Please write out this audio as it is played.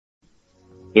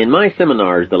In my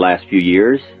seminars the last few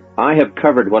years, I have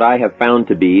covered what I have found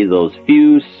to be those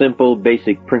few simple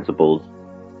basic principles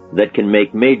that can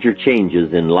make major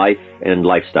changes in life and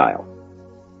lifestyle.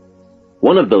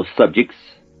 One of those subjects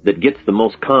that gets the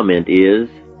most comment is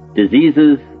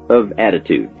diseases of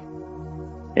attitude.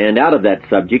 And out of that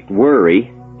subject,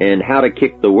 worry and how to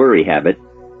kick the worry habit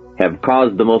have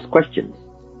caused the most questions.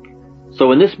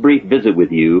 So in this brief visit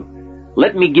with you,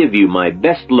 let me give you my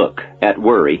best look at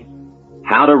worry,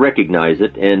 how to recognize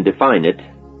it and define it,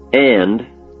 and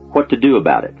what to do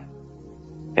about it.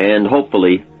 And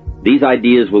hopefully, these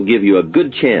ideas will give you a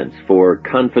good chance for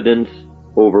confidence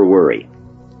over worry.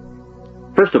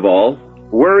 First of all,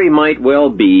 worry might well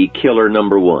be killer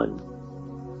number one.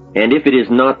 And if it is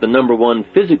not the number one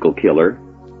physical killer,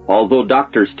 although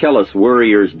doctors tell us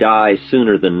worriers die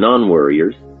sooner than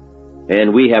non-worriers,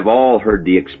 and we have all heard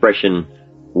the expression,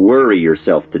 worry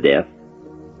yourself to death,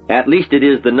 at least it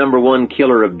is the number one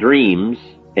killer of dreams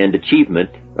and achievement,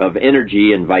 of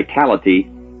energy and vitality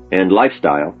and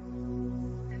lifestyle.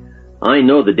 I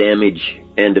know the damage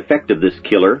and effect of this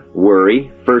killer,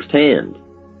 worry, firsthand.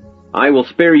 I will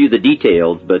spare you the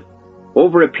details, but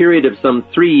over a period of some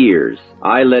 3 years,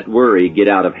 I let worry get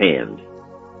out of hand.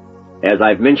 As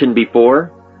I've mentioned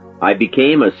before, I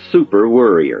became a super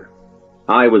worrier.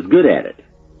 I was good at it.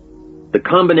 The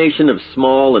combination of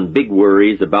small and big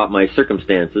worries about my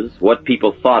circumstances, what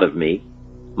people thought of me,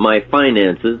 my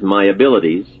finances, my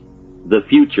abilities, the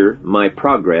future, my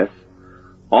progress,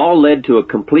 all led to a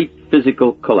complete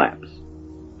physical collapse,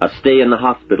 a stay in the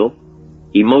hospital,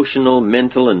 emotional,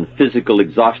 mental, and physical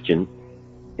exhaustion,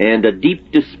 and a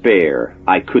deep despair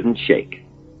I couldn't shake.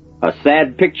 A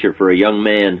sad picture for a young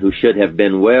man who should have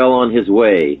been well on his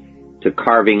way to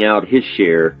carving out his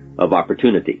share of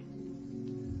opportunity.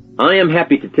 I am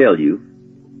happy to tell you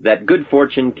that good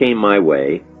fortune came my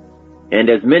way, and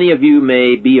as many of you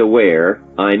may be aware,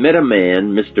 I met a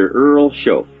man, Mr. Earl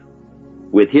Schoaf,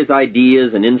 with his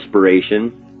ideas and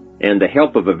inspiration and the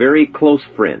help of a very close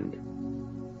friend.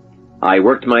 I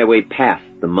worked my way past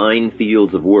the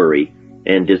minefields of worry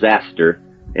and disaster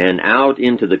and out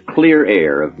into the clear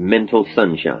air of mental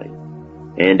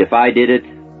sunshine. And if I did it,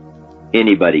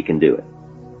 anybody can do it.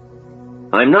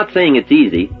 I'm not saying it's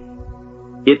easy.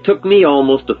 It took me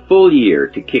almost a full year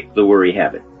to kick the worry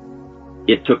habit.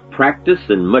 It took practice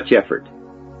and much effort,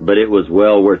 but it was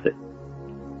well worth it.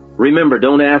 Remember,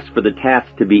 don't ask for the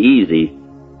task to be easy,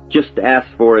 just ask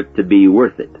for it to be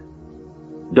worth it.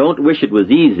 Don't wish it was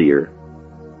easier,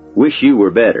 wish you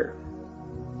were better.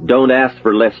 Don't ask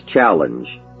for less challenge,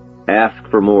 ask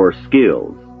for more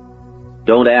skills.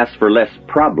 Don't ask for less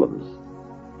problems,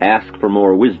 ask for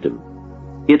more wisdom.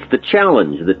 It's the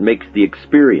challenge that makes the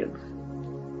experience.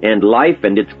 And life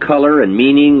and its color and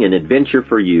meaning and adventure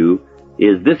for you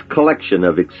is this collection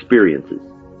of experiences.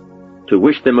 To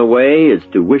wish them away is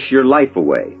to wish your life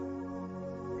away.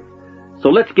 So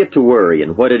let's get to worry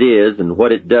and what it is and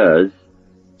what it does,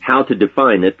 how to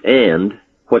define it, and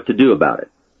what to do about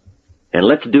it. And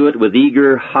let's do it with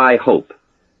eager, high hope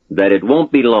that it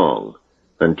won't be long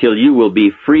until you will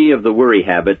be free of the worry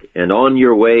habit and on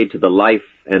your way to the life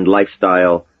and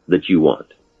lifestyle that you want.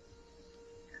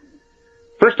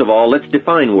 First of all, let's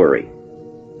define worry.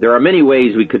 There are many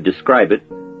ways we could describe it.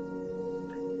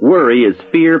 Worry is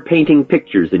fear painting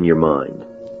pictures in your mind.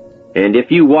 And if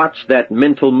you watch that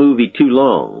mental movie too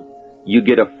long, you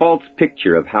get a false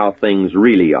picture of how things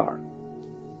really are.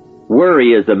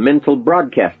 Worry is a mental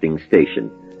broadcasting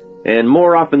station, and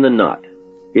more often than not,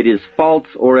 it is false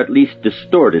or at least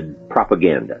distorted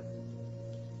propaganda.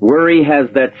 Worry has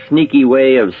that sneaky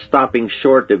way of stopping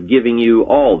short of giving you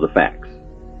all the facts.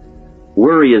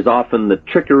 Worry is often the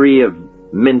trickery of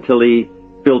mentally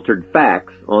filtered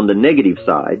facts on the negative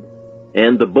side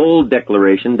and the bold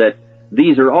declaration that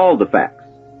these are all the facts.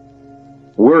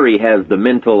 Worry has the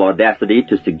mental audacity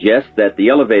to suggest that the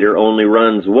elevator only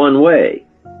runs one way,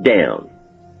 down.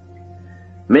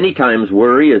 Many times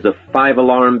worry is a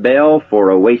 5-alarm bell for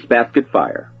a wastebasket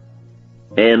fire.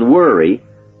 And worry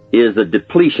is a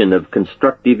depletion of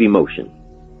constructive emotion.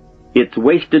 It's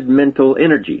wasted mental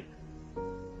energy.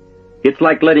 It's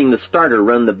like letting the starter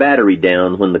run the battery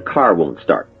down when the car won't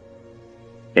start.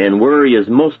 And worry is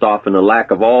most often a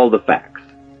lack of all the facts,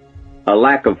 a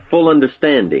lack of full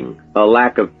understanding, a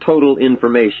lack of total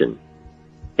information,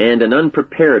 and an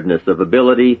unpreparedness of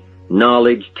ability,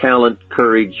 knowledge, talent,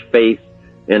 courage, faith,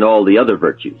 and all the other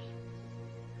virtues.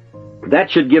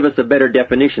 That should give us a better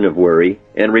definition of worry,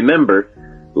 and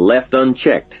remember, left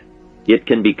unchecked, it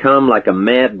can become like a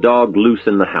mad dog loose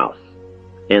in the house.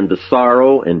 And the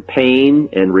sorrow and pain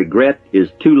and regret is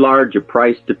too large a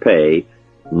price to pay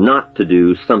not to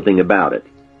do something about it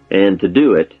and to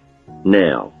do it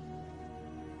now.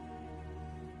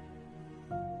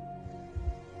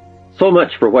 So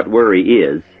much for what worry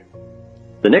is.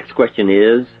 The next question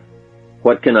is,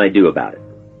 what can I do about it?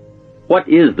 What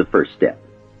is the first step?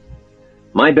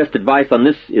 My best advice on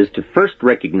this is to first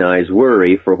recognize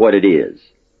worry for what it is,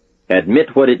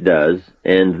 admit what it does,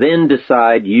 and then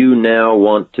decide you now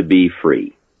want to be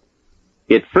free.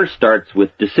 It first starts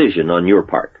with decision on your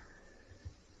part.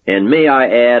 And may I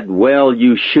add, well,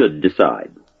 you should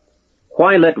decide.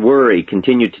 Why let worry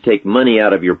continue to take money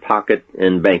out of your pocket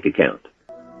and bank account?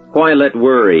 Why let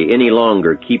worry any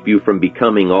longer keep you from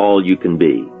becoming all you can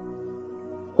be?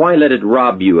 Why let it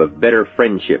rob you of better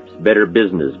friendships, better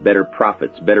business, better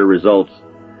profits, better results,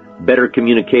 better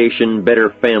communication,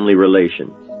 better family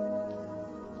relations?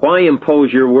 Why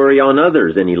impose your worry on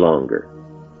others any longer?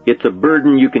 It's a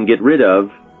burden you can get rid of,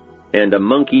 and a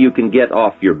monkey you can get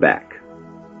off your back.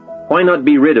 Why not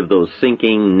be rid of those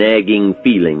sinking, nagging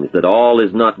feelings that all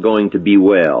is not going to be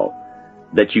well,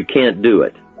 that you can't do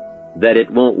it, that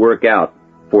it won't work out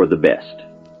for the best?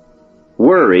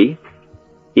 Worry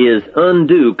is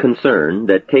undue concern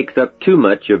that takes up too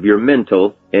much of your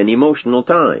mental and emotional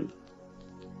time.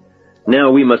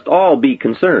 Now, we must all be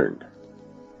concerned.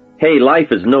 Hey, life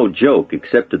is no joke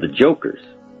except to the jokers.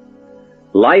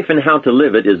 Life and how to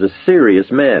live it is a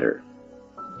serious matter.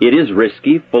 It is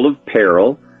risky, full of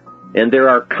peril, and there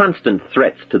are constant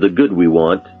threats to the good we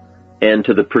want and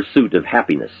to the pursuit of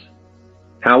happiness.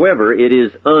 However, it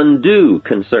is undue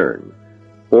concern,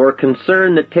 or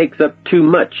concern that takes up too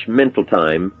much mental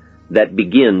time, that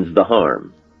begins the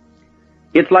harm.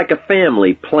 It's like a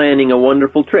family planning a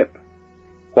wonderful trip.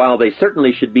 While they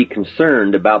certainly should be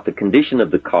concerned about the condition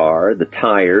of the car, the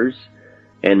tires,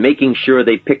 and making sure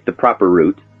they pick the proper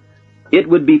route, it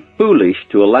would be foolish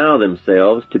to allow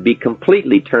themselves to be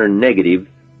completely turned negative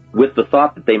with the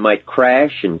thought that they might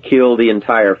crash and kill the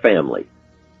entire family.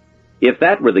 If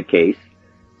that were the case,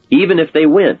 even if they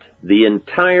went, the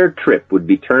entire trip would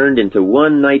be turned into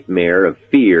one nightmare of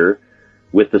fear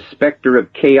with the specter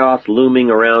of chaos looming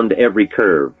around every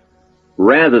curve,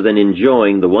 rather than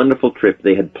enjoying the wonderful trip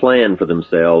they had planned for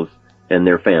themselves and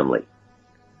their family.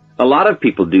 A lot of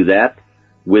people do that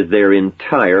with their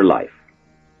entire life.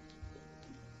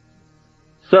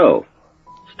 So,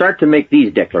 start to make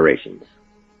these declarations.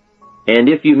 And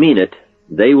if you mean it,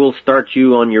 they will start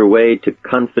you on your way to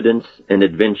confidence and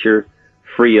adventure,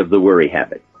 free of the worry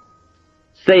habit.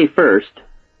 Say first,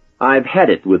 I've had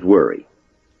it with worry.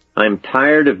 I'm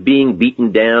tired of being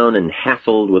beaten down and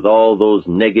hassled with all those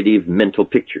negative mental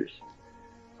pictures.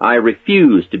 I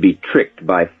refuse to be tricked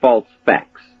by false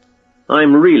facts.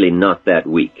 I'm really not that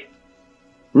weak.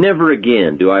 Never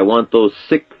again do I want those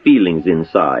sick feelings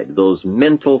inside, those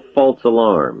mental false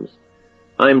alarms.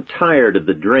 I'm tired of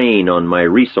the drain on my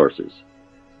resources.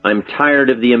 I'm tired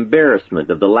of the embarrassment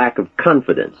of the lack of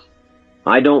confidence.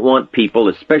 I don't want people,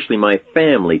 especially my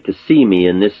family, to see me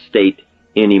in this state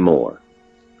anymore.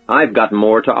 I've got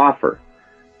more to offer.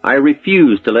 I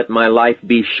refuse to let my life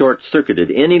be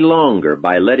short-circuited any longer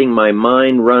by letting my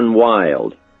mind run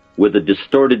wild with a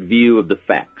distorted view of the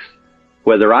facts,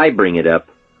 whether I bring it up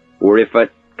or if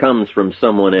it comes from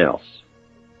someone else.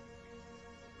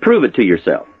 Prove it to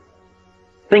yourself.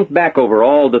 Think back over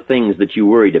all the things that you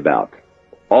worried about,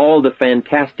 all the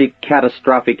fantastic,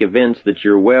 catastrophic events that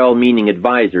your well-meaning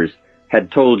advisors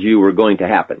had told you were going to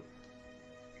happen.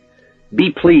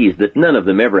 Be pleased that none of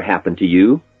them ever happened to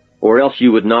you, or else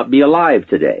you would not be alive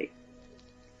today.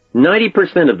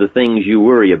 90% of the things you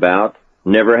worry about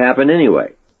never happen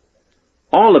anyway.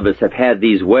 All of us have had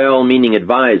these well-meaning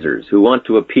advisors who want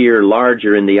to appear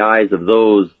larger in the eyes of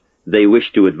those they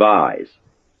wish to advise,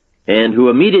 and who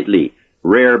immediately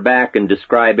rear back and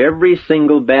describe every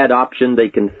single bad option they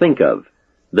can think of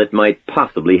that might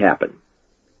possibly happen.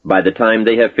 By the time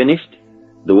they have finished,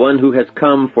 the one who has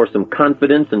come for some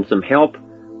confidence and some help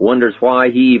wonders why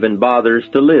he even bothers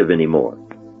to live anymore.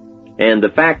 And the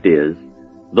fact is,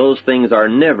 those things are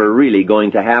never really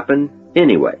going to happen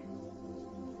anyway.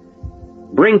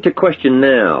 Bring to question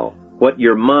now what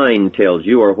your mind tells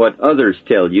you or what others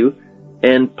tell you,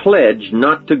 and pledge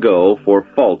not to go for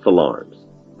false alarms.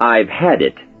 I've had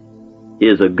it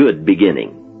is a good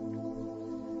beginning.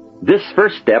 This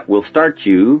first step will start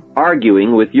you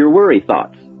arguing with your worry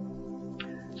thoughts.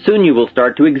 Soon you will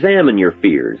start to examine your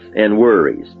fears and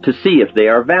worries to see if they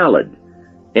are valid,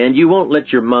 and you won't let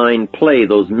your mind play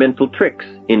those mental tricks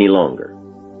any longer.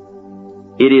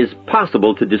 It is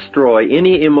possible to destroy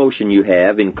any emotion you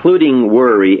have, including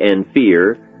worry and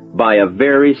fear, by a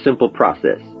very simple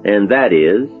process, and that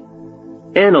is,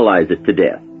 analyze it to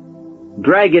death.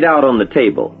 Drag it out on the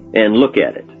table and look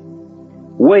at it.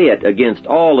 Weigh it against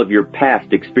all of your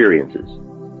past experiences.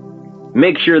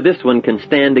 Make sure this one can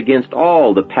stand against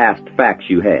all the past facts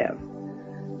you have.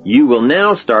 You will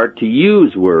now start to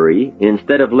use worry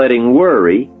instead of letting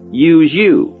worry use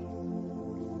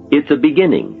you. It's a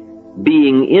beginning,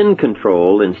 being in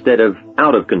control instead of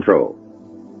out of control.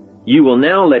 You will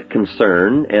now let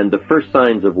concern and the first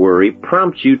signs of worry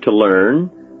prompt you to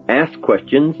learn, ask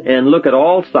questions, and look at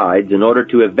all sides in order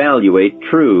to evaluate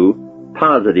true,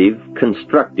 positive,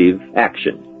 constructive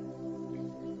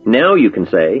action. Now you can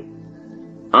say,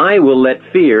 I will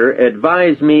let fear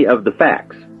advise me of the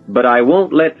facts, but I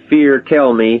won't let fear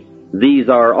tell me these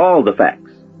are all the facts.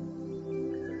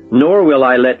 Nor will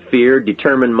I let fear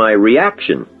determine my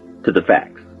reaction to the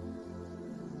facts.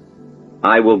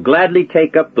 I will gladly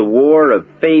take up the war of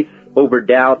faith over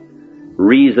doubt,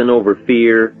 reason over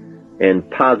fear, and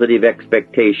positive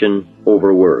expectation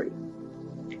over worry.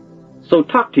 So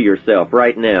talk to yourself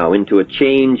right now into a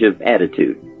change of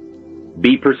attitude.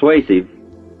 Be persuasive.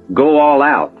 Go all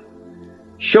out.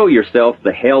 Show yourself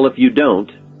the hell if you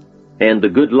don't, and the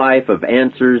good life of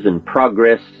answers and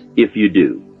progress if you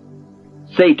do.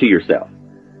 Say to yourself,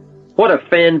 what a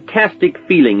fantastic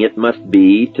feeling it must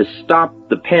be to stop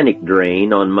the panic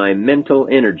drain on my mental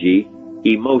energy,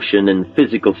 emotion, and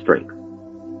physical strength.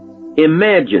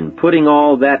 Imagine putting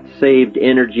all that saved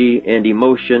energy and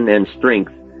emotion and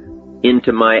strength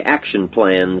into my action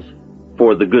plans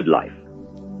for the good life.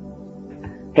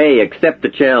 Hey, accept the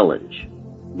challenge.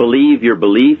 Believe your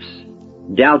beliefs,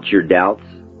 doubt your doubts,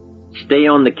 stay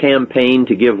on the campaign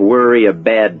to give worry a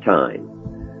bad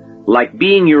time. Like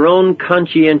being your own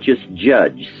conscientious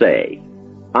judge, say,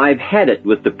 I've had it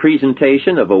with the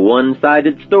presentation of a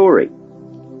one-sided story.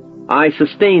 I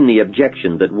sustain the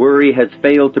objection that worry has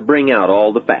failed to bring out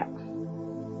all the facts.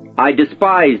 I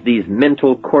despise these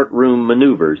mental courtroom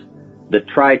maneuvers that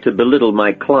try to belittle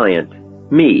my client,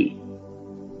 me.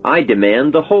 I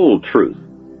demand the whole truth,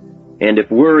 and if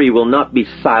worry will not be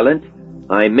silent,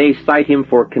 I may cite him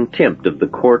for contempt of the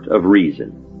court of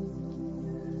reason.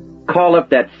 Call up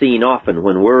that scene often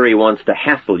when worry wants to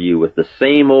hassle you with the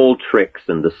same old tricks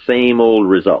and the same old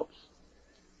results.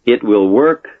 It will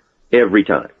work every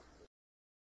time.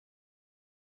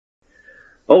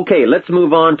 Okay, let's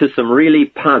move on to some really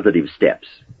positive steps.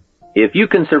 If you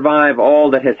can survive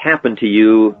all that has happened to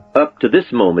you up to this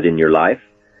moment in your life,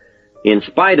 in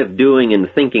spite of doing and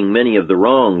thinking many of the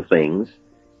wrong things,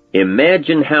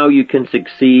 imagine how you can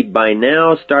succeed by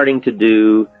now starting to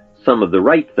do some of the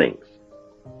right things.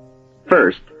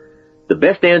 First, the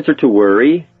best answer to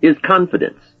worry is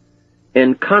confidence,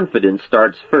 and confidence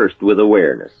starts first with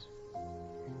awareness.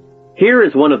 Here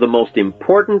is one of the most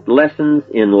important lessons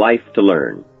in life to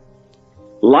learn.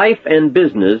 Life and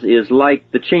business is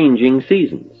like the changing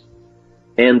seasons,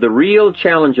 and the real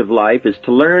challenge of life is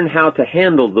to learn how to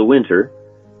handle the winter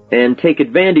and take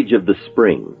advantage of the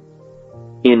spring.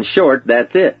 In short,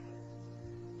 that's it.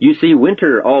 You see,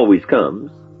 winter always comes,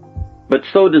 but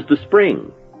so does the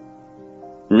spring.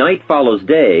 Night follows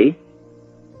day,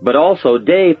 but also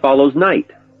day follows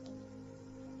night.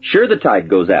 Sure, the tide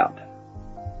goes out,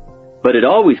 but it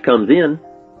always comes in.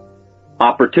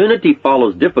 Opportunity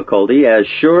follows difficulty as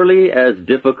surely as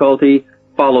difficulty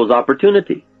follows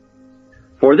opportunity.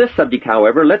 For this subject,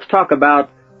 however, let's talk about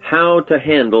how to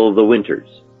handle the winters.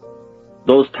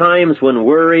 Those times when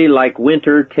worry, like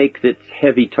winter, takes its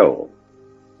heavy toll.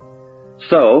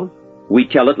 So, we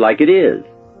tell it like it is.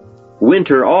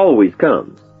 Winter always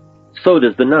comes. So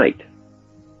does the night.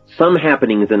 Some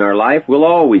happenings in our life will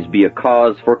always be a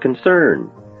cause for concern.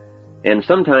 And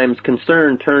sometimes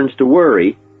concern turns to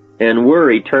worry, and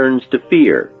worry turns to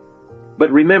fear. But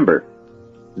remember,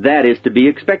 that is to be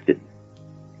expected.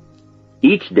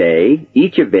 Each day,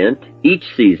 each event, each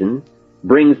season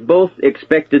brings both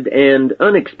expected and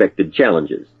unexpected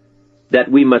challenges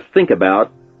that we must think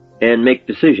about and make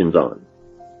decisions on.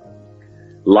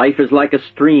 Life is like a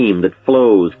stream that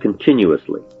flows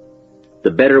continuously.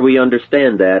 The better we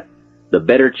understand that, the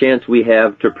better chance we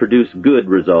have to produce good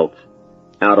results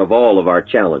out of all of our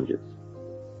challenges.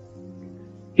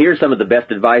 Here's some of the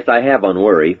best advice I have on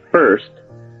worry. First,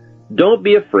 don't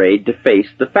be afraid to face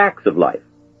the facts of life.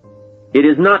 It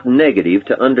is not negative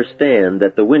to understand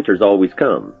that the winters always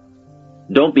come.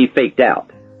 Don't be faked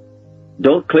out.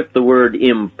 Don't clip the word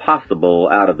impossible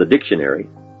out of the dictionary.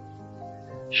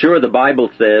 Sure, the Bible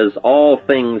says all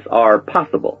things are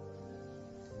possible.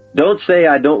 Don't say,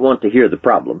 I don't want to hear the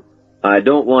problem. I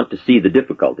don't want to see the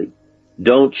difficulty.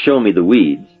 Don't show me the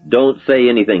weeds. Don't say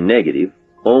anything negative.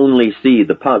 Only see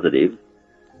the positive.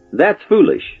 That's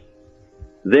foolish.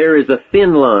 There is a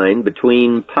thin line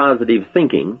between positive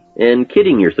thinking and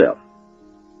kidding yourself.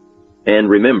 And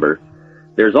remember,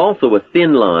 there's also a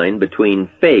thin line between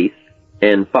faith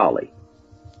and folly.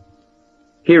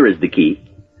 Here is the key.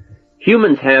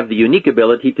 Humans have the unique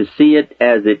ability to see it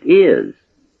as it is,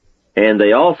 and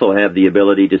they also have the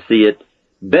ability to see it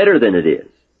better than it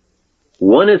is.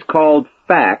 One is called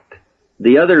fact,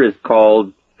 the other is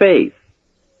called faith.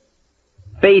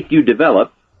 Faith you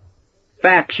develop,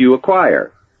 facts you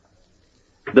acquire.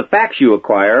 The facts you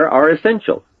acquire are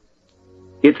essential.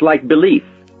 It's like belief.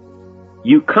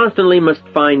 You constantly must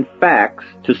find facts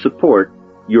to support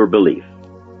your belief.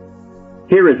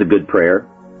 Here is a good prayer.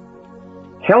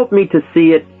 Help me to see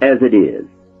it as it is,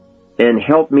 and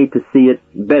help me to see it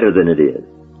better than it is,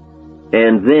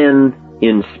 and then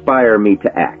inspire me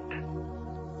to act.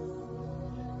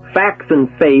 Facts and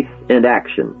faith and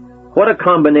action. What a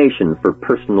combination for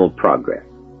personal progress.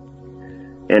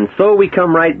 And so we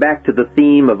come right back to the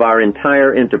theme of our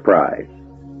entire enterprise,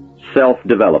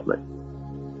 self-development.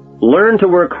 Learn to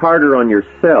work harder on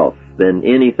yourself than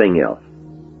anything else.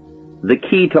 The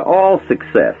key to all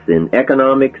success in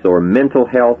economics or mental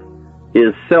health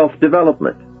is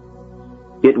self-development.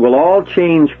 It will all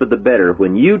change for the better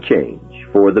when you change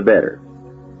for the better.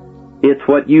 It's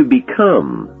what you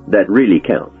become that really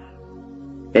counts.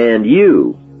 And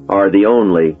you are the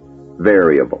only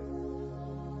variable.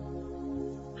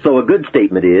 So a good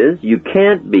statement is, you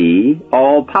can't be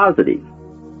all positive.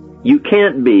 You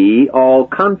can't be all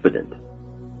confident.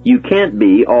 You can't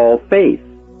be all faith.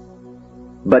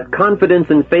 But confidence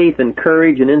and faith and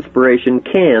courage and inspiration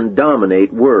can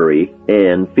dominate worry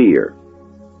and fear.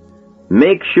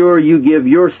 Make sure you give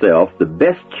yourself the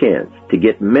best chance to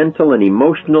get mental and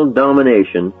emotional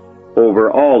domination over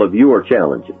all of your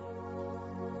challenges.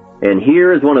 And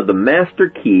here is one of the master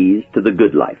keys to the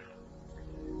good life.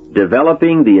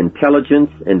 Developing the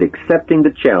intelligence and accepting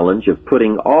the challenge of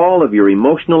putting all of your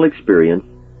emotional experience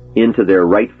into their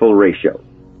rightful ratio.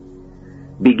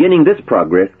 Beginning this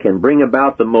progress can bring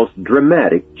about the most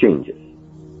dramatic changes.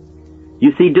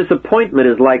 You see, disappointment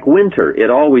is like winter. It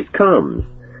always comes.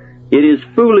 It is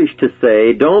foolish to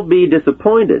say, don't be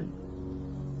disappointed.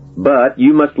 But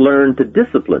you must learn to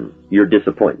discipline your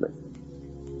disappointment.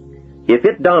 If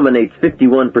it dominates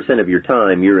 51% of your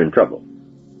time, you're in trouble.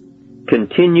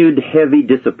 Continued heavy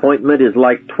disappointment is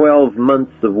like 12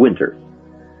 months of winter.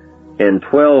 And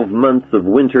 12 months of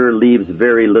winter leaves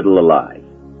very little alive.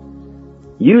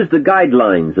 Use the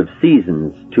guidelines of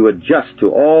seasons to adjust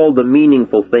to all the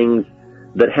meaningful things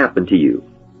that happen to you.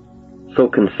 So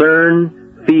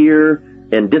concern, fear,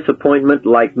 and disappointment,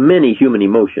 like many human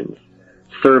emotions,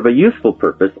 serve a useful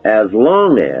purpose as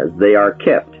long as they are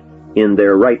kept in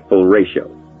their rightful ratio.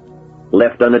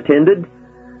 Left unattended,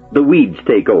 the weeds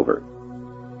take over.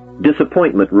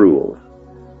 Disappointment rules.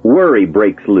 Worry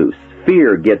breaks loose.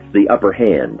 Fear gets the upper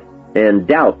hand, and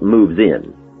doubt moves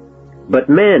in. But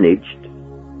managed,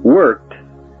 worked,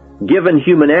 given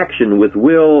human action with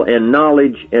will and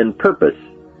knowledge and purpose,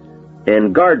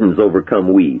 and gardens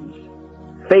overcome weeds.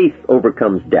 Faith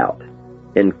overcomes doubt,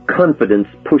 and confidence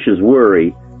pushes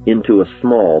worry into a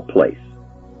small place.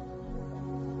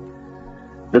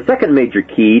 The second major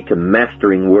key to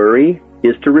mastering worry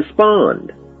is to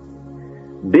respond.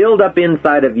 Build up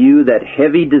inside of you that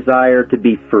heavy desire to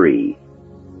be free,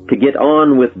 to get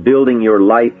on with building your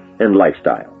life and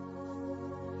lifestyle.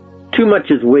 Too much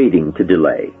is waiting to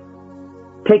delay.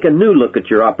 Take a new look at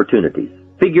your opportunities.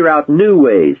 Figure out new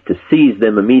ways to seize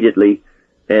them immediately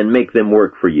and make them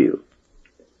work for you.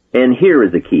 And here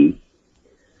is a key.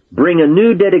 Bring a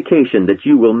new dedication that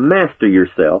you will master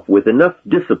yourself with enough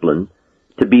discipline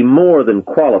to be more than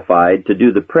qualified to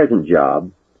do the present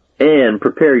job and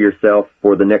prepare yourself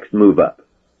for the next move up.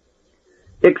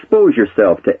 Expose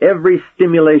yourself to every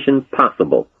stimulation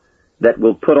possible that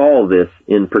will put all this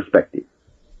in perspective.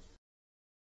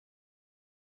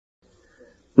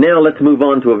 Now let's move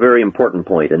on to a very important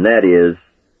point, and that is,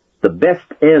 the best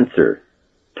answer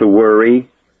to worry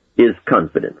is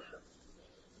confidence.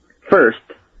 First,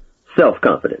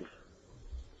 self-confidence.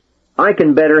 I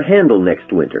can better handle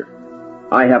next winter.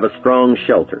 I have a strong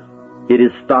shelter. It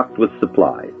is stocked with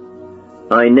supplies.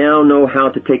 I now know how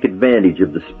to take advantage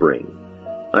of the spring.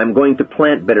 I'm going to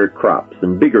plant better crops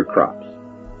and bigger crops.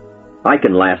 I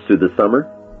can last through the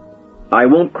summer. I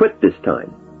won't quit this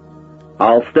time.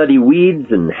 I'll study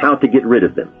weeds and how to get rid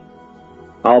of them.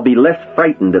 I'll be less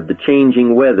frightened of the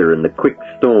changing weather and the quick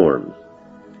storms.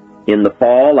 In the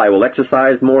fall, I will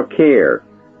exercise more care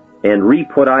and reap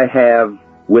what I have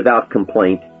without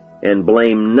complaint and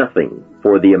blame nothing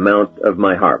for the amount of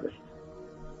my harvest.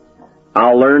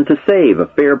 I'll learn to save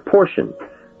a fair portion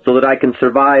so that I can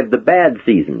survive the bad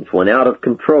seasons when out of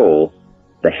control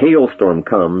the hailstorm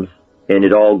comes and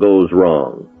it all goes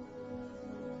wrong.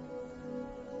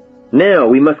 Now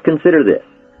we must consider this.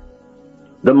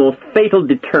 The most fatal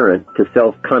deterrent to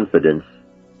self-confidence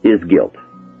is guilt.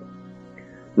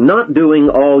 Not doing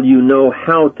all you know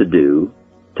how to do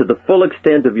to the full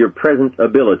extent of your present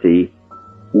ability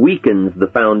weakens the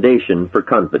foundation for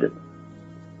confidence.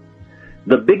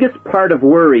 The biggest part of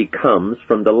worry comes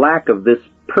from the lack of this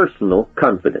personal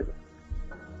confidence.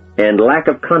 And lack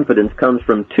of confidence comes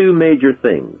from two major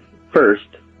things. First,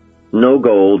 no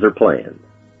goals or plans.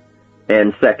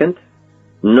 And second,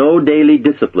 no daily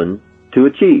discipline to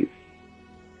achieve.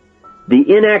 The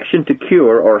inaction to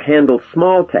cure or handle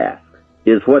small tasks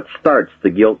is what starts the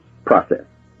guilt process.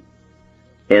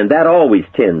 And that always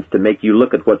tends to make you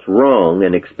look at what's wrong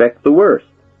and expect the worst.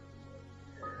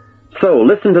 So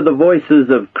listen to the voices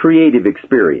of creative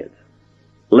experience.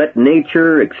 Let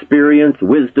nature, experience,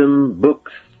 wisdom,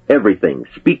 books, everything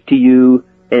speak to you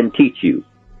and teach you.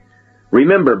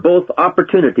 Remember, both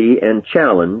opportunity and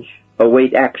challenge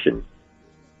await action.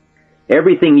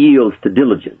 Everything yields to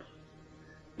diligence.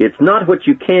 It's not what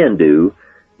you can do,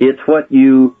 it's what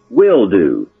you will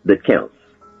do that counts.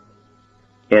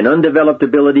 And undeveloped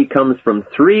ability comes from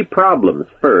three problems.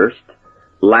 First,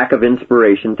 lack of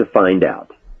inspiration to find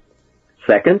out.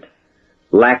 Second,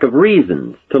 lack of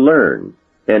reasons to learn.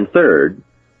 And third,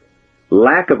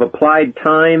 lack of applied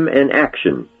time and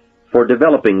action for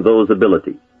developing those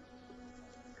abilities.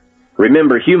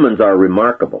 Remember, humans are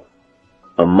remarkable,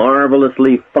 a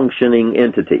marvelously functioning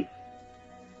entity.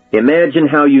 Imagine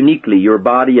how uniquely your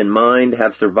body and mind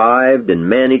have survived and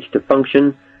managed to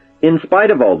function in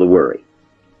spite of all the worry.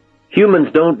 Humans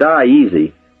don't die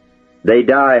easy. They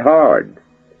die hard.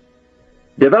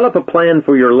 Develop a plan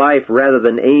for your life rather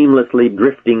than aimlessly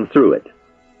drifting through it,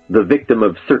 the victim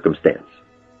of circumstance.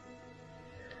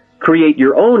 Create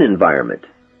your own environment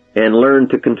and learn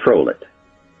to control it.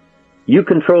 You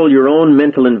control your own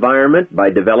mental environment by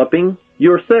developing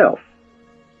yourself.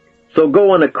 So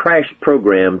go on a crash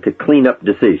program to clean up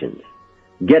decisions.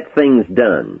 Get things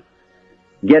done.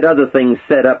 Get other things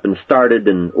set up and started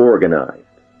and organized.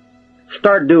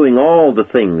 Start doing all the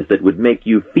things that would make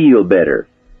you feel better.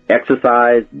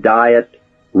 Exercise, diet,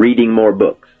 reading more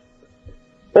books.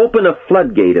 Open a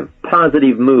floodgate of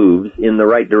positive moves in the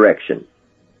right direction.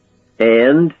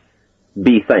 And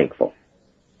be thankful.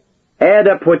 Add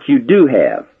up what you do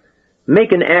have.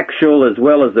 Make an actual as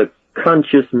well as a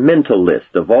conscious mental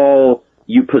list of all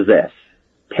you possess,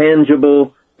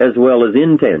 tangible as well as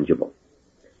intangible.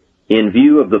 In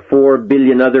view of the 4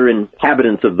 billion other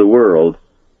inhabitants of the world,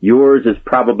 yours is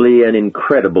probably an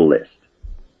incredible list.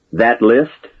 That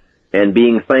list and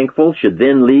being thankful should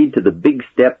then lead to the big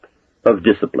step of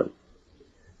discipline.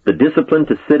 The discipline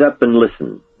to sit up and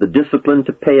listen, the discipline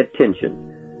to pay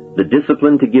attention, the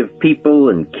discipline to give people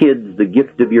and kids the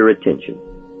gift of your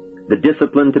attention, the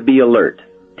discipline to be alert,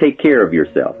 take care of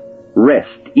yourself, rest,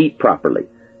 eat properly,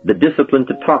 the discipline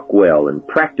to talk well and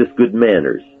practice good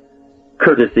manners.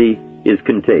 Courtesy is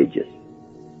contagious.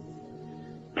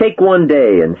 Take one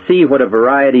day and see what a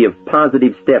variety of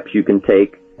positive steps you can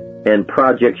take and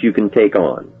projects you can take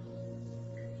on.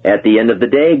 At the end of the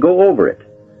day, go over it.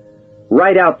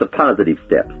 Write out the positive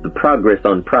steps, the progress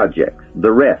on projects,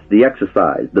 the rest, the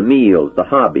exercise, the meals, the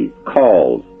hobbies,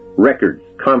 calls, records,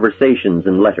 conversations,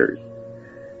 and letters.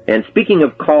 And speaking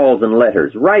of calls and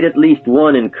letters, write at least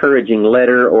one encouraging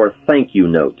letter or thank you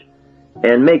note,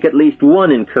 and make at least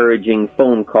one encouraging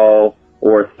phone call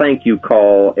or thank you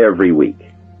call every week.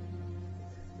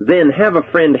 Then have a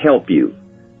friend help you,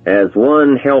 as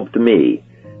one helped me,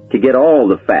 to get all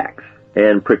the facts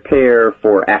and prepare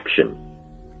for action.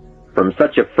 From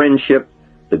such a friendship,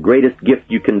 the greatest gift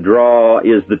you can draw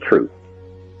is the truth.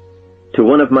 To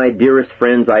one of my dearest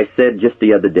friends I said just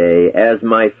the other day, as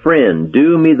my friend,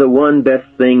 do me the one best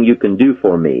thing you can do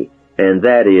for me, and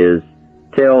that is,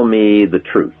 tell me the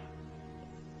truth.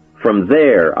 From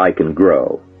there I can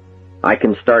grow. I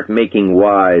can start making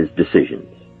wise decisions.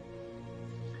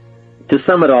 To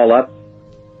sum it all up,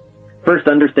 first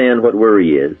understand what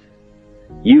worry is.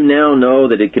 You now know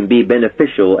that it can be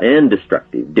beneficial and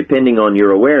destructive, depending on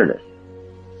your awareness.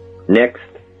 Next,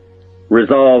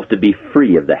 resolve to be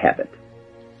free of the habit.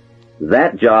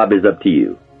 That job is up to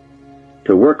you.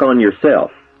 To work on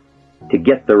yourself, to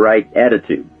get the right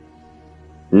attitude.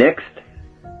 Next,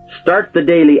 start the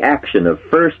daily action of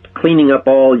first cleaning up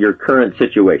all your current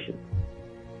situations.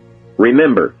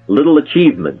 Remember, little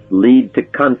achievements lead to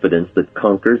confidence that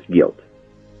conquers guilt.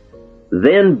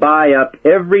 Then buy up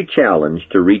every challenge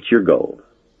to reach your goals.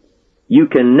 You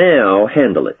can now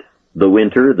handle it. The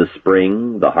winter, the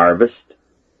spring, the harvest.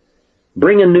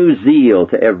 Bring a new zeal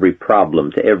to every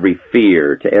problem, to every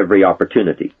fear, to every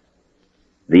opportunity.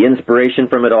 The inspiration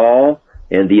from it all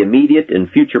and the immediate and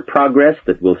future progress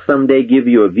that will someday give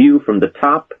you a view from the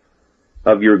top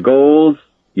of your goals,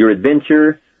 your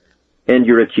adventure, and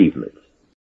your achievements.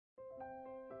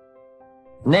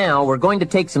 Now we're going to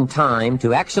take some time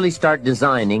to actually start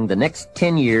designing the next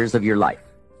 10 years of your life.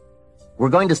 We're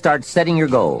going to start setting your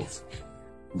goals.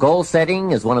 Goal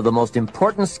setting is one of the most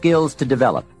important skills to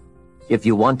develop if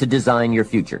you want to design your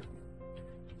future.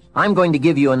 I'm going to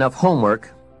give you enough homework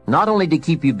not only to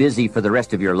keep you busy for the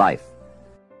rest of your life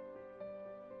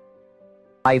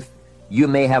you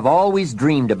may have always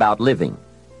dreamed about living,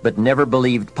 but never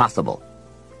believed possible.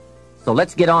 So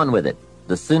let's get on with it.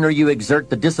 The sooner you exert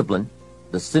the discipline,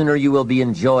 the sooner you will be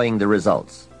enjoying the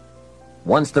results.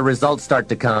 Once the results start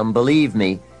to come, believe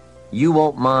me, you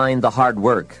won't mind the hard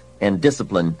work and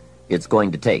discipline it's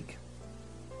going to take.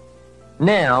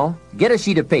 Now, get a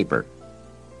sheet of paper,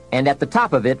 and at the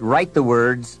top of it, write the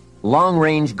words,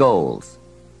 long-range goals.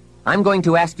 I'm going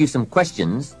to ask you some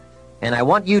questions, and I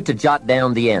want you to jot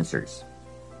down the answers.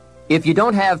 If you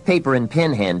don't have paper and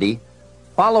pen handy,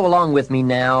 follow along with me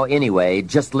now anyway,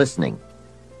 just listening.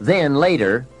 Then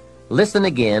later, listen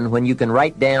again when you can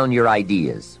write down your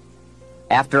ideas.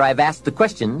 After I've asked the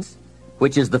questions,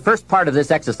 which is the first part of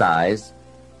this exercise,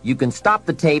 you can stop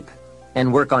the tape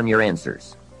and work on your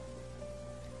answers.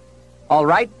 All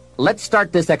right, let's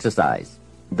start this exercise.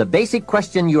 The basic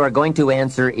question you are going to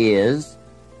answer is,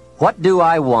 what do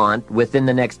I want within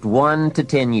the next 1 to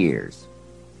 10 years?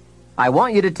 I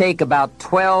want you to take about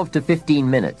 12 to 15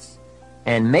 minutes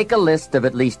and make a list of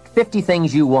at least 50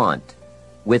 things you want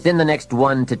within the next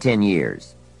 1 to 10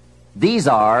 years. These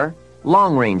are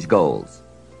long-range goals.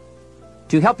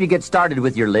 To help you get started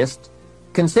with your list,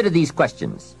 consider these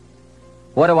questions.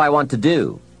 What do I want to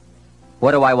do?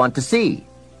 What do I want to see?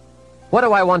 What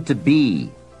do I want to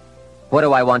be? What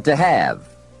do I want to have?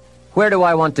 Where do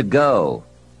I want to go?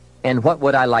 And what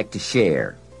would I like to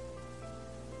share?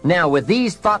 Now, with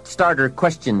these thought-starter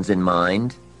questions in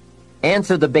mind,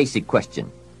 answer the basic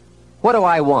question. What do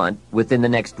I want within the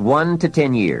next 1 to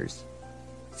 10 years?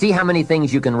 See how many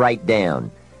things you can write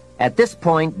down. At this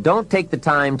point, don't take the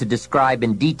time to describe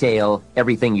in detail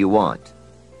everything you want.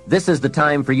 This is the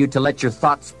time for you to let your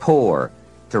thoughts pour,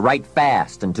 to write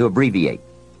fast and to abbreviate.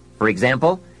 For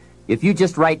example, if you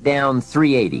just write down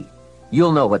 380,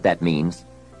 you'll know what that means.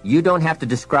 You don't have to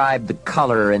describe the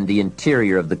color and the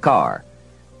interior of the car.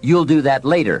 You'll do that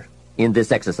later in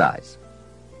this exercise.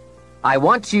 I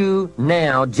want you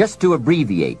now just to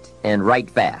abbreviate and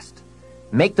write fast.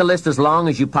 Make the list as long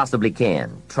as you possibly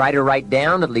can. Try to write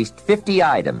down at least 50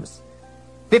 items,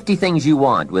 50 things you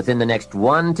want within the next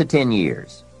 1 to 10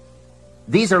 years.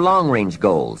 These are long-range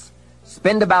goals.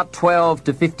 Spend about 12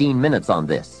 to 15 minutes on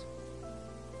this.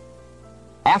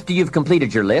 After you've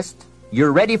completed your list,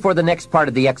 you're ready for the next part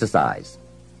of the exercise.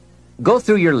 Go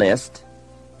through your list,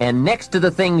 and next to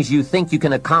the things you think you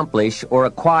can accomplish or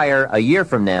acquire a year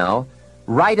from now,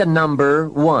 write a number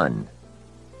 1.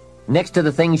 Next to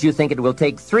the things you think it will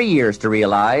take 3 years to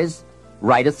realize,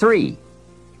 write a 3.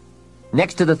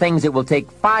 Next to the things it will take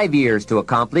 5 years to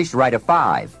accomplish, write a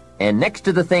 5. And next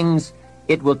to the things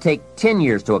it will take 10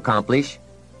 years to accomplish,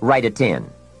 write a 10.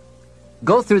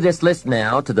 Go through this list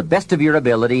now to the best of your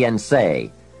ability and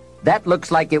say, that looks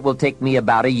like it will take me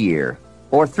about a year,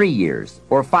 or 3 years,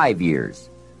 or 5 years,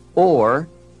 or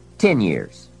 10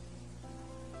 years.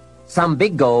 Some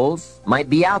big goals might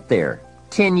be out there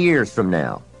 10 years from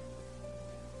now.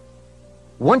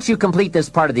 Once you complete this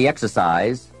part of the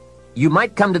exercise, you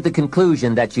might come to the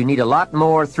conclusion that you need a lot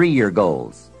more 3-year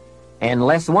goals and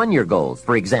less 1-year goals,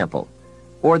 for example,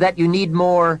 or that you need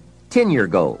more 10-year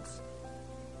goals.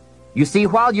 You see,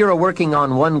 while you're working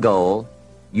on one goal,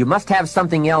 you must have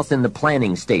something else in the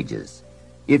planning stages.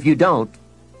 If you don't,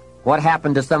 what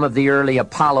happened to some of the early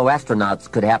Apollo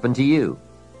astronauts could happen to you.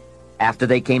 After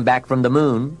they came back from the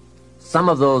moon, some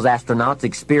of those astronauts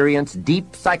experienced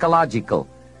deep psychological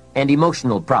and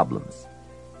emotional problems.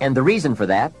 And the reason for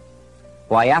that?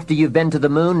 Why, after you've been to the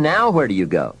moon, now where do you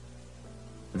go?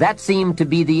 That seemed to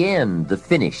be the end, the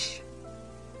finish.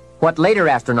 What later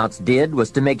astronauts did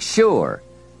was to make sure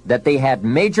that they had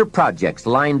major projects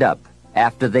lined up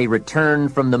after they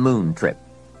returned from the moon trip.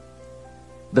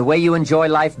 The way you enjoy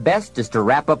life best is to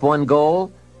wrap up one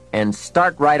goal and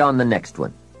start right on the next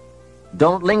one.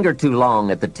 Don't linger too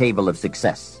long at the table of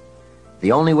success.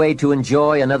 The only way to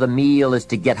enjoy another meal is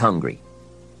to get hungry.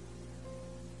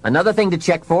 Another thing to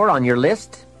check for on your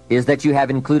list is that you have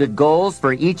included goals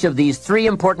for each of these 3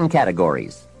 important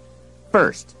categories.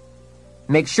 First,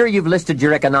 make sure you've listed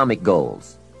your economic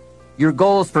goals, your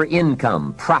goals for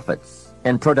income, profits,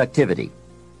 and productivity.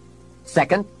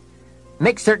 Second,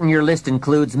 make certain your list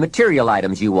includes material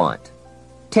items you want.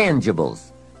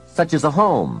 tangibles, such as a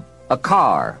home, a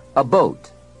car, a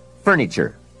boat,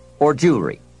 furniture, or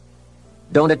jewelry.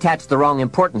 Don't attach the wrong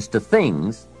importance to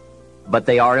things, but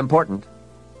they are important.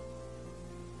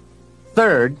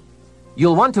 Third,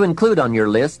 you'll want to include on your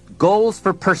list goals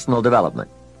for personal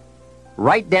development.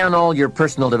 Write down all your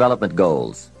personal development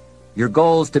goals. Your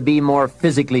goals to be more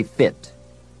physically fit,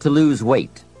 to lose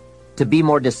weight, to be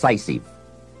more decisive,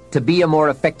 to be a more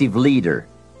effective leader,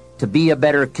 to be a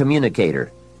better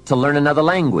communicator, to learn another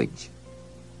language.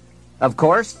 Of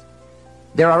course,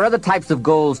 there are other types of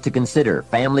goals to consider: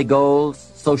 family goals,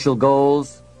 social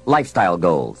goals, lifestyle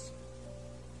goals.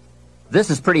 This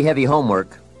is pretty heavy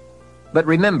homework, but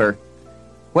remember,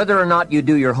 whether or not you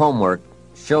do your homework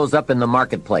shows up in the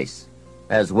marketplace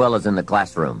as well as in the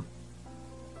classroom.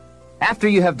 After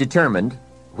you have determined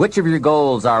which of your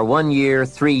goals are 1 year,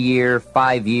 3 year,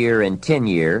 5 year, and 10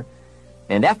 year,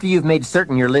 and after you've made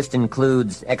certain your list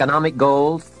includes economic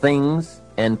goals, things,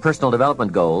 and personal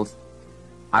development goals,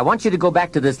 I want you to go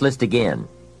back to this list again.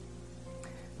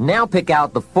 Now pick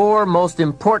out the 4 most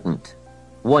important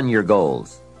 1-year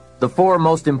goals, the 4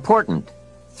 most important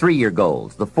 3-year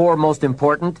goals, the 4 most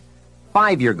important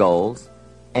 5-year goals,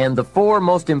 and the 4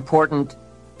 most important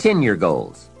 10-year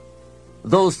goals.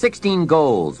 Those 16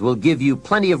 goals will give you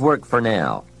plenty of work for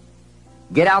now.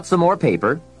 Get out some more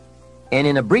paper, and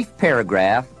in a brief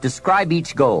paragraph, describe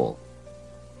each goal.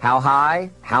 How high,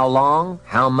 how long,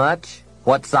 how much,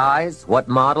 what size, what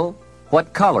model,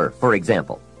 what color, for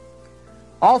example.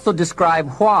 Also describe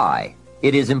why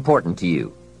it is important to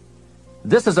you.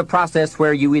 This is a process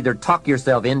where you either talk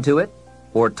yourself into it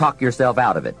or talk yourself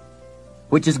out of it,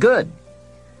 which is good.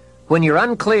 When you're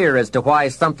unclear as to why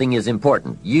something is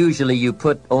important, usually you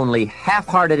put only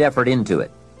half-hearted effort into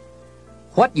it.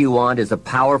 What you want is a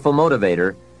powerful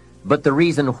motivator, but the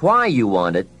reason why you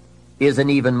want it is an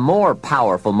even more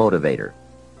powerful motivator.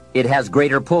 It has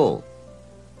greater pull.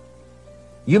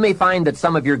 You may find that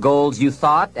some of your goals you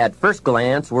thought at first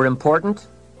glance were important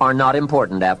are not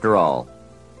important after all.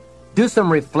 Do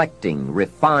some reflecting,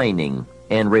 refining,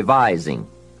 and revising.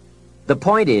 The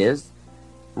point is,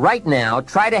 right now,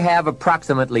 try to have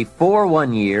approximately 4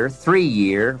 1-year,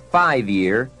 3-year,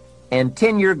 5-year, and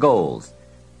 10-year goals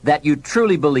that you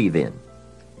truly believe in,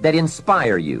 that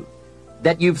inspire you,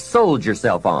 that you've sold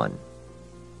yourself on.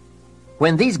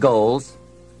 When these goals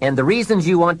and the reasons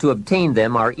you want to obtain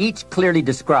them are each clearly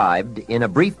described in a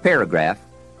brief paragraph,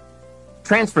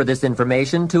 transfer this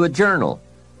information to a journal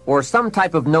or some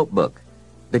type of notebook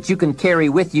that you can carry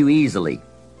with you easily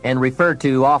and refer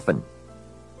to often.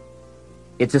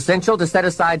 It's essential to set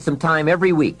aside some time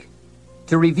every week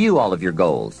to review all of your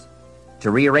goals, to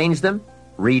rearrange them,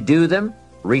 redo them,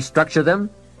 restructure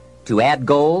them, to add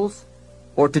goals,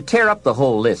 or to tear up the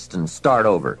whole list and start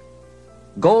over.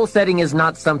 Goal setting is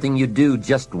not something you do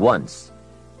just once.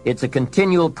 It's a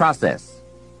continual process.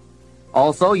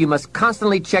 Also, you must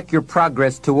constantly check your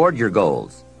progress toward your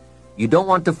goals. You don't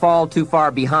want to fall too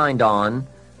far behind on,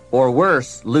 or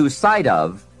worse, lose sight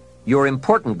of, your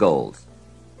important goals.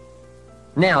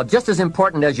 Now, just as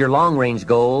important as your long-range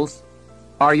goals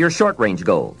are your short-range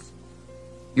goals.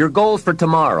 Your goals for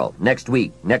tomorrow, next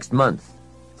week, next month,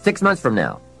 6 months from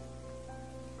now.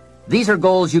 These are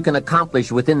goals you can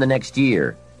accomplish within the next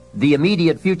year, the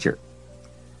immediate future.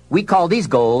 We call these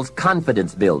goals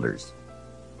confidence builders.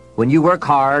 When you work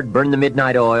hard, burn the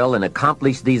midnight oil, and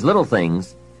accomplish these little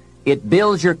things, it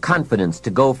builds your confidence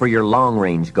to go for your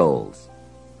long-range goals.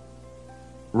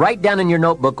 Write down in your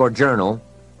notebook or journal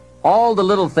all the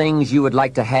little things you would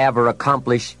like to have or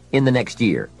accomplish in the next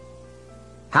year.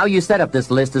 How you set up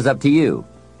this list is up to you.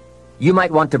 You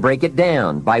might want to break it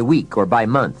down by week or by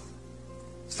month.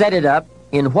 Set it up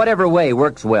in whatever way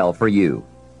works well for you.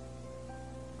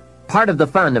 Part of the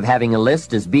fun of having a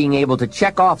list is being able to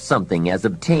check off something as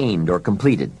obtained or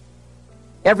completed.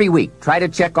 Every week, try to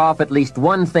check off at least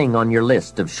one thing on your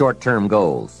list of short-term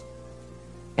goals.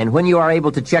 And when you are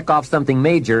able to check off something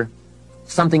major,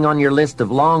 something on your list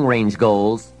of long-range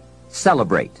goals,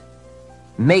 celebrate.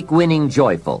 Make winning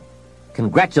joyful.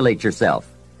 Congratulate yourself.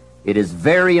 It is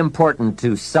very important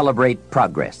to celebrate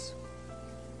progress.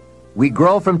 We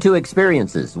grow from 2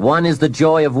 experiences. One is the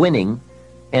joy of winning,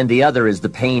 and the other is the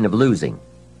pain of losing.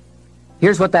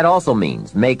 Here's what that also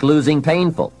means. Make losing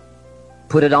painful.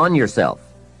 Put it on yourself.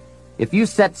 If you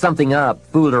set something up,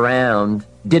 fooled around,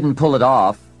 didn't pull it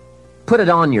off, put it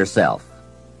on yourself.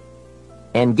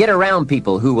 And get around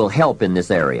people who will help in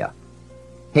this area.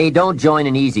 Hey, don't join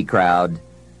an easy crowd.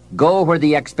 Go where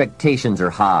the expectations are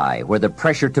high, where the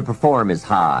pressure to perform is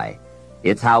high.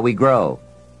 It's how we grow.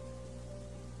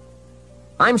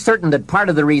 I'm certain that part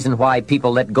of the reason why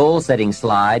people let goal setting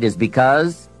slide is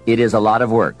because, It is a lot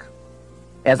of work.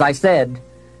 As I said,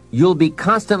 you'll be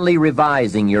constantly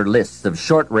revising your lists of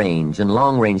short-range and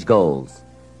long-range goals,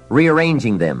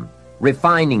 rearranging them,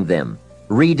 refining them,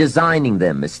 redesigning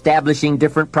them, establishing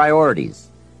different priorities,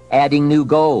 adding new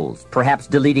goals, perhaps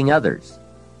deleting others.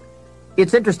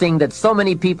 It's interesting that so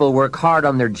many people work hard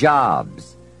on their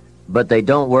jobs, but they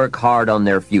don't work hard on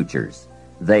their futures.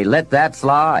 They let that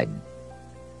slide.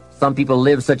 Some people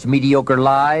live such mediocre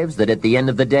lives that at the end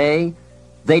of the day,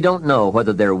 they don't know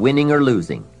whether they're winning or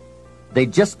losing. They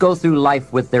just go through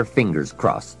life with their fingers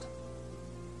crossed.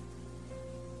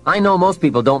 I know most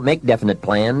people don't make definite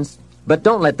plans, but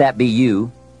don't let that be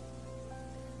you.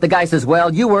 The guy says,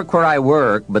 well, you work where I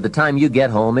work, but the time you get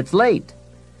home, it's late.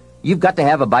 You've got to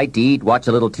have a bite to eat, watch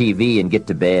a little TV, and get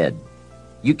to bed.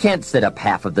 You can't sit up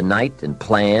half of the night and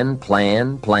plan.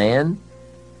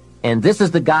 And this is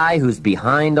the guy who's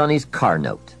behind on his car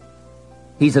note.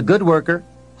 He's a good worker,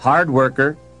 hard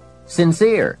worker,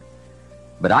 sincere.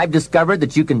 But I've discovered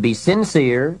that you can be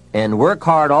sincere and work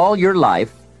hard all your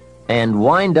life and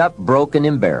wind up broke and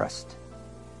embarrassed.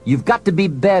 You've got to be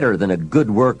better than a good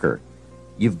worker.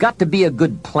 You've got to be a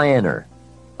good planner,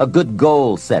 a good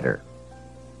goal setter.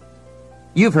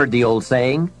 You've heard the old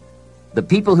saying, the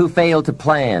people who fail to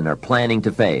plan are planning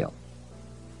to fail.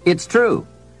 It's true.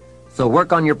 So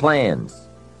work on your plans.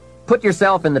 Put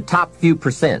yourself in the top few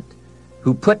percent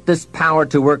who put this power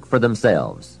to work for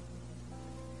themselves.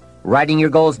 Writing your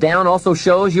goals down also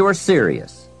shows you are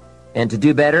serious. And to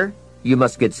do better, you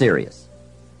must get serious.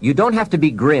 You don't have to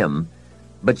be grim,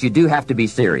 but you do have to be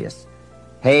serious.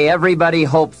 Hey, everybody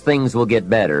hopes things will get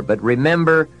better, but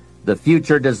remember, the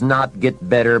future does not get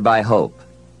better by hope.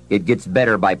 It gets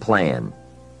better by plan.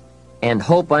 And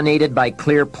hope unaided by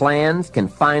clear plans can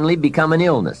finally become an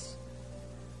illness.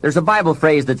 There's a Bible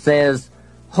phrase that says,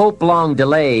 hope long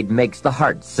delayed makes the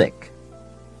heart sick.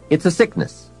 It's a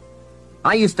sickness.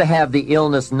 I used to have the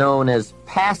illness known as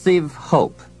passive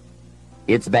hope.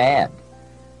 It's bad.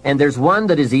 And there's one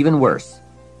that is even worse,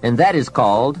 and that is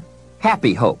called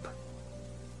happy hope.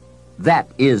 That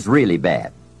is really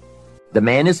bad. The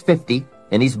man is 50,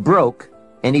 and he's broke,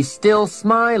 and he's still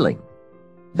smiling.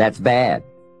 That's bad.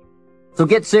 So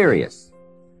get serious.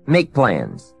 Make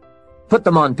plans. Put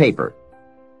them on paper.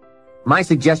 My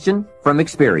suggestion from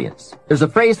experience. There's a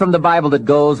phrase from the Bible that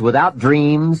goes, without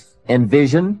dreams and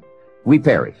vision, we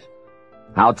perish.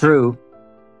 How true.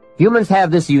 Humans have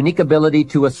this unique ability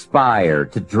to aspire,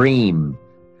 to dream,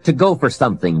 to go for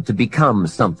something, to become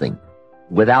something.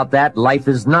 Without that, life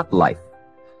is not life.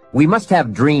 We must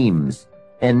have dreams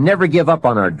and never give up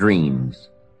on our dreams.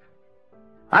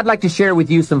 I'd like to share with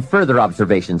you some further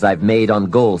observations I've made on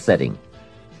goal setting.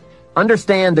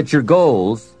 Understand that your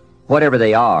goals, whatever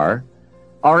they are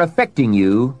affecting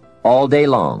you all day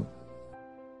long.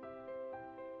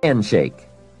 Handshake,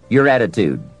 your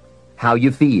attitude, how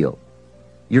you feel.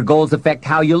 Your goals affect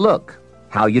how you look,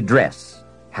 how you dress,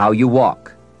 how you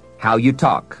walk, how you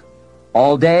talk,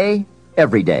 all day,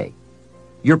 every day.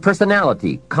 Your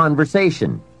personality,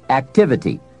 conversation,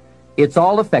 activity, it's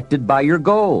all affected by your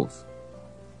goals.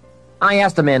 I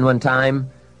asked a man one time,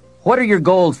 what are your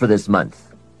goals for this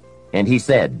month? And he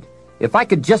said, if I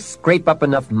could just scrape up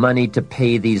enough money to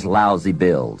pay these lousy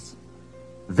bills.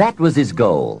 That was his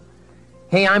goal.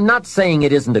 Hey, I'm not saying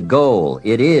it isn't a goal.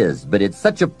 It is, but it's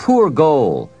such a poor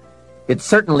goal. It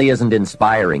certainly isn't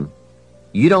inspiring.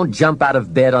 You don't jump out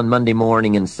of bed on Monday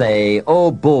morning and say,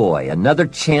 oh boy, another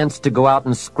chance to go out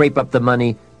and scrape up the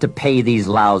money to pay these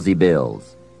lousy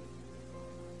bills.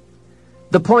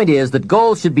 The point is that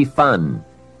goals should be fun.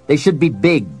 They should be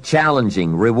big,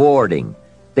 challenging, rewarding.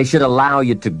 They should allow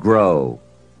you to grow.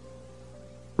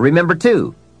 Remember,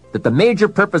 too, that the major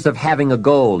purpose of having a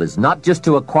goal is not just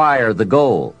to acquire the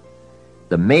goal.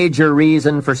 The major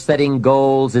reason for setting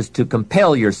goals is to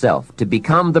compel yourself to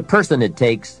become the person it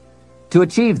takes to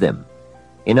achieve them.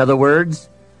 In other words,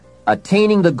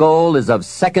 attaining the goal is of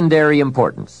secondary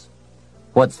importance.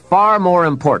 What's far more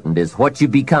important is what you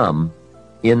become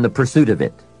in the pursuit of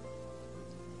it.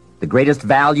 The greatest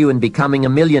value in becoming a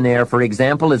millionaire, for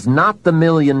example, is not the $1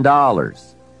 million.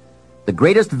 The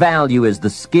greatest value is the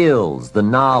skills, the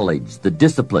knowledge, the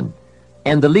discipline,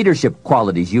 and the leadership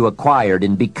qualities you acquired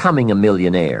in becoming a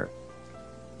millionaire.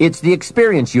 It's the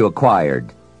experience you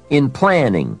acquired in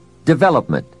planning,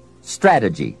 development,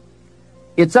 strategy.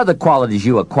 It's other qualities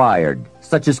you acquired,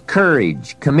 such as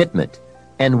courage, commitment,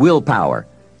 and willpower,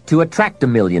 to attract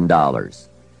 $1 million.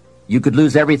 You could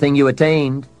lose everything you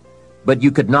attained, but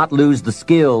you could not lose the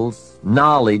skills,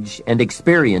 knowledge, and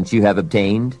experience you have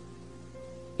obtained.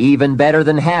 Even better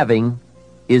than having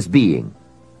is being.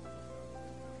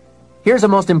 Here's a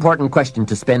most important question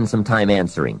to spend some time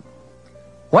answering.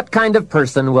 What kind of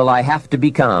person will I have to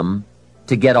become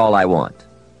to get all I want?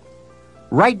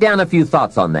 Write down a few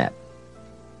thoughts on that.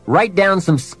 Write down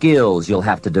some skills you'll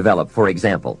have to develop, for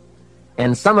example,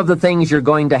 and some of the things you're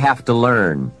going to have to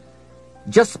learn.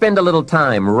 Just spend a little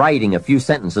time writing a few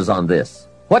sentences on this.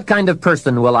 What kind of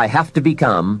person will I have to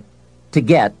become to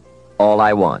get all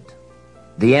I want?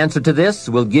 The answer to this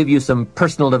will give you some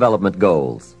personal development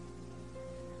goals.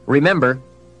 Remember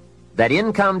that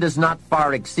income does not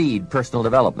far exceed personal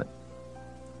development.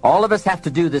 All of us have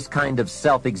to do this kind of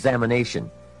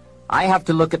self-examination. I have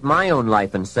to look at my own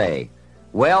life and say,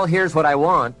 well, here's what I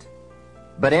want,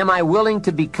 but am I willing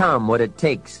to become what it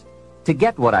takes to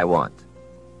get what I want?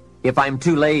 If I'm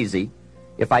too lazy,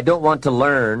 if I don't want to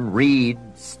learn, read,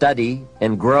 study,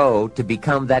 and grow to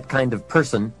become that kind of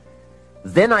person,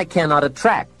 then I cannot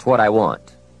attract what I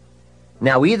want.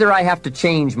 Now, either I have to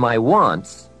change my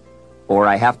wants, or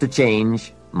I have to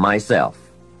change myself.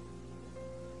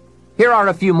 Here are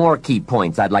a few more key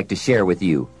points I'd like to share with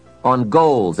you on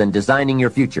goals and designing your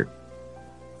future.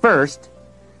 First,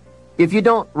 if you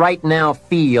don't right now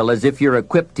feel as if you're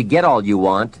equipped to get all you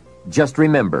want, just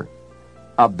remember,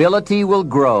 ability will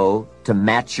grow to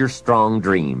match your strong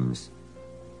dreams.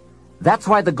 That's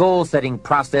why the goal-setting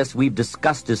process we've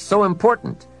discussed is so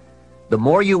important. The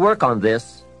more you work on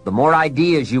this, the more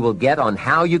ideas you will get on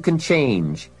how you can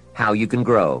change, how you can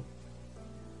grow.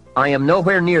 I am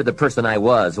nowhere near the person I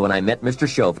was when I met Mr.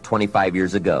 Schoaf 25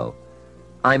 years ago.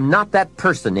 I'm not that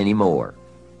person anymore.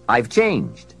 I've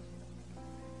changed.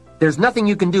 There's nothing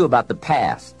you can do about the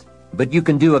past, but you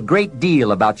can do a great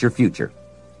deal about your future.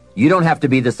 You don't have to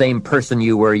be the same person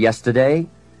you were yesterday.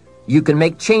 You can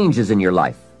make changes in your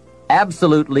life,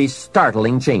 absolutely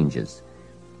startling changes,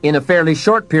 in a fairly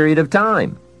short period of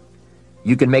time.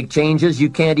 You can make changes you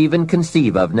can't even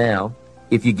conceive of now,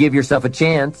 if you give yourself a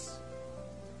chance.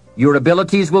 Your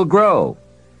abilities will grow.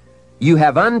 You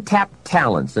have untapped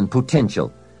talents and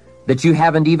potential that you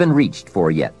haven't even reached for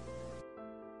yet.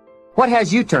 What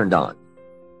has you turned on?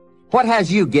 What has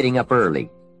you getting up early,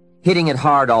 hitting it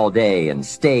hard all day and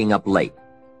staying up late?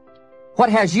 What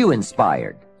has you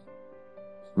inspired?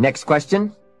 Next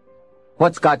question,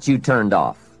 what's got you turned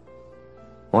off?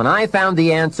 When I found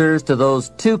the answers to those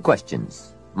two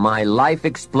questions, my life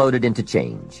exploded into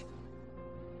change.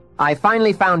 I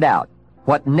finally found out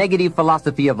what negative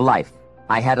philosophy of life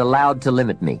I had allowed to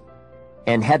limit me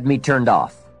and had me turned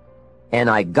off, and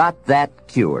I got that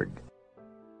cured.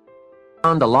 I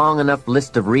found a long enough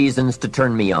list of reasons to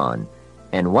turn me on,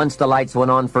 and once the lights went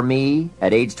on for me,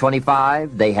 at age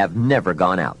 25, they have never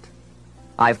gone out.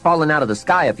 I've fallen out of the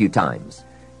sky a few times,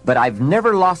 but I've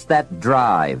never lost that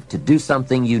drive to do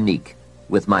something unique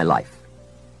with my life.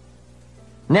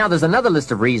 Now there's another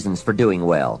list of reasons for doing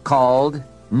well, called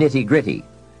nitty-gritty.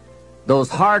 Those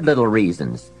hard little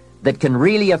reasons that can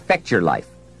really affect your life.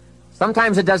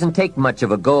 Sometimes it doesn't take much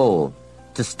of a goal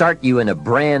to start you in a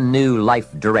brand new life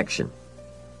direction.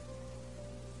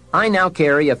 I now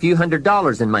carry a few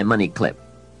 $100s in my money clip.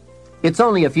 It's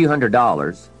only a few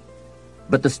 $100s,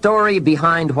 but the story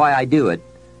behind why I do it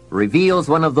reveals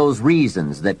one of those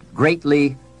reasons that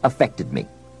greatly affected me.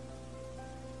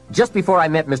 Just before I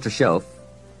met Mr. Schoaf,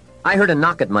 I heard a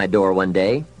knock at my door one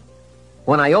day.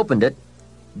 When I opened it,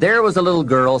 there was a little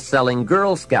girl selling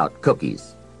Girl Scout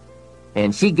cookies,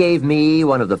 and she gave me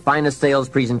one of the finest sales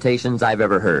presentations I've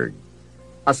ever heard.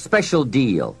 A special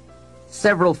deal,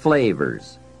 several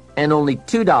flavors, and only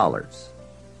 $2,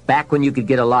 back when you could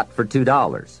get a lot for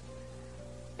 $2.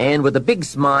 And with a big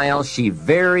smile, she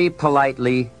very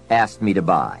politely asked me to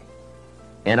buy.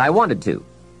 And I wanted to.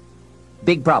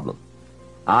 Big problem.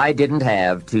 I didn't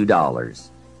have $2.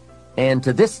 And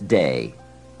to this day,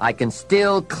 I can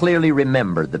still clearly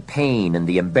remember the pain and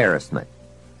the embarrassment.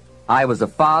 I was a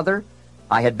father,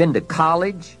 I had been to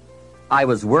college, I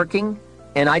was working,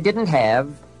 and I didn't have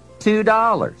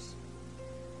 $2.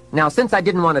 Now, since I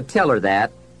didn't want to tell her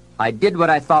that, I did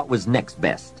what I thought was next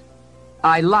best.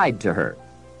 I lied to her.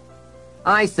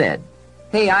 I said,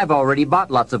 hey, I've already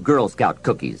bought lots of Girl Scout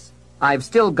cookies. I've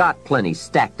still got plenty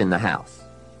stacked in the house.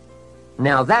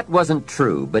 Now, that wasn't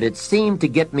true, but it seemed to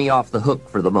get me off the hook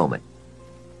for the moment.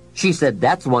 She said,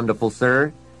 that's wonderful,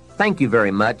 sir. Thank you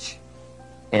very much.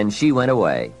 And she went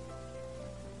away.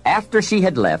 After she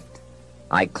had left,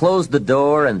 I closed the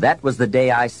door, and that was the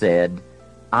day I said,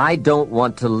 I don't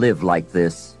want to live like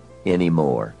this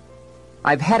anymore.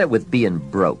 I've had it with being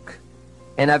broke,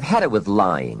 and I've had it with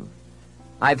lying.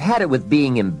 I've had it with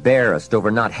being embarrassed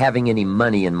over not having any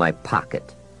money in my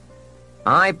pocket.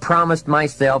 I promised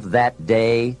myself that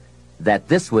day that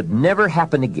this would never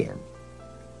happen again.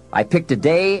 I picked a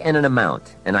day and an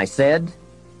amount, and I said,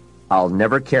 I'll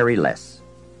never carry less.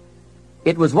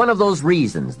 It was one of those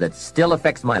reasons that still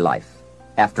affects my life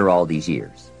after all these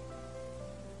years.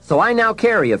 So I now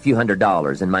carry a few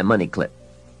 $100s in my money clip.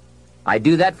 I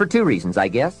do that for two reasons, I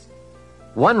guess.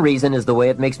 One reason is the way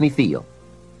it makes me feel.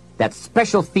 That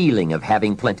special feeling of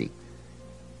having plenty.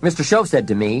 Mr. Shove said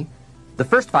to me, the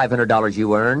first $500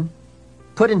 you earn,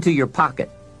 put into your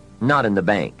pocket, not in the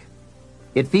bank.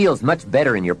 It feels much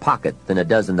better in your pocket than it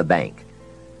does in the bank.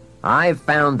 I've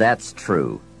found that's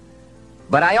true.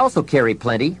 But I also carry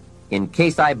plenty in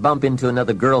case I bump into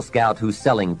another Girl Scout who's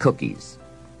selling cookies.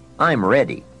 I'm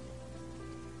ready.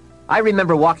 I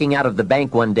remember walking out of the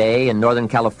bank one day in Northern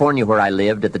California where I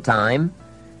lived at the time,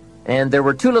 and there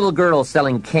were two little girls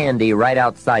selling candy right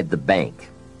outside the bank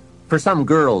for some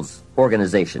girls'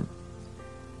 organization.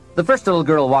 The first little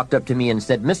girl walked up to me and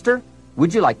said, "Mister,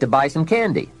 would you like to buy some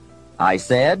candy?" I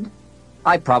said,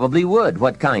 "I probably would.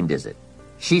 What kind is it?"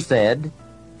 She said,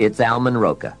 "It's almond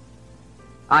roca."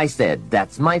 I said,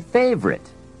 "That's my favorite."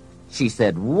 She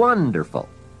said, "Wonderful."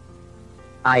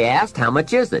 I asked, "How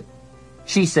much is it?"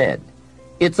 She said,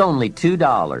 "It's only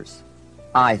 $2.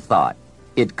 I thought,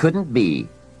 it couldn't be.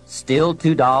 Still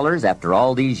 $2 after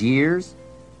all these years?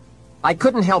 I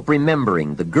couldn't help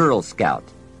remembering the Girl Scout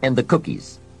and the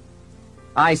cookies.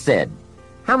 I said,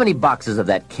 "How many boxes of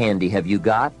that candy have you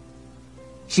got?"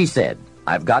 She said,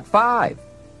 "I've got 5.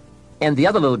 And the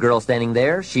other little girl standing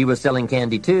there, she was selling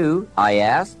candy too. I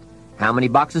asked, "How many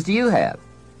boxes do you have?"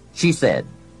 She said,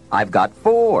 "I've got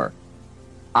 4.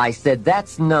 I said,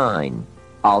 "That's 9.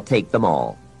 I'll take them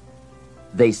all."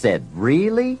 They said,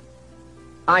 "Really?"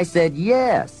 I said,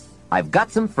 "Yes. I've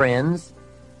got some friends,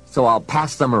 so I'll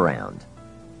pass them around."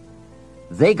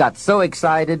 They got so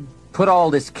excited, put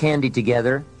all this candy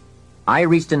together. I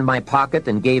reached into my pocket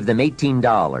and gave them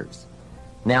 $18.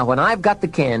 Now, when I've got the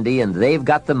candy and they've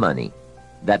got the money,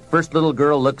 that first little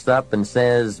girl looks up and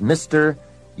says, "Mister,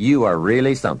 you are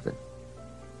really something."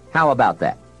 How about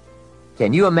that?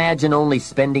 Can you imagine only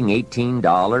spending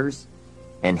 $18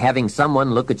 and having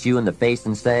someone look at you in the face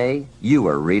and say, "You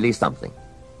are really something"?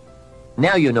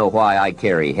 Now you know why I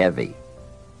carry heavy.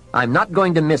 I'm not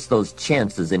going to miss those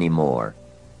chances anymore.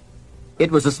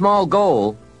 It was a small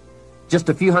goal, just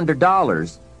a few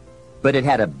 $100s, but it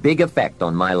had a big effect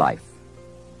on my life.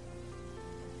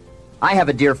 I have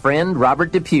a dear friend,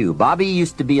 Robert Depew. Bobby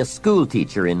used to be a school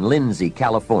teacher in Lindsay,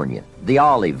 California, the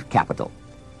olive capital.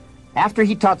 After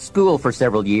he taught school for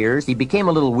several years, he became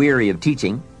a little weary of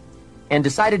teaching and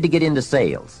decided to get into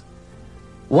sales.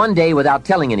 One day, without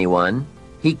telling anyone,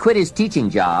 he quit his teaching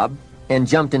job and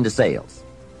jumped into sales.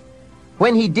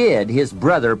 When he did, his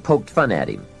brother poked fun at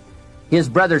him. His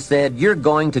brother said, "You're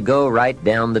going to go right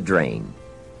down the drain.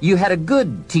 You had a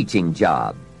good teaching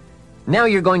job. Now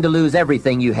you're going to lose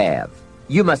everything you have.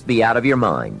 You must be out of your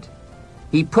mind."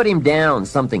 He put him down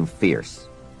something fierce.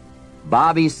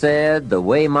 Bobby said, "The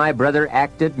way my brother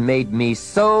acted made me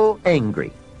so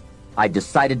angry, I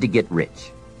decided to get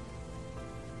rich."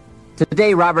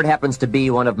 Today, Robert happens to be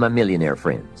one of my millionaire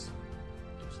friends.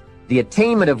 The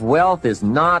attainment of wealth is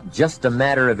not just a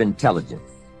matter of intelligence.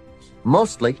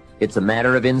 Mostly, it's a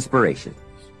matter of inspiration.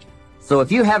 So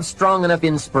if you have strong enough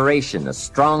inspiration, a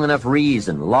strong enough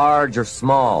reason, large or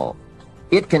small,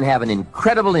 it can have an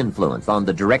incredible influence on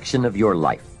the direction of your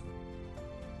life.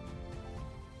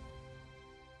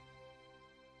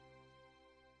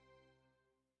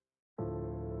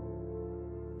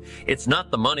 It's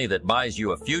not the money that buys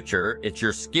you a future, it's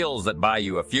your skills that buy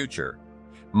you a future.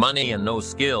 Money and no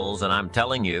skills, and I'm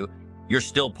telling you, you're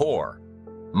still poor.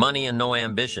 Money and no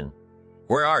ambition.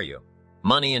 Where are you?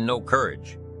 Money and no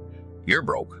courage. You're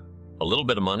broke. A little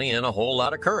bit of money and a whole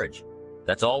lot of courage.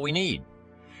 That's all we need.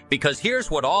 Because here's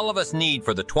what all of us need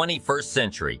for the 21st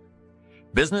century.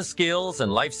 Business skills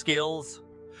and life skills.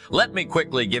 Let me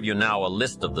quickly give you now a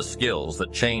list of the skills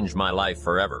that changed my life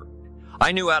forever.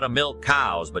 I knew how to milk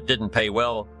cows but didn't pay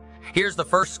well. Here's the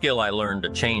first skill I learned to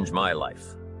change my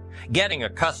life. Getting a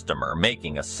customer,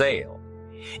 making a sale.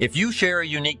 If you share a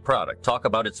unique product, talk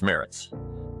about its merits.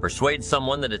 Persuade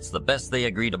someone that it's the best they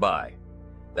agree to buy.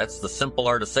 That's the simple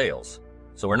art of sales.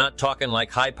 So we're not talking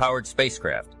like high-powered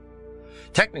spacecraft.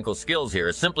 Technical skills here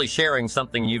is simply sharing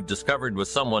something you've discovered with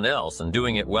someone else and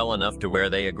doing it well enough to where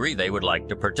they agree they would like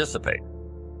to participate.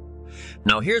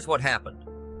 Now here's what happened.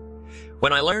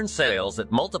 When I learned sales,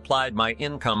 it multiplied my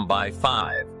income by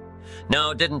 5. Now,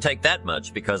 it didn't take that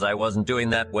much because I wasn't doing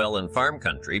that well in farm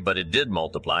country, but it did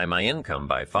multiply my income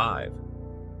by 5.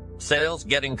 Sales,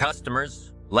 getting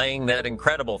customers, laying that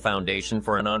incredible foundation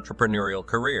for an entrepreneurial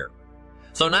career.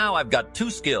 So now I've got 2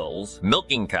 skills,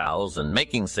 milking cows and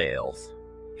making sales.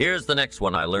 Here's the next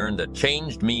one I learned that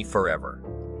changed me forever,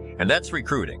 and that's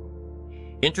recruiting.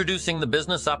 introducing the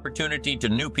business opportunity to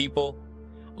new people,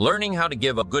 learning how to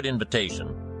give a good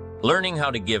invitation, learning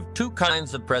how to give two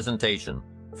kinds of presentation,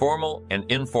 formal and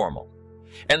informal.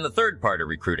 And the third part of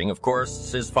recruiting, of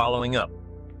course, is following up.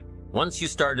 Once you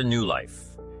start a new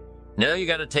life, now you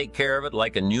got to take care of it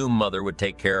like a new mother would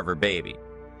take care of her baby.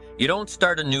 You don't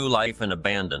start a new life and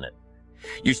abandon it.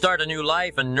 You start a new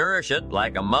life and nourish it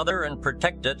like a mother and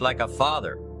protect it like a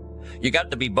father. You got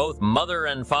to be both mother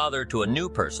and father to a new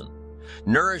person.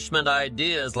 Nourishment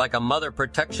ideas like a mother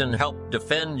protection help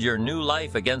defend your new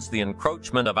life against the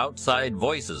encroachment of outside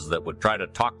voices that would try to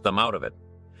talk them out of it.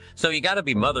 So you got to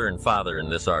be mother and father in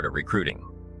this art of recruiting.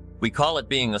 We call it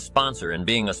being a sponsor, and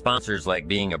being a sponsor is like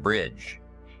being a bridge,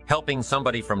 helping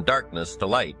somebody from darkness to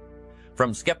light,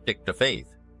 from skeptic to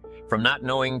faith, from not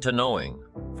knowing to knowing,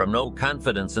 from no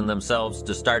confidence in themselves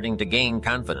to starting to gain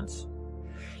confidence.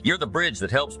 You're the bridge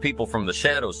that helps people from the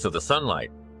shadows to the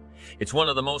sunlight. It's one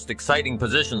of the most exciting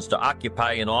positions to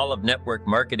occupy in all of network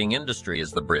marketing industry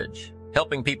is the bridge.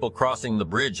 Helping people crossing the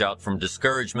bridge out from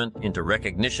discouragement into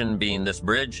recognition being this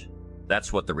bridge,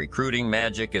 that's what the recruiting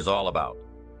magic is all about.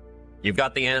 You've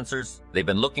got the answers. They've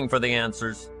been looking for the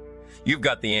answers. You've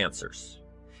got the answers.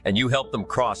 And you help them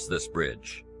cross this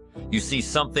bridge. You see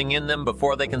something in them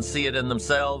before they can see it in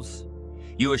themselves.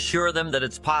 You assure them that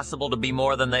it's possible to be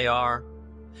more than they are.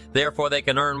 Therefore, they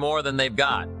can earn more than they've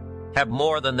got, have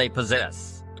more than they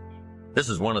possess. This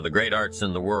is one of the great arts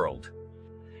in the world.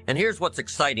 And here's what's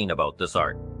exciting about this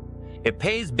art. It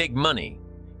pays big money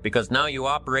because now you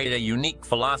operate a unique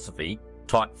philosophy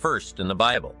taught first in the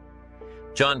Bible.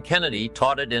 John Kennedy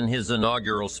taught it in his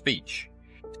inaugural speech.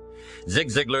 Zig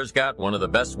Ziglar's got one of the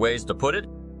best ways to put it,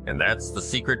 and that's the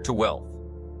secret to wealth.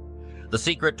 The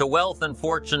secret to wealth and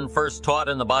fortune first taught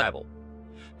in the Bible,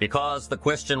 because the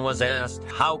question was asked,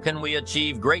 how can we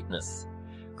achieve greatness?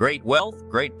 Great wealth,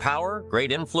 great power,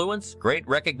 great influence, great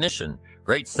recognition,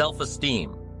 great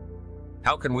self-esteem.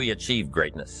 How can we achieve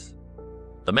greatness?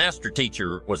 The master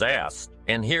teacher was asked,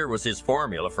 and here was his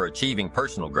formula for achieving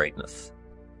personal greatness.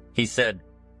 He said,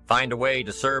 find a way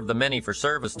to serve the many, for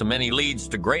service to many leads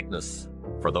to greatness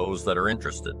for those that are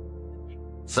interested.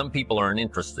 Some people aren't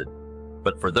interested,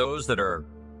 but for those that are,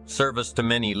 service to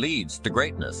many leads to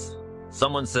greatness.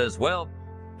 Someone says, well,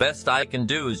 best I can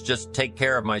do is just take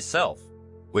care of myself,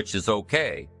 which is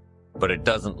okay, but it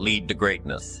doesn't lead to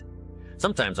greatness.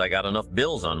 Sometimes I got enough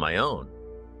bills on my own.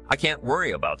 I can't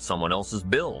worry about someone else's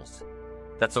bills.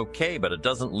 That's okay, but it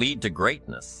doesn't lead to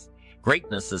greatness.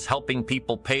 Greatness is helping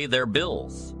people pay their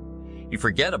bills. You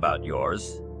forget about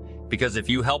yours, because if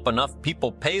you help enough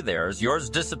people pay theirs, yours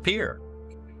disappear.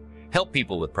 Help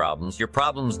people with problems, your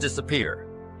problems disappear.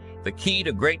 The key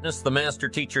to greatness the master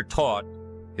teacher taught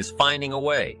is finding a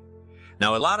way.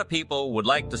 Now, a lot of people would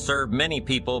like to serve many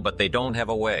people, but they don't have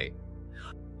a way.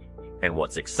 And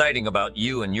what's exciting about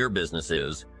you and your business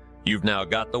is you've now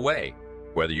got the way,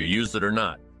 whether you use it or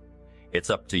not.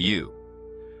 It's up to you.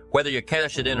 Whether you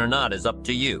cash it in or not is up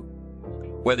to you.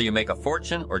 Whether you make a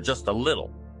fortune or just a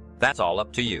little, that's all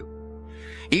up to you.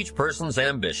 Each person's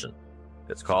ambition,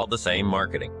 it's called the same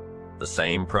marketing, the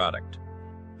same product.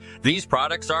 These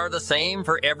products are the same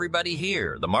for everybody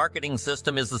here. The marketing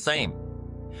system is the same.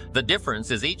 The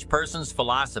difference is each person's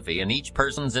philosophy and each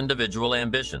person's individual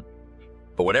ambition.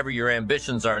 But whatever your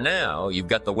ambitions are now, you've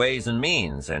got the ways and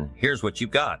means, and here's what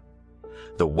you've got.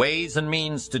 The ways and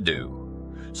means to do.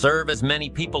 Serve as many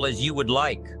people as you would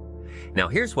like. Now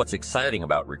here's what's exciting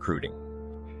about recruiting.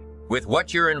 With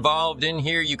what you're involved in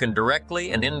here, you can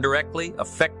directly and indirectly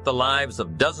affect the lives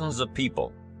of dozens of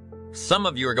people. Some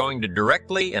of you are going to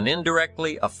directly and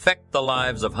indirectly affect the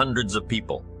lives of hundreds of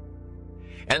people.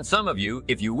 And some of you,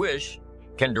 if you wish,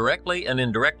 can directly and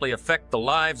indirectly affect the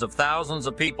lives of thousands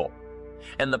of people.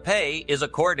 And the pay is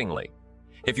accordingly.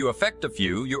 If you affect a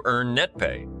few, you earn net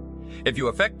pay. If you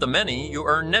affect the many, you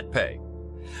earn net pay.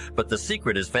 But the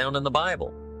secret is found in the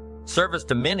Bible. Service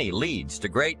to many leads to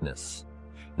greatness.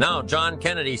 Now, John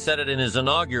Kennedy said it in his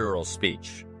inaugural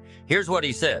speech. Here's what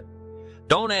he said.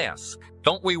 Don't ask.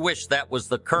 Don't we wish that was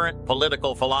the current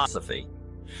political philosophy?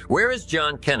 Where is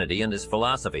John Kennedy and his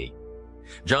philosophy?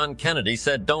 John Kennedy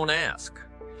said, don't ask.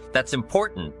 That's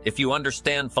important if you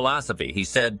understand philosophy. He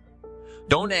said,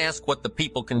 don't ask what the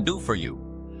people can do for you.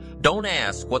 Don't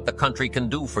ask what the country can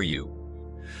do for you.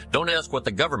 Don't ask what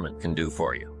the government can do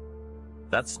for you.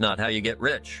 That's not how you get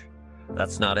rich.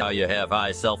 That's not how you have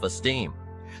high self-esteem.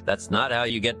 That's not how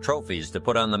you get trophies to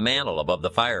put on the mantle above the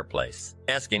fireplace,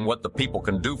 asking what the people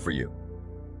can do for you.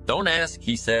 Don't ask,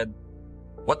 he said,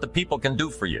 what the people can do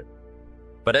for you,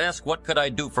 but ask, what could I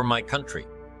do for my country?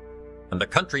 And the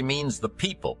country means the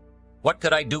people. What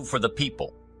could I do for the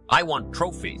people? I want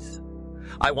trophies.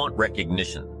 I want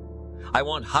recognition. I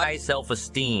want high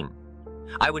self-esteem.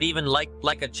 I would even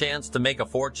like a chance to make a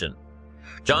fortune.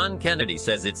 John Kennedy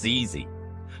says it's easy.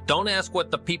 Don't ask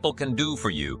what the people can do for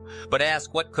you, but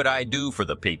ask what could I do for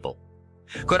the people.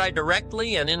 Could I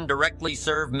directly and indirectly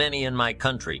serve many in my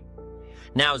country?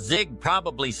 Now, Zig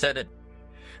probably said it.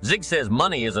 Zig says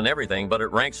money isn't everything, but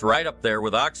it ranks right up there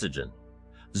with oxygen.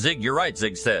 Zig, you're right,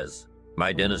 Zig says.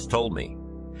 My dentist told me.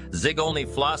 Zig only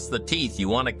floss the teeth you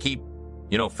want to keep,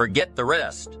 forget the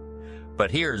rest.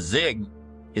 But here, Zig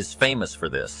is famous for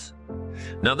this.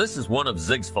 Now, this is one of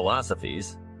Zig's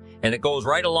philosophies, and it goes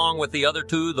right along with the other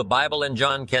two, the Bible and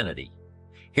John Kennedy.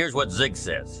 Here's what Zig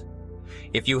says.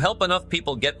 If you help enough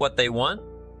people get what they want,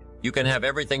 you can have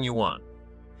everything you want.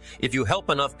 If you help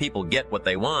enough people get what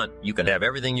they want, you can have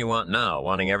everything you want now,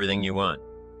 wanting everything you want.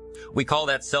 We call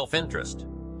that self-interest.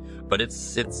 But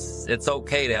it's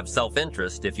okay to have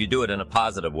self-interest if you do it in a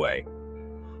positive way.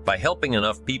 By helping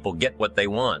enough people get what they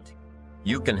want,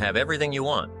 you can have everything you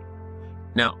want.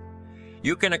 Now,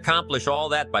 you can accomplish all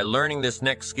that by learning this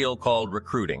next skill called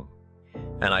recruiting.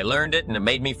 And I learned it and it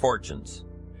made me fortunes.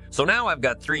 So now I've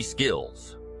got 3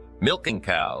 skills: milking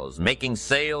cows, making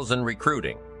sales, and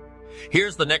recruiting.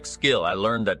 Here's the next skill I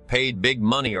learned that paid big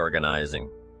money: organizing.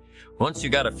 Once you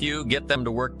got a few, get them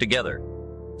to work together.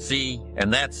 See,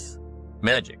 and that's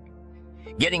magic.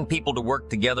 Getting people to work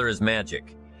together is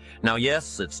magic. Now,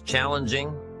 yes, it's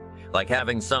challenging, like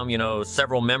having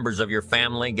several members of your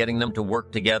family, getting them to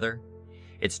work together.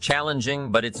 It's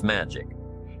challenging, but it's magic.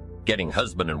 Getting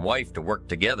husband and wife to work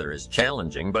together is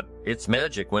challenging, but it's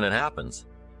magic when it happens.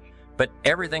 But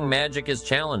everything magic is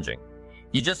challenging.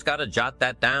 You just got to jot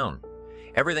that down.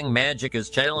 Everything magic is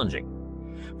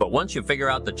challenging. But once you figure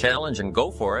out the challenge and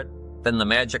go for it, then the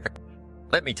magic...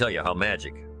 Let me tell you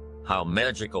how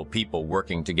magical people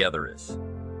working together is.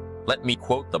 Let me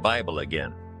quote the Bible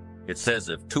again. It says,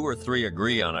 if 2 or 3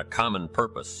 agree on a common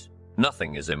purpose,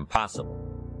 nothing is impossible.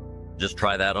 Just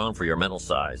try that on for your mental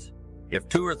size. If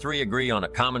 2 or 3 agree on a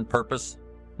common purpose,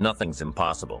 nothing's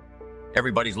impossible.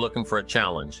 Everybody's looking for a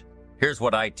challenge. Here's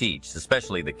what I teach,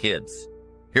 especially the kids.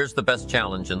 Here's the best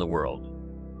challenge in the world.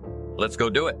 Let's go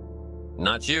do it.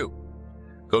 Not you.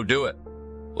 Go do it.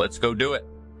 Let's go do it.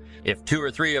 If 2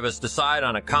 or 3 of us decide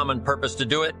on a common purpose to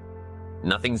do it,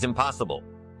 nothing's impossible.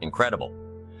 Incredible.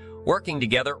 Working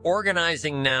together,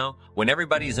 organizing now, when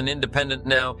everybody's an independent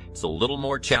now, it's a little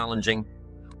more challenging.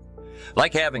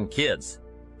 Like having kids.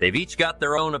 They've each got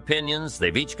their own opinions.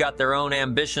 They've each got their own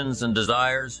ambitions and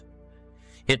desires.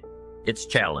 It's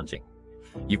challenging.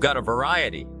 You've got a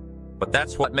variety, but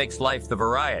that's what makes life the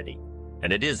variety,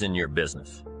 and it is in your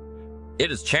business.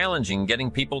 It is challenging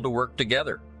getting people to work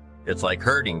together. It's like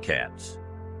herding cats.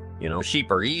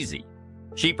 Sheep are easy.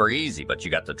 Sheep are easy, but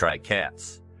you got to try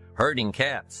cats. Herding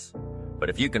cats. But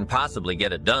if you can possibly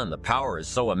get it done, the power is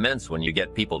so immense when you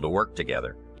get people to work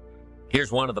together.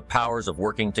 Here's one of the powers of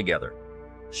working together.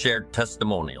 Shared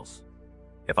testimonials.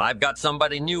 If I've got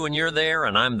somebody new and you're there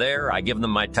and I'm there, I give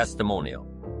them my testimonial.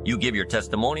 You give your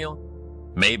testimonial?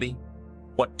 Maybe.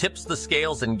 What tips the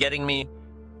scales in getting me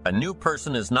a new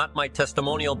person is not my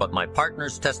testimonial, but my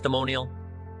partner's testimonial.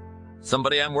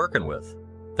 Somebody I'm working with.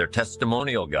 Their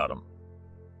testimonial got them.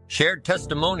 Shared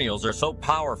testimonials are so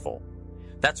powerful.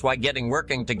 That's why getting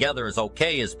working together is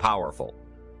okay is powerful.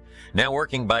 Now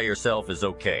working by yourself is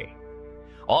okay.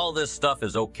 All this stuff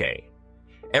is okay.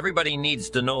 Everybody needs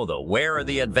to know, though, where are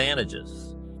the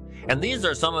advantages? And these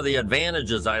are some of the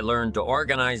advantages I learned to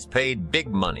organize paid big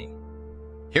money.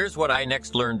 Here's what I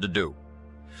next learned to do.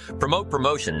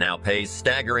 Promotion now pays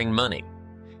staggering money.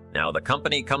 Now the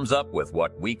company comes up with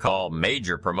what we call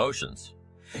major promotions.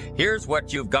 Here's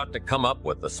what you've got to come up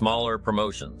with: the smaller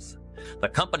promotions. The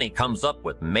company comes up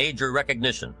with major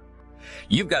recognition.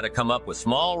 You've got to come up with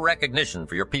small recognition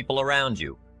for your people around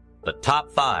you. The top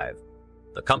 5.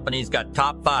 The company's got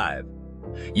top 5.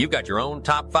 You've got your own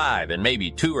top 5 in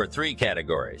maybe 2 or 3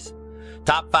 categories.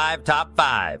 Top 5, top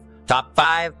 5, top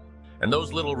 5, and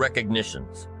those little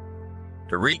recognitions.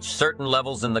 To reach certain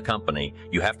levels in the company,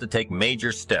 you have to take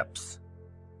major steps.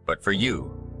 But for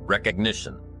you,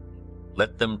 recognition.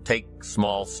 Let them take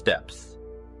small steps.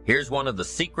 Here's one of the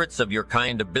secrets of your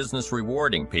kind of business: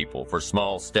 rewarding people for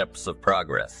small steps of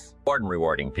progress.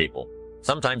 Rewarding people.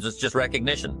 Sometimes it's just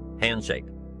recognition, handshake,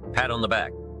 pat on the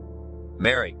back.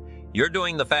 Mary, you're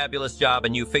doing the fabulous job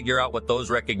and you figure out what those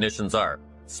recognitions are.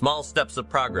 Small steps of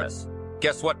progress.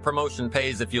 Guess what promotion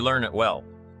pays if you learn it well?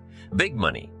 Big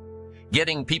money.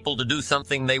 Getting people to do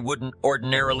something they wouldn't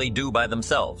ordinarily do by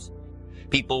themselves.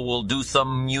 People will do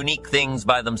some unique things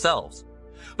by themselves.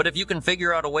 But if you can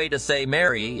figure out a way to say,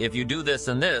 Mary, if you do this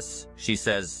and this, she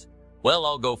says, well,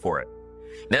 I'll go for it.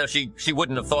 Now, she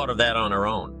wouldn't have thought of that on her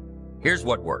own. Here's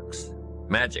what works.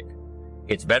 Magic.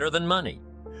 It's better than money.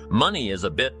 Money is a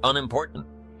bit unimportant.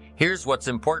 Here's what's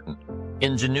important.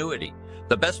 Ingenuity.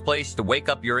 The best place to wake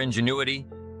up your ingenuity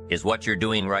is what you're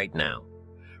doing right now.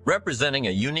 Representing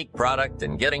a unique product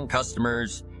and getting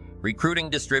customers, recruiting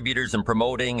distributors and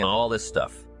promoting and all this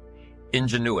stuff.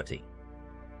 Ingenuity.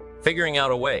 Figuring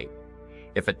out a way.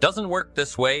 If it doesn't work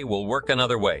this way, we'll work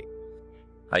another way.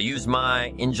 I used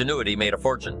my ingenuity, made a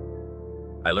fortune.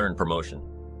 I learned promotion,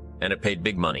 and it paid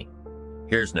big money.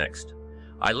 Here's next.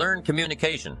 I learned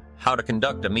communication, how to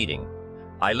conduct a meeting.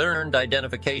 I learned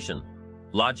identification,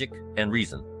 logic and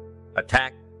reason,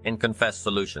 attack and confess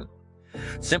solution.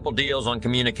 Simple deals on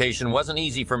communication wasn't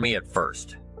easy for me at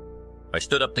first. I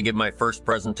stood up to give my first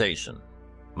presentation.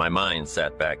 My mind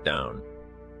sat back down.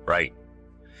 Right.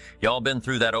 Y'all been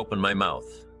through that open my mouth.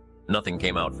 Nothing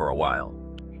came out for a while.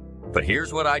 But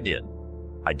here's what I did.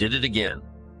 I did it again.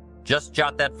 Just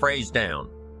jot that phrase down.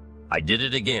 I did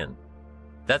it again.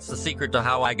 That's the secret to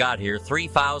how I got here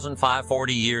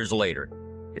 3,540 years later.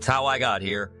 It's how I got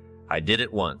here. I did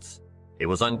it once. It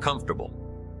was uncomfortable.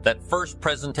 That first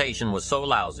presentation was so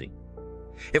lousy.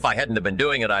 If I hadn't have been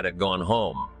doing it, I'd have gone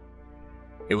home.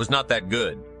 It was not that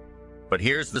good. But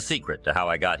here's the secret to how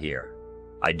I got here.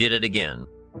 I did it again.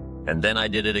 And then I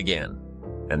did it again.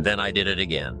 And then I did it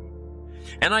again.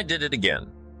 And I did it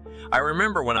again. I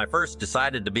remember when I first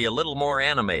decided to be a little more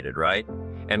animated, right?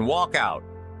 And walk out,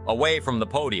 away from the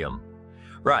podium.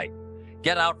 Right.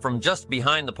 Get out from just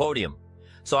behind the podium.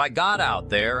 So I got out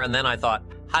there, and then I thought,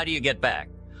 how do you get back?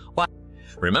 Well,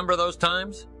 remember those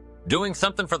times? Doing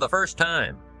something for the first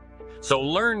time. So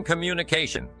learn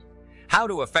communication. How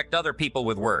to affect other people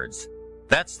with words.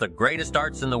 That's the greatest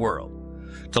arts in the world.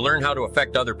 To learn how to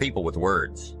affect other people with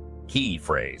words. Key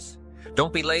phrase.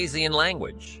 Don't be lazy in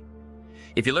language.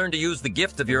 If you learn to use the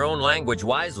gift of your own language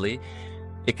wisely,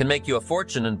 it can make you a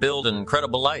fortune and build an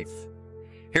incredible life.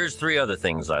 Here's 3 other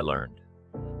things I learned.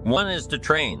 1 is to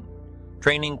train.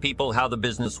 Training people how the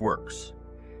business works.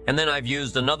 And then I've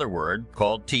used another word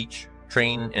called teach,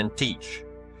 train, and teach.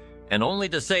 And only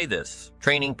to say this,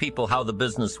 training people how the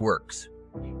business works.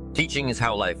 Teaching is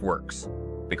how life works.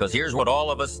 Because here's what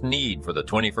all of us need for the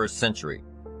 21st century.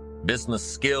 Business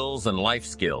skills and life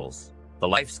skills. The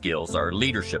life skills are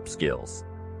leadership skills.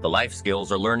 The life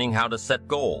skills are learning how to set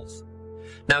goals.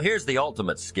 Now here's the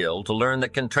ultimate skill to learn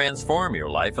that can transform your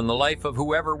life and the life of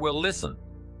whoever will listen.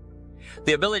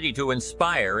 The ability to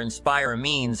inspire. Inspire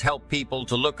means help people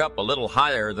to look up a little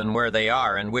higher than where they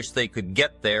are and wish they could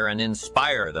get there, and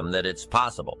inspire them that it's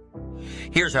possible.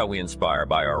 Here's how we inspire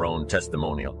by our own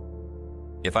testimonial.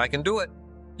 If I can do it,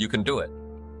 you can do it.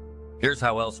 Here's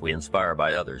how else we inspire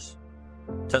by others.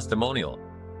 Testimonial.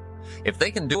 If they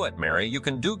can do it, Mary, you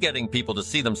can do getting people to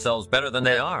see themselves better than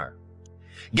they are.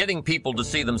 Getting people to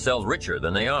see themselves richer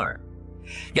than they are.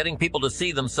 Getting people to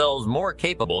see themselves more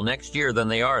capable next year than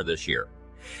they are this year.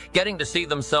 Getting to see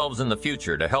themselves in the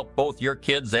future to help both your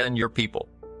kids and your people.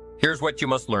 Here's what you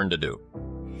must learn to do.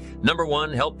 Number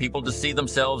 1, help people to see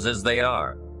themselves as they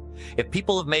are. If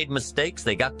people have made mistakes,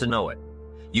 they got to know it.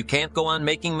 You can't go on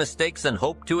making mistakes and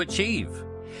hope to achieve.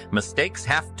 Mistakes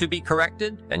have to be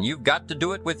corrected, and you've got to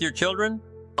do it with your children.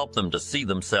 Help them to see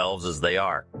themselves as they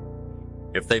are.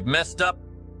 If they've messed up,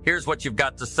 here's what you've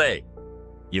got to say.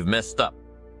 You've messed up.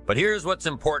 But here's what's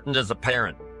important as a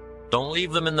parent. Don't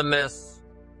leave them in the mess.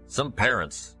 Some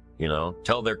parents,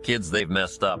 tell their kids they've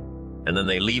messed up, and then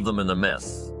they leave them in the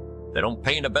mess. They don't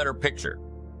paint a better picture.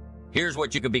 Here's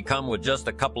what you could become with just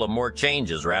a couple of more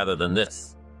changes rather than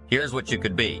this. Here's what you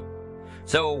could be.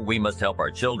 So we must help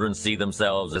our children see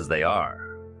themselves as they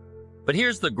are. But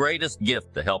here's the greatest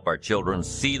gift to help our children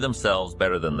see themselves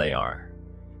better than they are.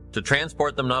 To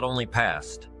transport them not only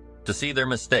past, to see their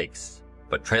mistakes,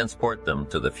 but transport them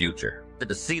to the future.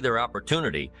 To see their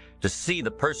opportunity, to see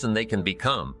the person they can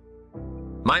become.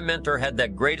 My mentor had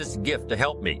that greatest gift to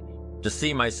help me, to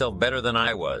see myself better than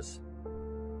I was.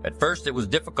 At first it was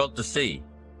difficult to see.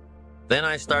 Then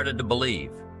I started to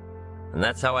believe. And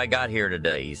that's how I got here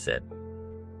today, he said.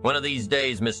 One of these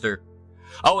days, mister.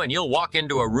 Oh, and you'll walk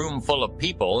into a room full of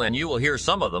people and you will hear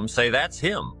some of them say, that's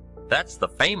him. That's the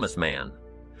famous man.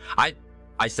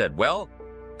 I said, well,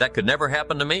 that could never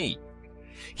happen to me.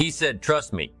 He said,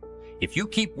 trust me, if you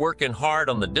keep working hard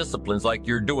on the disciplines like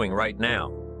you're doing right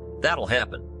now, that'll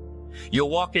happen. You'll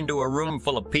walk into a room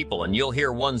full of people and you'll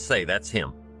hear one say, that's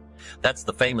him. That's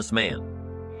the famous man.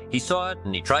 He saw it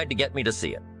and he tried to get me to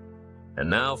see it. And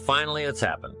now finally it's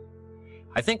happened.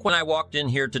 I think when I walked in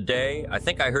here today, I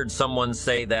think I heard someone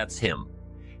say that's him.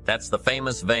 That's the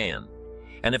famous Van.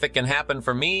 And if it can happen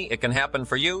for me, it can happen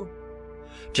for you.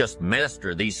 Just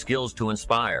master these skills to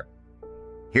inspire.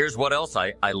 Here's what else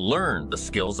I learned: the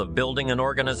skills of building an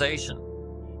organization.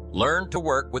 Learn to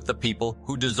work with the people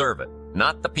who deserve it,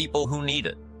 not the people who need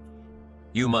it.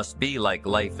 You must be like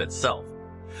life itself.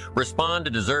 Respond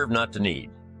to deserve, not to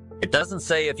need. It doesn't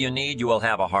say if you need, you will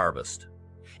have a harvest.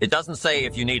 It doesn't say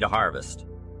if you need a harvest,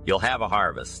 you'll have a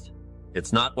harvest.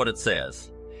 It's not what it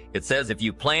says. It says if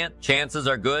you plant, chances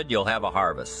are good you'll have a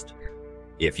harvest.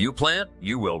 If you plant,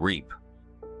 you will reap.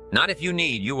 Not if you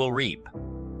need, you will reap.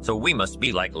 So we must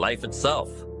be like life itself.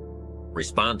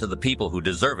 Respond to the people who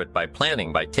deserve it by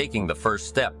planning, by taking the first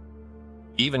step.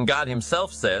 Even God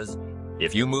himself says,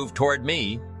 if you move toward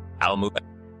me, I'll move.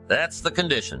 That's the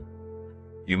condition.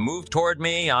 You move toward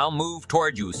me, I'll move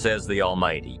toward you, says the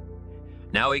Almighty.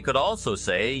 Now he could also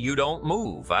say, you don't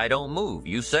move, I don't move,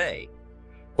 you say.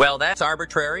 Well, that's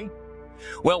arbitrary.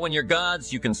 Well, when you're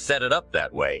God's, you can set it up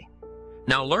that way.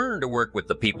 Now learn to work with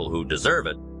the people who deserve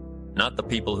it, not the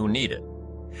people who need it.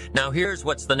 Now here's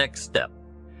what's the next step.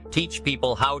 Teach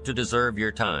people how to deserve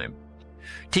your time.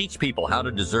 Teach people how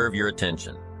to deserve your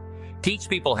attention. Teach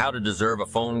people how to deserve a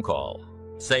phone call.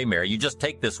 Say, Mary, you just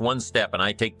take this one step and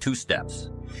I take 2 steps.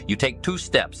 You take 2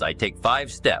 steps, I take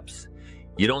 5 steps.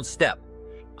 You don't step.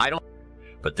 I don't.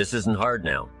 But this isn't hard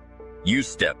now. You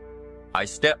step. I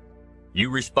step.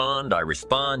 You respond. I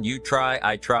respond. You try.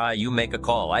 I try. You make a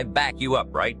call. I back you up,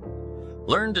 right?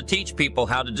 Learn to teach people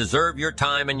how to deserve your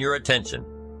time and your attention.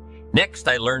 Next,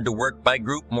 I learned to work by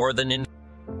group more than in.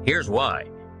 Here's why.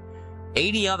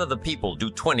 80 out of the people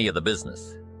do 20 of the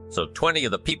business. So 20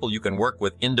 of the people you can work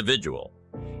with individual.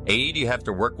 80 you have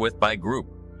to work with by group.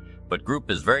 But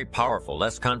group is very powerful,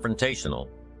 less confrontational.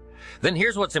 Then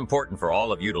here's what's important for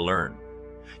all of you to learn.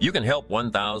 You can help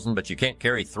 1,000, but you can't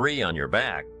carry 3 on your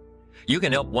back. You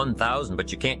can help 1,000,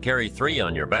 but you can't carry 3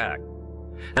 on your back.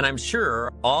 And I'm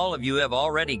sure all of you have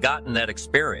already gotten that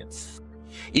experience.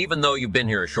 Even though you've been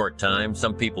here a short time,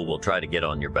 some people will try to get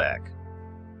on your back.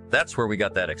 That's where we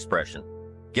got that expression.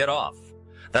 Get off.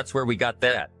 That's where we got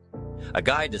that. A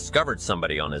guy discovered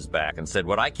somebody on his back and said,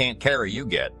 what I can't carry, you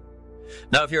get.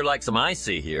 Now, if you're like some I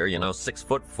see here,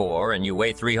 6'4", and you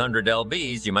weigh 300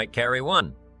 lbs, you might carry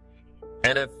 1.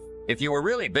 And if you were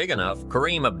really big enough,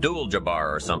 Kareem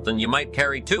Abdul-Jabbar or something, you might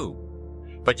carry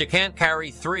 2. But you can't carry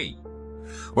 3.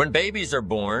 When babies are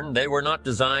born, they were not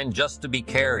designed just to be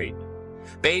carried.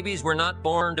 Babies were not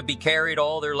born to be carried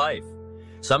all their life.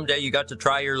 Someday you got to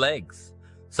try your legs.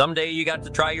 Someday you got to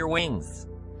try your wings.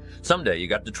 Someday you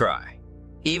got to try.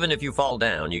 Even if you fall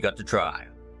down, you got to try.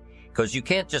 Because you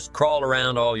can't just crawl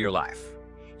around all your life.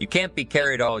 You can't be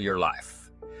carried all your life.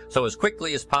 So as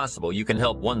quickly as possible, you can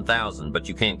help 1,000, but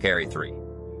you can't carry 3.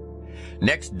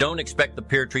 Next, don't expect the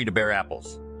pear tree to bear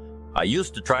apples. I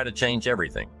used to try to change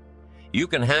everything. You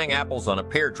can hang apples on a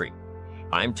pear tree.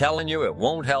 I'm telling you, it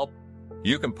won't help.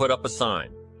 You can put up a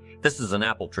sign. This is an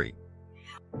apple tree.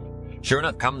 Sure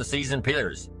enough, come the season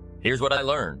pears. Here's what I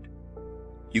learned.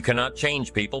 You cannot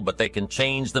change people, but they can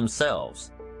change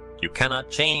themselves. You cannot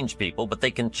change people, but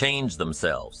they can change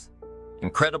themselves.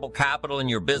 Incredible capital in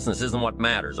your business isn't what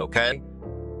matters, okay?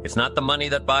 It's not the money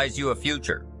that buys you a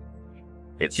future.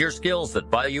 It's your skills that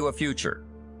buy you a future.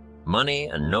 Money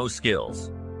and no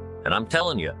skills. And I'm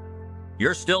telling you,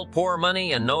 you're still poor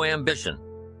money and no ambition.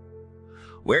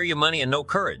 Where your money and no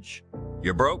courage?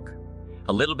 You're broke?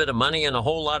 A little bit of money and a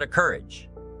whole lot of courage.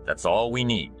 That's all we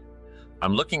need.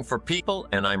 I'm looking for people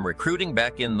and I'm recruiting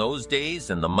back in those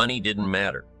days, and the money didn't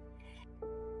matter.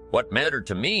 What mattered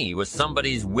to me was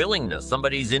somebody's willingness,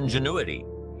 somebody's ingenuity,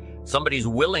 somebody's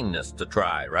willingness to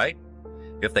try, right?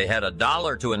 If they had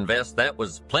 $1 to invest, that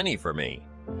was plenty for me.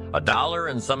 $1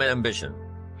 and some ambition.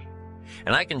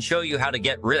 And I can show you how to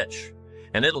get rich,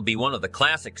 and it'll be one of the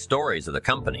classic stories of the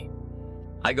company.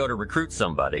 I go to recruit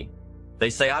somebody. They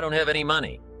say, I don't have any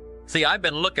money. See, I've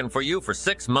been looking for you for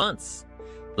 6 months.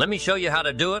 Let me show you how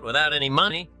to do it without any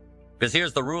money, because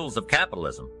here's the rules of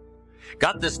capitalism.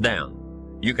 Got this down.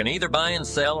 You can either buy and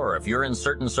sell, or if you're in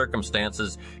certain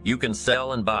circumstances, you can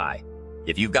sell and buy,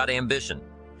 if you've got ambition.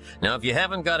 Now, if you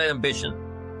haven't got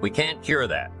ambition, we can't cure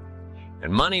that.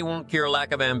 And money won't cure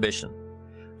lack of ambition.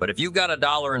 But if you've got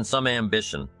 $1 and some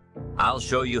ambition, I'll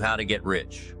show you how to get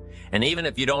rich. And even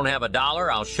if you don't have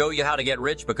 $1, I'll show you how to get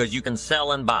rich, because you can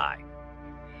sell and buy.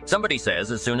 Somebody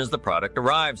says, as soon as the product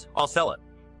arrives, I'll sell it.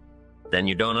 Then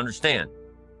you don't understand.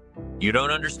 You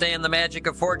don't understand the magic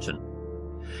of fortune.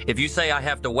 If you say I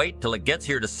have to wait till it gets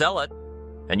here to sell it,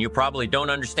 and you probably don't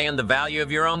understand the value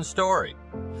of your own story.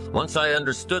 Once I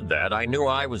understood that, I knew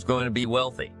I was going to be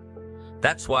wealthy.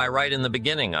 That's why right in the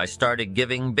beginning I started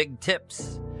giving big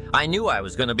tips. I knew I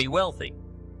was going to be wealthy.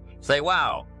 Say,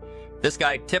 wow, this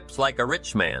guy tips like a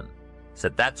rich man.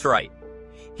 Said, that's right.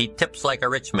 He tips like a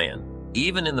rich man.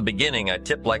 Even in the beginning, I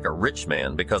tipped like a rich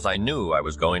man because I knew I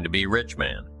was going to be rich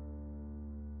man.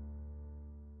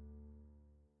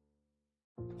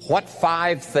 What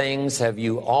 5 things have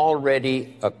you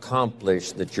already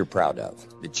accomplished that you're proud of?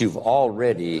 That you've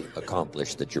already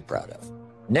accomplished that you're proud of?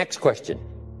 Next question.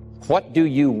 What do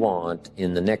you want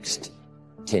in the next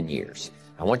 10 years?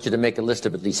 I want you to make a list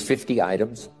of at least 50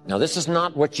 items. Now, this is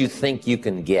not what you think you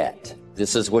can get.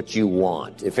 This is what you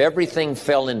want. If everything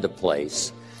fell into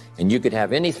place and you could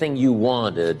have anything you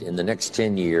wanted in the next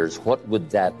 10 years, what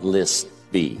would that list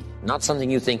be? Not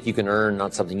something you think you can earn,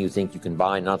 not something you think you can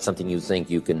buy, not something you think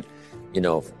you can,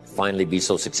 finally be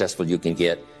so successful you can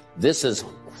get. This is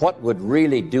what would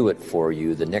really do it for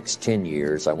you the next 10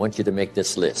 years. I want you to make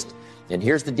this list. And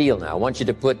here's the deal now. I want you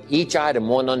to put each item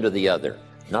one under the other.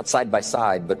 Not side by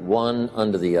side, but one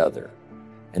under the other.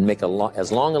 And make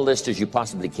as long a list as you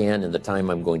possibly can in the time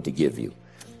I'm going to give you.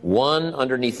 One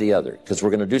underneath the other, because we're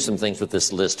going to do some things with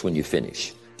this list when you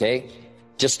finish. Okay?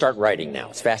 Just start writing now,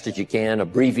 as fast as you can.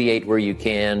 Abbreviate where you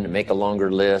can. Make a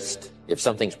longer list. If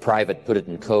something's private, put it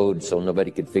in code so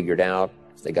nobody could figure it out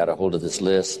if they got a hold of this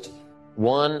list.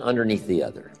 One underneath the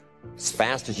other. As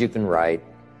fast as you can write.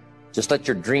 Just let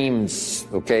your dreams,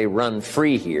 run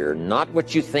free here. Not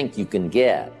what you think you can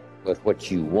get, but what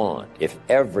you want. If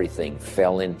everything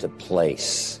fell into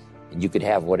place and you could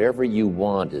have whatever you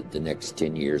wanted the next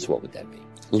 10 years, what would that be?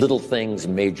 Little things,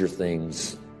 major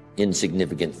things,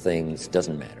 insignificant things,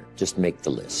 doesn't matter. Just make the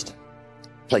list.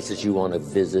 Places you want to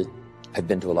visit. I've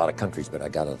been to a lot of countries, but I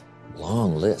got a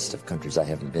long list of countries I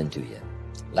haven't been to yet.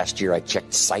 Last year I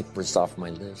checked Cyprus off my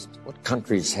list. What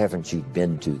countries haven't you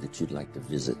been to that you'd like to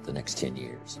visit the next 10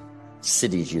 years?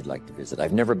 Cities you'd like to visit.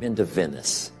 I've never been to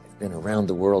Venice. I've been around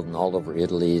the world and all over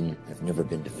Italy, and I've never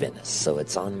been to Venice, so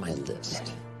it's on my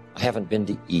list. I haven't been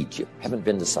to Egypt. I haven't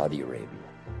been to Saudi Arabia.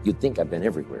 You'd think I've been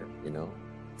everywhere,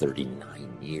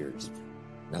 39 years.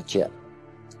 Not yet.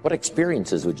 What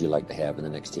experiences would you like to have in the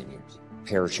next 10 years?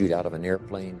 Parachute out of an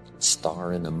airplane,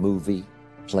 star in a movie,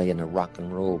 play in a rock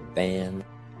and roll band,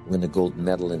 win a gold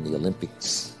medal in the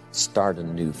Olympics, start a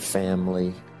new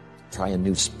family, try a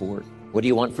new sport. What do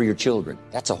you want for your children?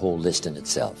 That's a whole list in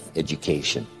itself.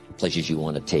 Education, places you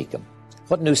want to take them.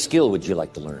 What new skill would you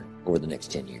like to learn over the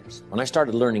next 10 years? When I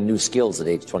started learning new skills at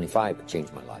age 25, it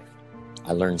changed my life.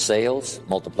 I learned sales,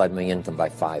 multiplied my income by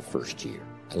 5 first year.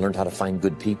 I learned how to find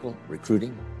good people,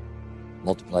 recruiting,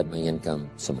 multiplied my income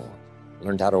some more.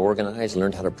 Learned how to organize,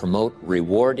 learned how to promote,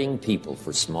 rewarding people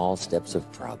for small steps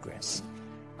of progress.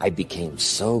 I became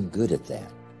so good at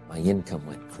that, my income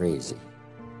went crazy.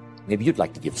 Maybe you'd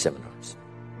like to give seminars,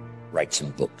 write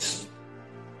some books.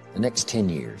 The next 10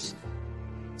 years.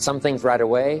 Some things right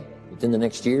away, within the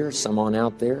next year, some on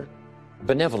out there.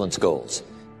 Benevolence goals.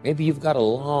 Maybe you've got a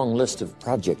long list of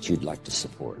projects you'd like to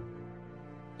support.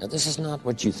 Now, this is not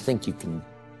what you think you can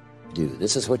do.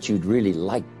 This is what you'd really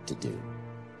like to do.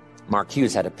 Mark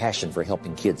Hughes had a passion for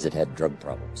helping kids that had drug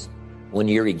problems. One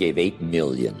year he gave $8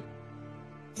 million.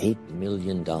 $8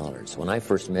 million. When I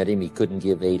first met him, he couldn't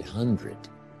give 800.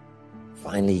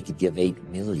 Finally, he could give 8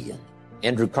 million.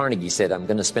 Andrew Carnegie said, I'm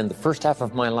going to spend the first half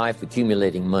of my life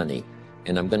accumulating money,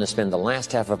 and I'm going to spend the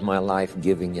last half of my life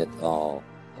giving it all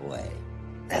away.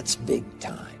 That's big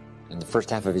time. In the first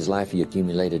half of his life, he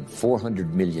accumulated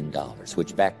 $400 million,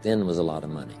 which back then was a lot of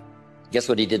money. Guess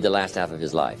what he did the last half of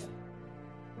his life?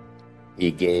 He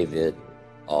gave it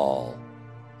all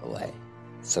away.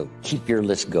 So keep your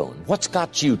list going. What's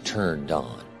got you turned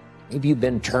on? Maybe you've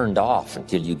been turned off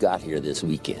until you got here this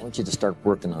weekend. I want you to start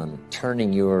working on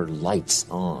turning your lights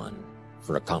on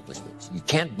for accomplishments. You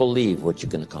can't believe what you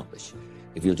can accomplish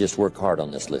if you'll just work hard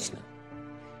on this list now.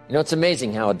 It's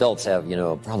amazing how adults have,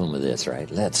 a problem with this, right?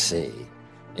 Let's see.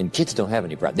 And kids don't have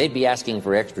any problem. They'd be asking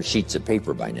for extra sheets of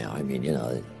paper by now.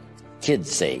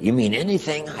 Kids say, you mean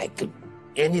anything I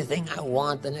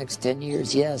want the next 10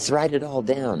 years? Yes, write it all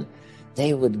down.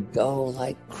 They would go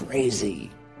like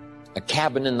crazy. A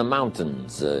cabin in the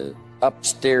mountains,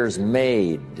 upstairs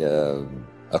maid, a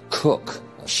cook,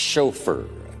 a chauffeur.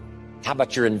 How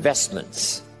about your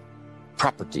investments,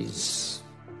 properties?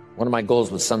 One of my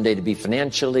goals was someday to be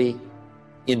financially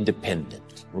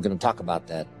independent. We're going to talk about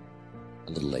that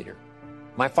a little later.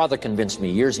 My father convinced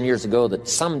me years and years ago that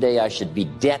someday I should be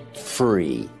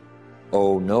debt-free,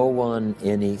 owe no one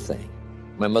anything.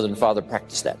 My mother and father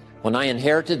practiced that. When I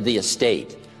inherited the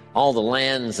estate, all the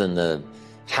lands and the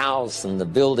house and the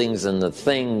buildings and the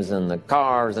things and the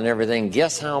cars and everything,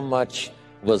 guess how much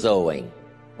was owing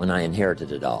when I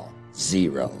inherited it all?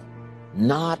 0.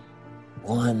 Not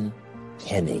 1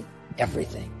 penny.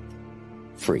 Everything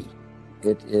free.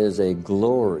 It is a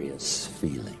glorious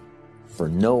feeling. for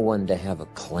no one to have a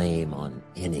claim on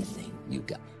anything you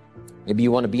got. Maybe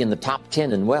you want to be in the top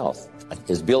 10 in wealth.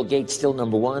 Is Bill Gates still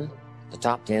number one? The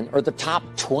top 10 or the top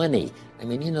 20? I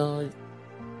mean, you know,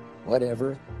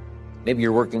 whatever. Maybe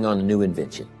you're working on a new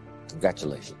invention.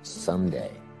 Congratulations.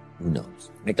 Someday, who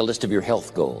knows? Make a list of your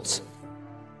health goals.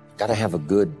 Got to have a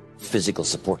good physical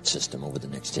support system over the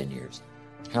next 10 years.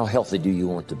 How healthy do you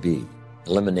want to be?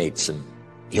 Eliminate some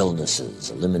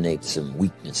illnesses, eliminate some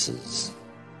weaknesses.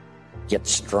 Get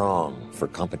strong for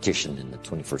competition in the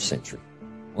 21st century.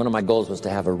 One of my goals was to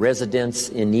have a residence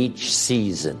in each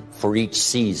season, for each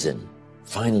season.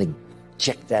 Finally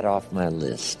check that off my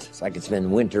list. So I could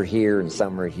spend winter here and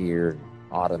summer here,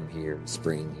 autumn here and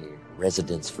spring here.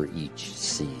 Residence for each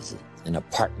season. An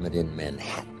apartment in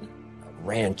Manhattan, a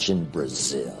ranch in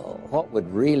Brazil. What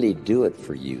would really do it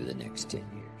for you the next 10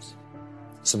 years?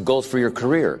 Some goals for your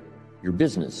career, your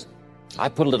business. I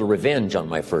put a little revenge on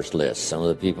my first list. Some of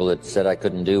the people that said I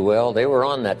couldn't do well, they were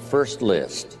on that first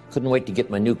list. Couldn't wait to get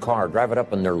my new car, drive it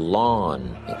up on their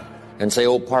lawn, and say,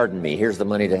 oh, pardon me, here's the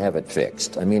money to have it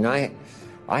fixed. I mean, I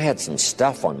had some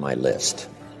stuff on my list.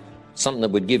 Something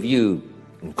that would give you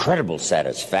incredible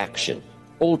satisfaction.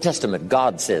 Old Testament,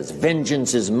 God says,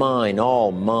 vengeance is mine,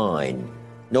 all mine.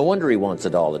 No wonder he wants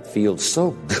it all. It feels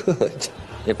so good.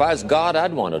 If I was God,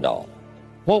 I'd want it all.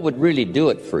 What would really do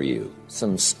it for you?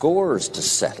 Some scores to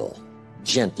settle,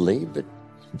 gently but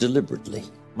deliberately.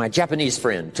 My Japanese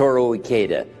friend, Toru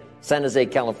Ikeda, San Jose,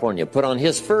 California, put on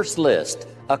his first list,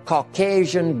 a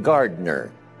Caucasian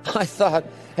gardener. I thought,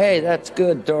 hey, that's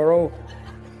good, Toru.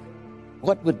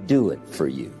 What would do it for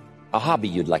you? A hobby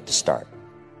you'd like to start.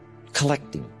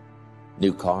 Collecting.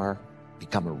 New car,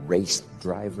 become a race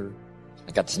driver.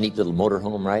 I got this neat little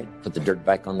motorhome, right? Put the dirt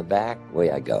bike on the back,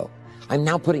 away I go. I'm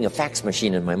now putting a fax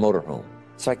machine in my motorhome,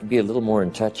 so I can be a little more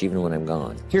in touch even when I'm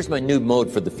gone. Here's my new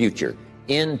mode for the future.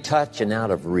 In touch and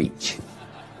out of reach.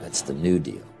 That's the new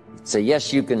deal. Say,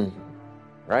 yes, you can,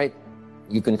 right?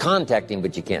 You can contact him,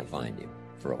 but you can't find him.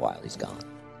 For a while, he's gone.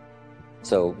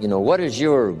 So, you know, what is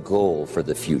your goal for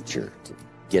the future? To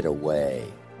get away,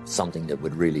 something that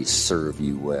would really serve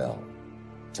you well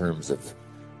in terms of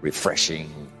refreshing,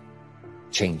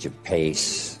 change of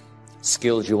pace,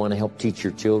 skills you want to help teach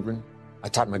your children. I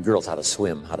taught my girls how to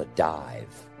swim, how to dive.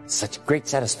 Such great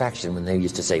satisfaction when they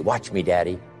used to say, watch me,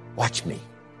 Daddy, watch me.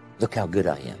 Look how good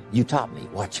I am. You taught me,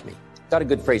 watch me. Got a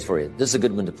good phrase for you. This is a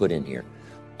good one to put in here.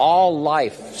 All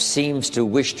life seems to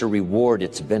wish to reward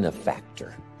its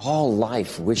benefactor. All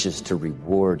life wishes to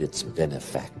reward its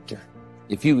benefactor.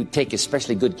 If you take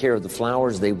especially good care of the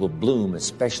flowers, they will bloom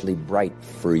especially bright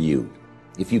for you.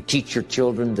 If you teach your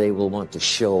children, they will want to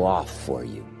show off for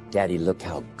you. Daddy, look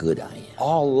how good I am.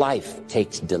 All life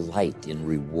takes delight in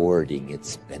rewarding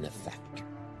its benefactor.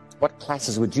 What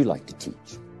classes would you like to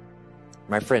teach?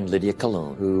 My friend Lydia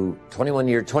Cologne, who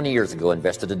 20 years ago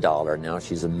invested $1, now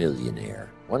she's a millionaire.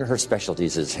 One of her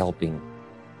specialties is helping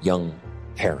young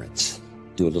parents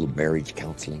do a little marriage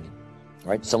counseling.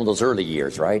 Right? Some of those early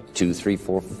years, right? 2, 3,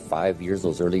 4, 5 years,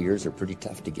 those early years are pretty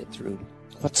tough to get through.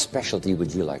 What specialty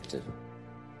would you like to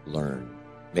learn?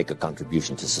 Make a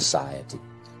contribution to society.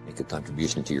 Make a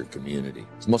contribution to your community.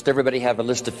 Does most everybody have a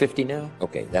list of 50 now?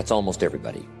 Okay, that's almost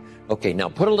everybody. Okay, now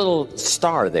put a little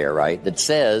star there, right, that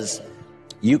says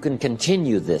you can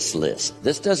continue this list.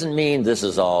 This doesn't mean this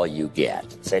is all you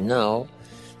get. Say, no,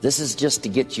 this is just to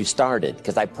get you started.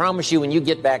 Because I promise you, when you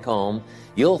get back home,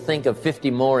 you'll think of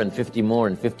 50 more and 50 more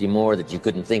and 50 more that you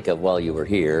couldn't think of while you were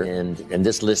here. And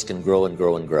this list can grow and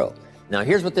grow and grow. Now,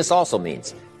 here's what this also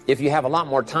means. If you have a lot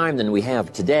more time than we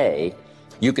have today,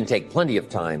 you can take plenty of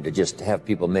time to just have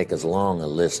people make as long a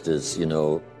list as,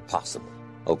 possible.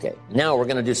 Okay, now we're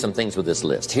going to do some things with this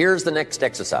list. Here's the next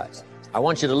exercise. I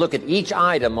want you to look at each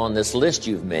item on this list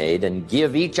you've made and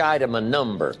give each item a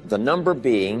number. The number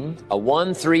being a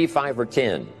 1, 3, 5, or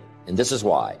 10. And this is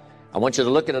why. I want you to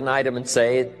look at an item and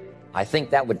say, I think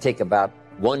that would take about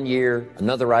 1 year.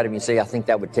 Another item, you say, I think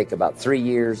that would take about 3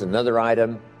 years. Another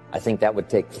item, I think that would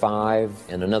take 5.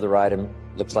 And another item,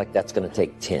 looks like that's going to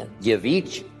take 10. Give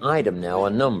each item now a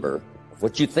number of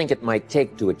what you think it might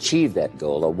take to achieve that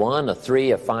goal. A 1, a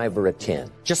 3, a 5, or a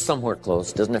 10. Just somewhere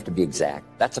close. Doesn't have to be exact.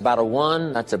 That's about a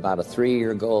 1. That's about a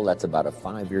 3-year goal. That's about a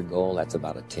 5-year goal. That's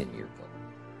about a 10-year goal.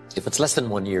 If it's less than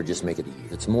 1 year, just make it a year.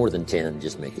 If it's more than 10,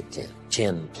 just make it 10.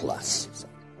 10 plus. So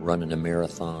running a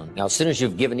marathon. Now, as soon as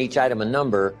you've given each item a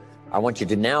number, I want you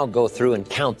to now go through and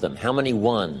count them. How many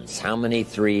 1s? How many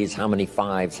 3s? How many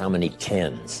 5s? How many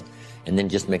 10s? And then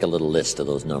just make a little list of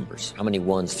those numbers. How many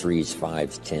 1s, 3s,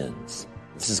 5s, 10s?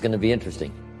 This is going to be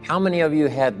interesting. How many of you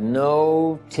had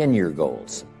no 10-year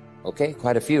goals? Okay,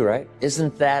 quite a few, right?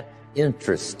 Isn't that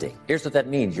Interesting. Here's what that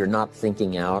means. You're not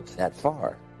thinking out that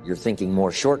far. You're thinking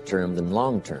more short-term than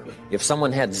long-term. If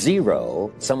someone had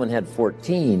 0, someone had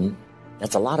 14,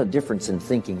 that's a lot of difference in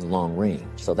thinking long range.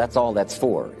 So that's all that's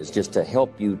for, is just to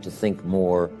help you to think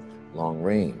more long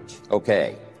range.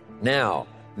 Okay, now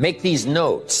make these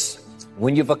notes.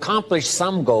 When you've accomplished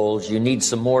some goals, you need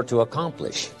some more to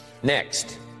accomplish.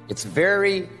 Next, it's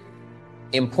very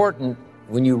important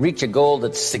when you reach a goal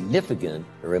that's significant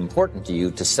or important to you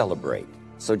to celebrate.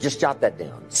 So just jot that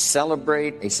down.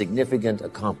 Celebrate a significant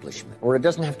accomplishment. Or it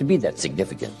doesn't have to be that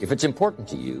significant. If it's important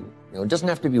to you, it doesn't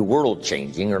have to be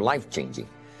world-changing or life-changing.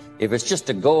 If it's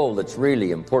just a goal that's really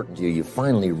important to you, you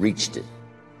finally reached it.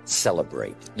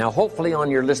 Celebrate. Now, hopefully on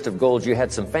your list of goals, you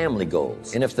had some family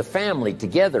goals. And if the family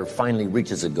together finally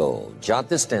reaches a goal, jot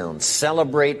this down.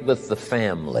 Celebrate with the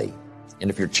family. And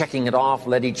if you're checking it off,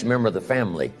 let each member of the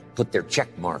family put their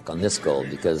check mark on this goal,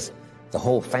 because the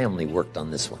whole family worked on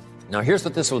this one. Now, here's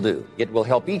what this will do. It will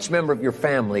help each member of your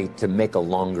family to make a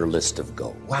longer list of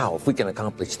goals. Wow, if we can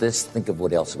accomplish this, think of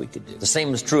what else we could do. The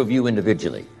same is true of you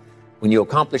individually. When you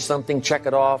accomplish something, check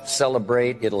it off,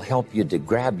 celebrate. It'll help you to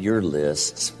grab your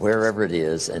lists, wherever it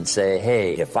is, and say,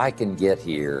 hey, if I can get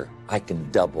here, I can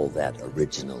double that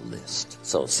original list.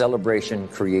 So celebration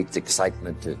creates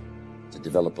excitement to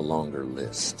develop a longer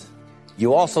list.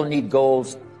 You also need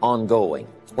goals ongoing.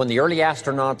 When the early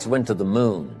astronauts went to the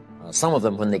moon, some of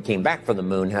them, when they came back from the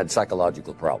moon, had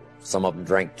psychological problems. Some of them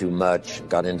drank too much,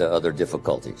 got into other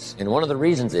difficulties. And one of the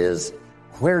reasons is,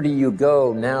 where do you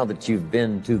go now that you've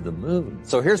been to the moon?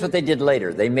 So here's what they did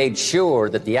later. They made sure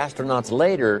that the astronauts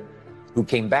later who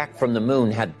came back from the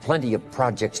moon had plenty of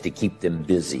projects to keep them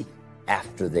busy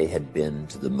after they had been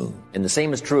to the moon. And the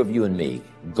same is true of you and me.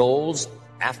 Goals,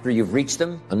 after you've reached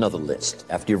them, another list.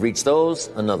 After you've reached those,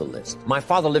 another list. My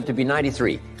father lived to be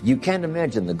 93. You can't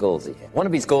imagine the goals he had. One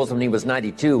of his goals when he was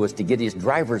 92 was to get his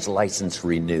driver's license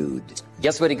renewed.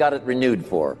 Guess what he got it renewed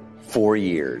for? 4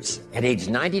 years. At age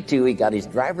 92, he got his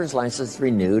driver's license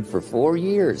renewed for 4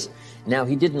 years. Now,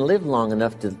 he didn't live long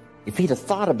enough to, if he'd have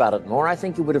thought about it more, I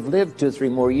think he would have lived 2 or 3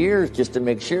 more years just to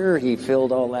make sure he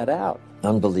filled all that out.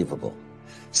 Unbelievable.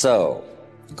 So,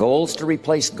 goals to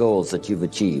replace goals that you've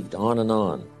achieved, on and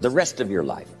on, the rest of your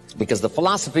life. Because the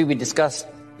philosophy we discussed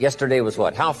yesterday was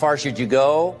what? How far should you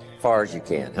go? As far as you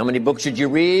can. How many books should you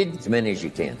read? As many as you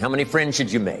can. How many friends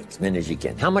should you make? As many as you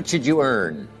can. How much should you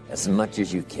earn? As much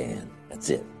as you can. That's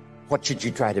it. What should you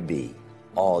try to be?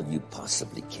 All you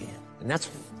possibly can. And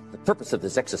that's the purpose of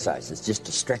this exercise, is just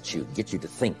to stretch you, get you to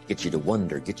think, get you to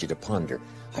wonder, get you to ponder.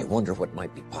 I wonder what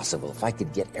might be possible. If I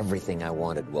could get everything I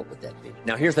wanted, what would that be?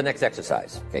 Now, here's the next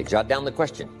exercise. Okay, jot down the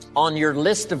question. On your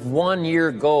list of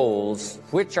one-year goals,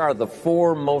 which are the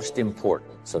 4 most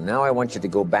important? So now I want you to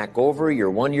go back over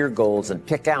your one-year goals and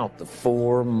pick out the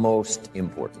 4 most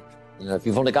important. If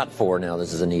you've only got 4 now,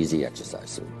 this is an easy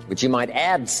exercise. But you might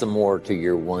add some more to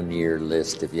your one-year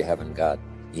list if you haven't got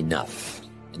enough.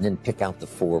 And then pick out the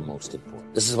 4 most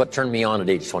important. This is what turned me on at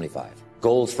age 25.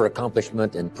 Goals for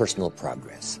accomplishment and personal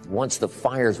progress. Once the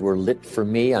fires were lit for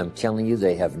me, I'm telling you,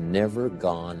 they have never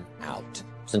gone out.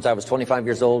 Since I was 25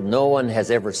 years old, no one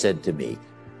has ever said to me,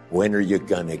 when are you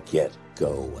gonna get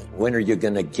going? When are you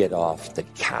gonna get off the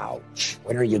couch?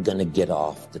 When are you gonna get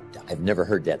off the... I've never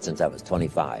heard that since I was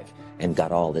 25 and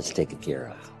got all this taken care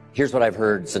of. Here's what I've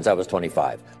heard since I was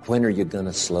 25. When are you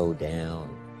gonna slow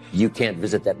down? You can't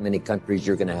visit that many countries,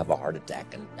 you're gonna have a heart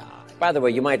attack and die. By the way,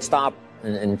 you might stop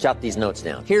and jot these notes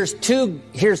down. Here's two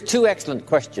excellent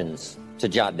questions to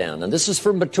jot down. And this is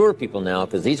for mature people now,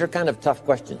 because these are kind of tough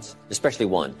questions, especially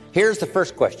one. Here's the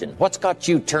first question. What's got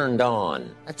you turned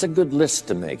on? That's a good list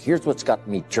to make. Here's what's got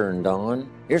me turned on.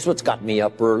 Here's what's got me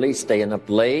up early, staying up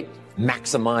late,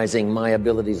 maximizing my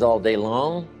abilities all day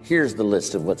long. Here's the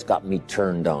list of what's got me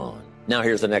turned on. Now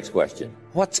here's the next question.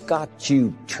 What's got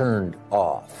you turned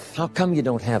off? How come you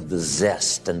don't have the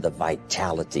zest and the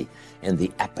vitality and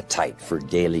the appetite for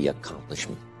daily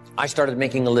accomplishment? I started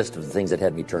making a list of the things that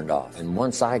had me turned off. And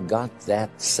once I got that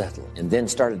settled, and then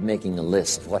started making a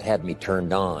list of what had me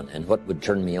turned on and what would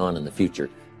turn me on in the future,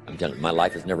 I'm telling you, my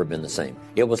life has never been the same.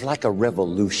 It was like a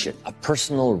revolution, a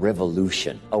personal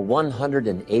revolution, a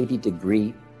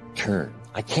 180-degree turn.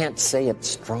 I can't say it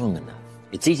strong enough.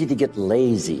 It's easy to get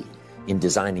lazy in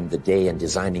designing the day and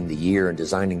designing the year and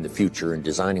designing the future and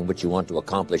designing what you want to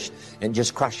accomplish, and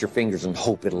just cross your fingers and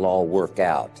hope it'll all work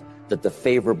out, that the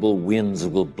favorable winds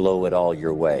will blow it all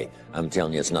your way. I'm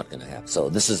telling you, it's not going to happen. So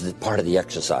this is the part of the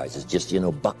exercise, is just,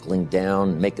 buckling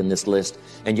down, making this list.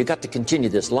 And you got to continue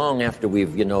this long after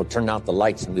we've, turned out the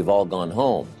lights and we've all gone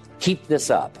home. Keep this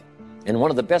up. And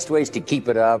one of the best ways to keep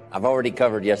it up, I've already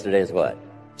covered yesterday, is what?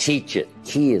 Teach it.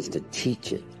 Key is to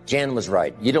teach it. Jan was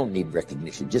right. You don't need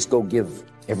recognition. Just go give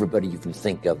everybody you can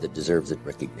think of that deserves it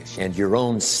recognition. And your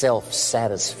own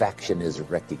self-satisfaction is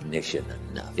recognition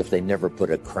enough. If they never put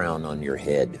a crown on your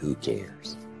head, who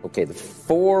cares? Okay, the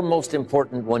 4 most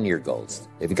important one-year goals.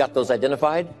 Have you got those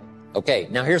identified? Okay,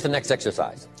 now here's the next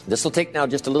exercise. This will take now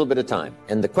just a little bit of time.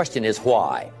 And the question is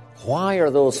why? Why are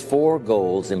those 4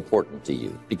 goals important to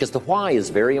you? Because the why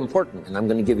is very important, and I'm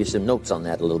going to give you some notes on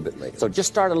that a little bit later. So just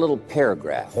start a little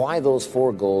paragraph, why those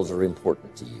 4 goals are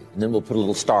important to you. And then we'll put a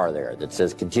little star there that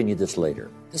says, continue this later.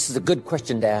 This is a good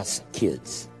question to ask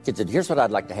kids. Kids said, here's what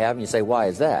I'd like to have, and you say, why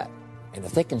is that? And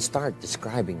if they can start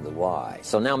describing the why.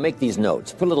 So now make these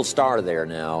notes. Put a little star there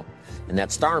now, and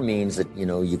that star means that,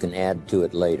 you can add to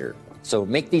it later. So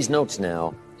make these notes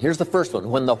now. Here's the first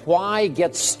one. When the why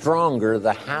gets stronger,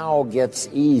 the how gets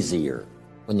easier.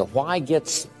 When the why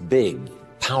gets big,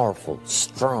 powerful,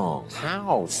 strong,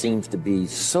 how seems to be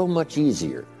so much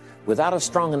easier. Without a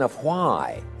strong enough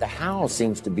why, the how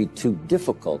seems to be too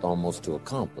difficult almost to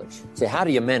accomplish. Say, how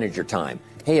do you manage your time?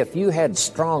 Hey, if you had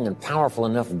strong and powerful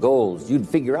enough goals, you'd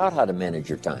figure out how to manage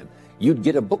your time. You'd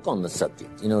get a book on the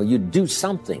subject. You'd do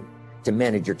something to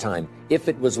manage your time if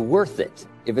it was worth it.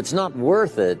 If it's not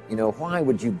worth it, why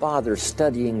would you bother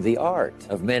studying the art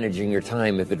of managing your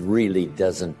time if it really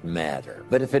doesn't matter?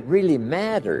 But if it really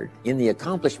mattered in the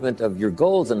accomplishment of your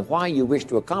goals and why you wish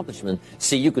to accomplish them,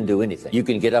 see, you can do anything. You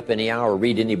can get up any hour,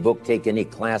 read any book, take any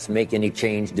class, make any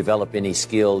change, develop any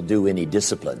skill, do any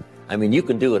discipline. I mean, you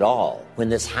can do it all. When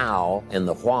this how and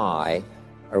the why,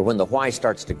 or when the why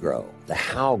starts to grow, the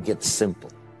how gets simple.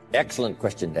 Excellent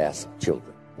question to ask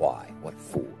children. Why? What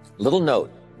for? Little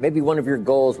note. Maybe one of your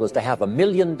goals was to have $1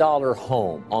 million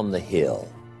home on the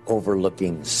hill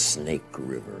overlooking Snake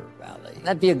River Valley.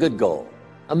 That'd be a good goal.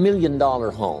 $1 million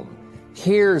home.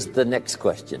 Here's the next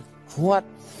question. What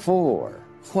for?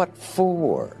 What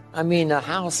for? I mean, a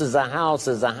house is a house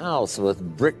is a house with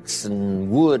bricks and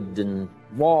wood and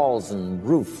walls and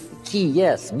roof. Gee,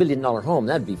 yes, $1 million home.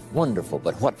 That'd be wonderful,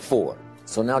 but what for?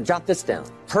 So now jot this down.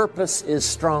 Purpose is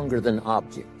stronger than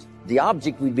object. The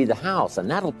object would be the house, and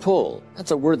that'll pull. That's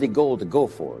a worthy goal to go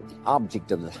for, the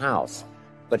object of the house.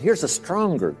 But here's a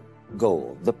stronger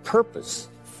goal, the purpose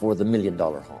for the $1 million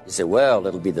home. You say, well,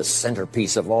 it'll be the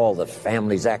centerpiece of all the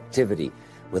family's activity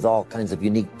with all kinds of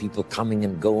unique people coming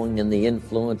and going, and the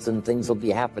influence and things will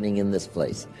be happening in this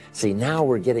place. See, now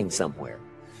we're getting somewhere.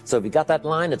 So if you got that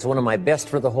line, it's one of my best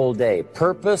for the whole day.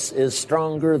 Purpose is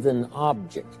stronger than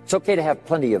object. It's okay to have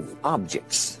plenty of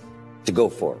objects to go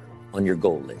for on your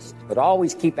goal list. But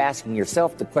always keep asking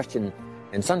yourself the question,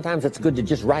 and sometimes it's good to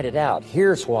just write it out.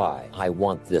 Here's why I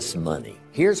want this money.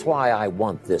 Here's why I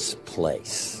want this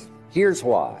place. Here's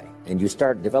why. And you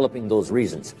start developing those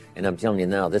reasons. And I'm telling you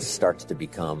now, this starts to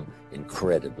become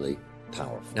incredibly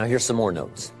powerful. Now here's some more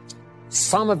notes.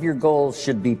 Some of your goals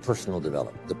should be personal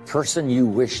development. The person you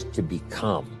wish to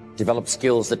become. Develop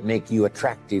skills that make you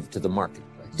attractive to the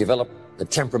marketplace. Develop the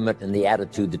temperament and the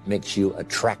attitude that makes you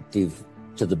attractive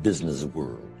to the business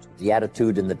world. The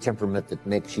attitude and the temperament that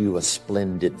makes you a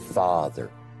splendid father,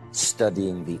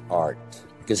 studying the art.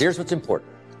 Because here's what's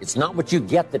important. It's not what you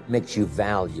get that makes you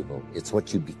valuable. It's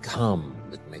what you become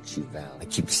that makes you valuable. I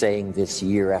keep saying this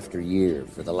year after year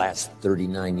for the last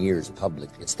 39 years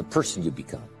publicly. It's the person you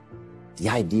become. The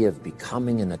idea of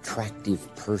becoming an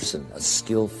attractive person, a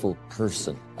skillful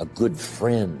person, a good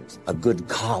friend, a good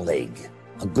colleague,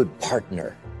 a good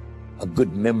partner, a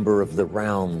good member of the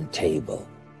round table,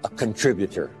 a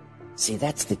contributor. See,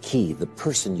 that's the key, the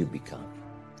person you become.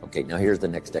 Okay, now here's the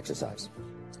next exercise.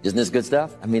 Isn't this good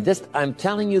stuff? I mean, I'm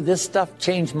telling you, this stuff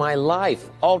changed my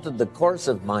life, altered the course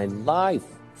of my life,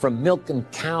 from milking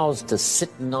cows to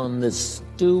sitting on this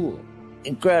stool.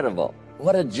 Incredible.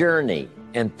 What a journey.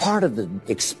 And part of the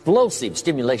explosive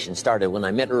stimulation started when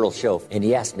I met Earl Schoaf, and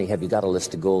he asked me, have you got a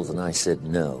list of goals? And I said,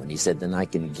 no. And he said, then I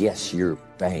can guess your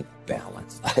bank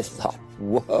balance. I thought,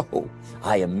 whoa.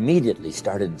 I immediately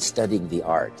started studying the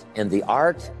art and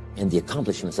the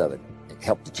accomplishments of it. It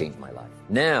helped to change my life.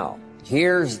 Now,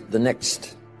 here's the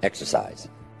next exercise.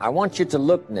 I want you to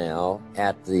look now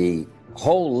at the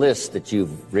whole list that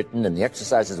you've written and the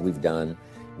exercises we've done.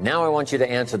 Now I want you to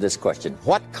answer this question.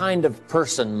 What kind of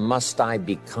person must I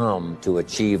become to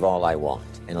achieve all I want?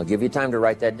 And I'll give you time to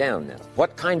write that down now.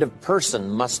 What kind of person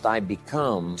must I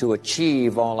become to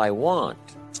achieve all I want?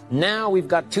 Now we've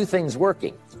got two things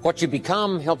working. What you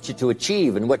become helps you to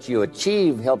achieve, and what you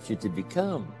achieve helps you to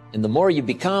become. And the more you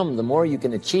become, the more you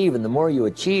can achieve, and the more you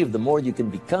achieve, the more you can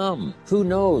become. Who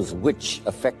knows which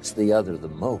affects the other the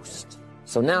most?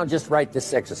 So now just write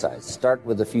this exercise. Start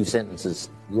with a few sentences.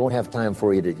 We won't have time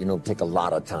for you to, take a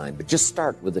lot of time, but just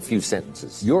start with a few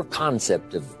sentences. Your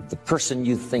concept of the person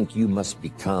you think you must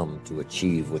become to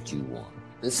achieve what you want.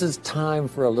 This is time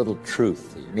for a little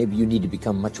truth. Maybe you need to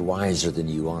become much wiser than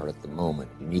you are at the moment.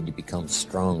 You need to become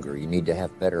stronger. You need to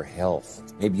have better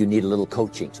health. Maybe you need a little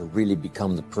coaching to really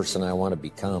become the person I want to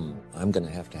become. I'm going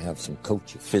to have some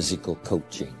coaching, physical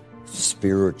coaching,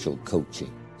 spiritual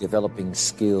coaching, developing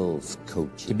skills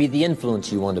coaching. To be the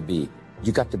influence you want to be,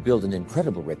 you got to build an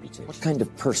incredible reputation. What kind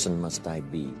of person must I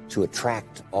be to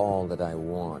attract all that I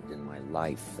want in my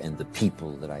life and the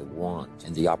people that I want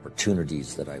and the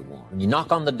opportunities that I want? When you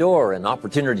knock on the door and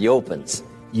opportunity opens,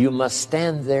 you must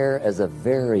stand there as a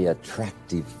very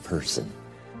attractive person,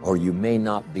 or you may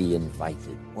not be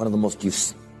invited. One of the most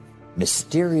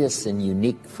mysterious and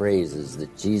unique phrases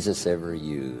that Jesus ever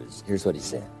used. Here's what he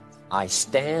said. I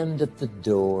stand at the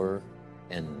door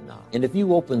and knock. And if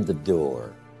you opened the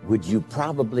door, would you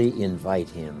probably invite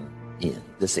him in?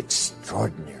 This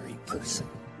extraordinary person.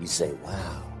 You say,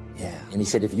 wow, yeah. And he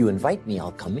said, if you invite me,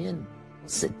 I'll come in. We'll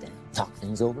sit down, talk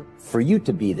things over. For you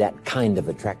to be that kind of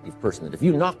attractive person, that if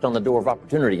you knocked on the door of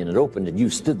opportunity and it opened and you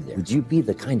stood there, would you be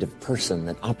the kind of person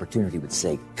that opportunity would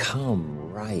say, come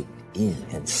right in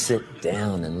and sit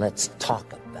down and let's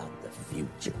talk about the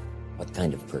future? What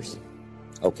kind of person?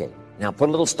 Okay, now put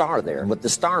a little star there. And what the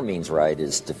star means, right,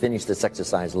 is to finish this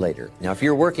exercise later. Now, if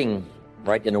you're working,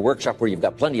 right, in a workshop where you've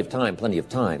got plenty of time,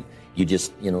 you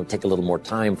just, take a little more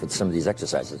time for some of these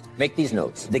exercises. Make these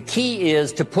notes. The key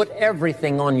is to put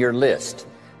everything on your list.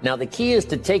 Now, the key is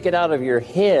to take it out of your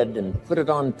head and put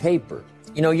it on paper.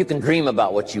 You can dream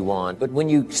about what you want, but when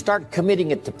you start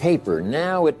committing it to paper,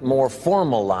 now it more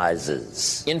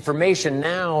formalizes. Information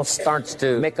now starts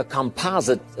to make a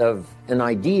composite of an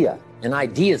idea. And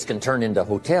ideas can turn into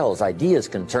hotels. Ideas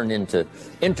can turn into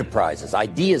enterprises.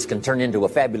 Ideas can turn into a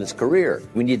fabulous career.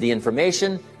 We need the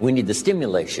information. We need the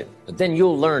stimulation. But then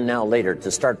you'll learn now later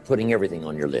to start putting everything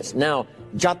on your list. Now,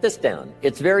 jot this down.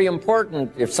 It's very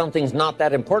important, if something's not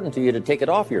that important to you, to take it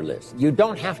off your list. You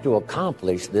don't have to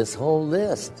accomplish this whole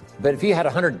list. But if you had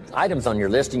 100 items on your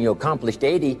list and you accomplished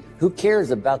 80, who cares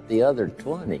about the other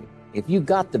 20? If you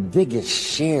got the biggest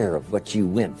share of what you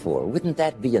went for, wouldn't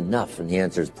that be enough? And the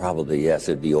answer is probably yes.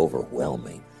 It'd be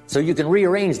overwhelming. So you can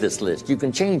rearrange this list. You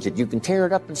can change it. You can tear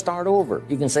it up and start over.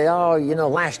 You can say, oh,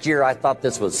 last year I thought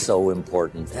this was so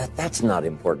important. That's not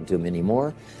important to me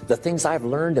anymore. The things I've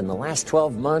learned in the last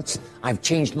 12 months, I've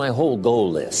changed my whole goal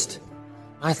list.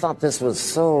 I thought this was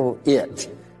so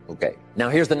it. Okay, now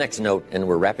here's the next note, and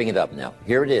we're wrapping it up now.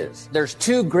 Here it is. There's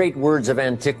two great words of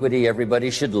antiquity everybody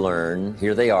should learn.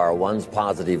 Here they are. One's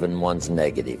positive and one's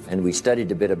negative. And we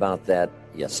studied a bit about that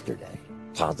yesterday.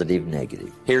 Positive,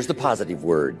 negative. Here's the positive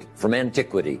word from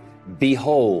antiquity.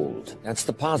 Behold. That's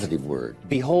the positive word.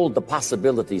 Behold the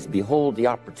possibilities. Behold the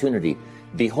opportunity.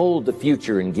 Behold the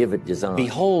future and give it design.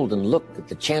 Behold and look at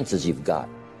the chances you've got.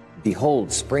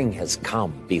 Behold, spring has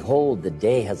come. Behold, the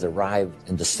day has arrived,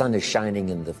 and the sun is shining,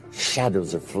 and the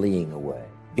shadows are fleeing away.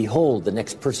 Behold, the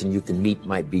next person you can meet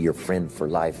might be your friend for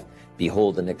life.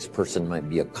 Behold, the next person might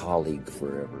be a colleague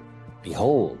forever.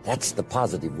 Behold, that's the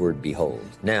positive word, behold.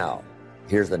 Now,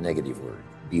 here's the negative word,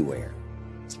 beware.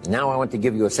 Now I want to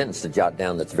give you a sentence to jot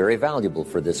down that's very valuable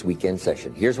for this weekend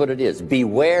session. Here's what it is.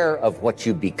 Beware of what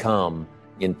you become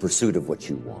in pursuit of what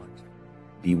you want.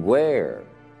 Beware.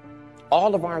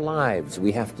 All of our lives,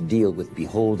 we have to deal with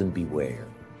behold and beware.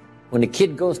 When a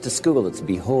kid goes to school, it's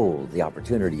behold the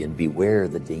opportunity and beware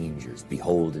the dangers.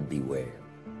 Behold and beware.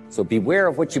 So beware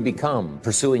of what you become,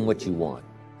 pursuing what you want.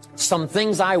 Some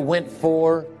things I went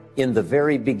for in the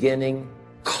very beginning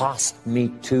cost me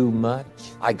too much.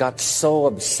 I got so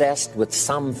obsessed with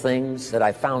some things that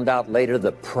I found out later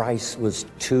the price was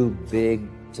too big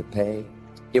to pay.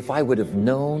 If I would have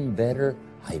known better,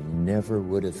 I never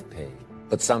would have paid.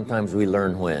 But sometimes we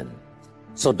learn when.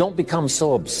 So don't become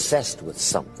so obsessed with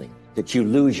something that you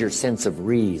lose your sense of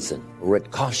reason or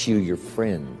it costs you your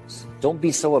friends. Don't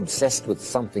be so obsessed with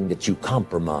something that you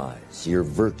compromise your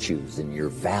virtues and your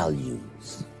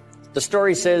values. The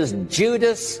story says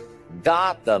Judas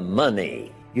got the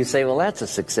money. You say, well, that's a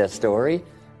success story.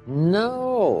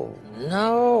 No.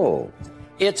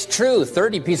 It's true,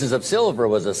 30 pieces of silver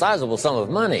was a sizable sum of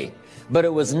money, but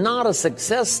it was not a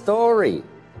success story.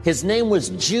 His name was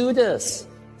Judas.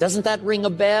 Doesn't that ring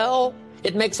a bell?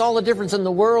 It makes all the difference in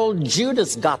the world.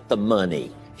 Judas got the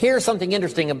money. Here's something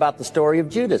interesting about the story of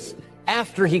Judas.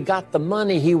 After he got the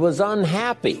money, he was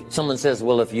unhappy. Someone says,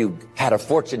 well, if you had a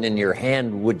fortune in your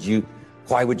hand,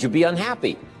 why would you be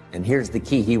unhappy? And here's the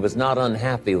key. He was not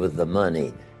unhappy with the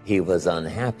money. He was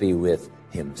unhappy with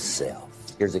himself.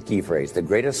 Here's a key phrase. The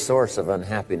greatest source of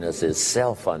unhappiness is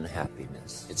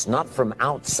self-unhappiness. It's not from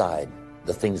outside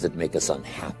the things that make us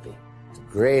unhappy. The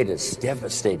greatest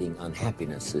devastating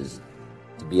unhappiness is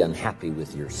to be unhappy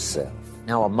with yourself.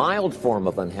 Now, a mild form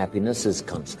of unhappiness is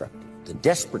constructive. The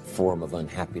desperate form of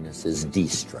unhappiness is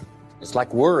destructive. It's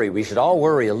like worry. We should all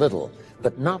worry a little,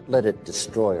 but not let it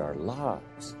destroy our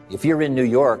lives. If you're in New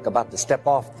York about to step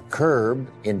off the curb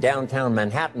in downtown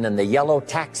Manhattan and the yellow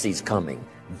taxi's coming,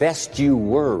 best you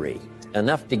worry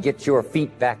enough to get your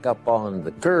feet back up on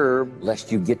the curb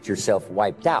lest you get yourself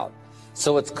wiped out.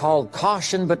 So it's called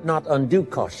caution, but not undue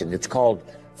caution. It's called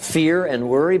fear and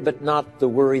worry, but not the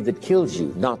worry that kills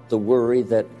you, not the worry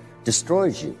that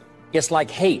destroys you. It's like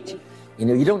hate.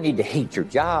 You don't need to hate your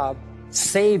job.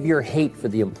 Save your hate for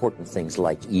the important things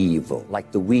like evil,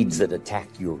 like the weeds that attack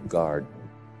your garden,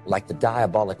 like the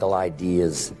diabolical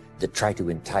ideas that try to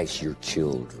entice your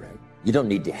children. You don't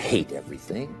need to hate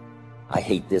everything. I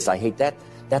hate this, I hate that.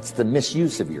 That's the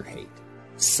misuse of your hate.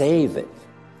 Save it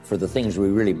for the things we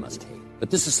really must hate.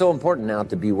 But this is so important now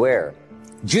to beware.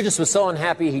 Judas was so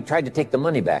unhappy, he tried to take the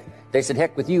money back. They said,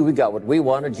 heck with you, we got what we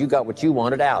wanted, you got what you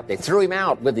wanted out. They threw him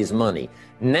out with his money.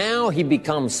 Now he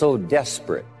becomes so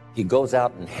desperate, he goes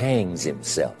out and hangs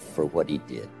himself for what he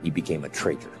did. He became a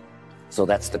traitor. So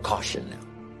that's the caution now.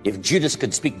 If Judas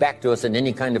could speak back to us in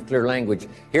any kind of clear language,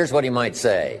 here's what he might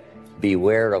say.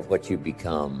 Beware of what you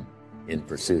become in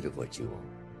pursuit of what you want.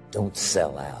 Don't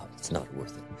sell out. It's not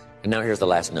worth it. And now here's the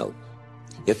last note.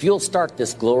 If you'll start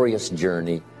this glorious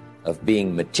journey of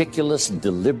being meticulous,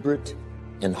 deliberate,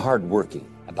 and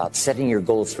hardworking about setting your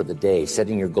goals for the day,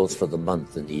 setting your goals for the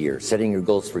month and the year, setting your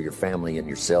goals for your family and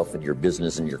yourself and your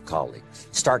business and your colleagues,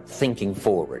 start thinking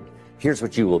forward. Here's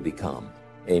what you will become.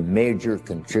 A major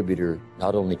contributor,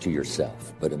 not only to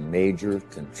yourself, but a major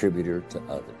contributor to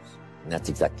others. And that's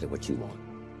exactly what you want.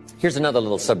 Here's another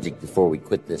little subject before we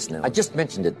quit this now. I just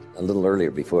mentioned it a little earlier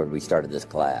before we started this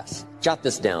class. Jot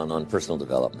this down on personal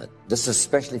development. This is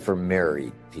especially for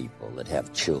married people that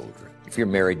have children. If you're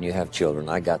married and you have children,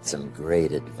 I got some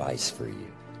great advice for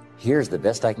you. Here's the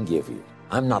best I can give you.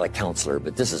 I'm not a counselor,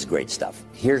 but this is great stuff.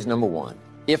 Here's number one.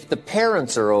 If the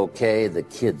parents are okay, the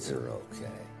kids are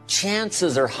okay.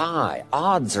 Chances are high,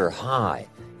 odds are high.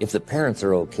 If the parents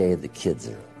are okay, the kids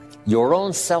are okay. Your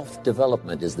own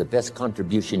self-development is the best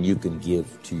contribution you can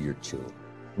give to your children.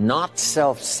 Not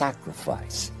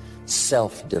self-sacrifice,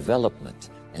 self-development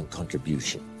and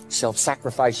contribution.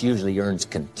 Self-sacrifice usually earns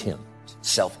contempt.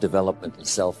 Self-development and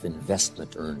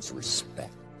self-investment earns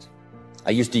respect. I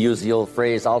used to use the old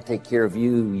phrase, I'll take care of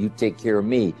you, you take care of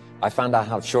me. I found out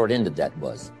how short-ended that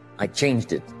was. I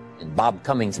changed it, and Bob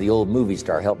Cummings, the old movie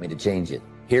star, helped me to change it.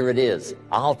 Here it is,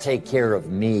 I'll take care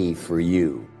of me for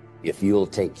you, if you'll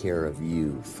take care of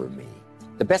you for me.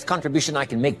 The best contribution I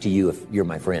can make to you, if you're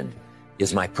my friend,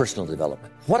 is my personal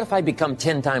development. What if I become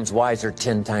 10 times wiser,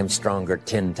 10 times stronger,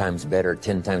 10 times better,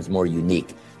 10 times more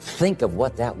unique? Think of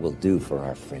what that will do for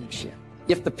our friendship.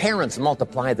 If the parents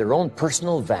multiply their own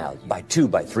personal value by 2,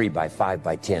 by 3, by 5,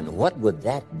 by 10, what would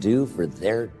that do for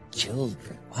their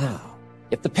children? Wow.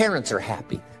 If the parents are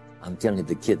happy, I'm telling you,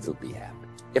 the kids will be happy.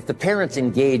 If the parents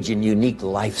engage in unique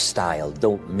lifestyle,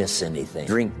 don't miss anything.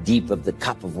 Drink deep of the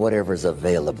cup of whatever's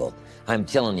available. I'm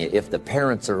telling you, if the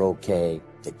parents are okay,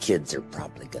 the kids are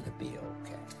probably going to be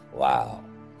okay. Wow.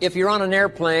 If you're on an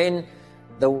airplane,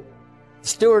 the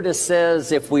stewardess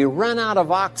says, if we run out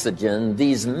of oxygen,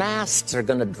 these masks are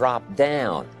going to drop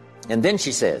down. And then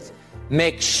she says,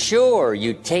 make sure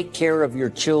you take care of your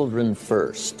children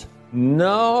first.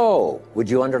 No. Would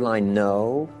you underline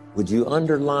no? Would you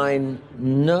underline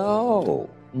no?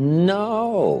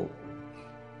 No.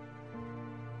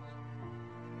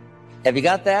 Have you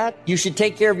got that? You should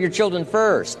take care of your children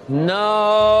first.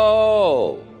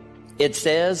 No. It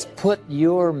says put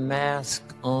your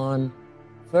mask on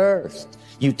first.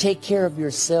 You take care of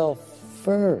yourself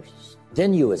first.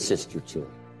 Then you assist your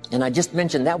children. And I just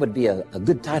mentioned that would be a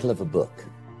good title of a book,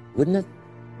 wouldn't it?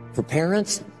 For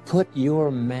parents, put your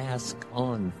mask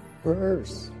on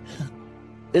first.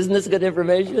 Isn't this good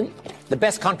information? The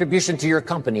best contribution to your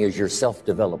company is your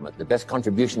self-development. The best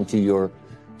contribution to your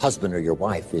husband or your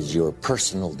wife is your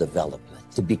personal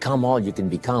development. To become all you can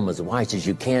become, as wise as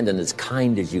you can and as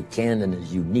kind as you can and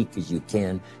as unique as you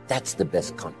can, that's the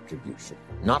best contribution.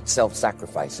 Not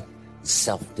self-sacrifice,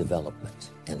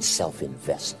 self-development and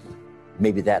self-investment.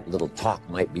 Maybe that little talk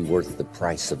might be worth the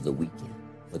price of the weekend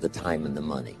for the time and the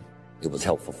money. It was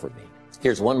helpful for me.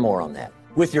 Here's one more on that.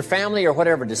 With your family or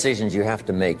whatever decisions you have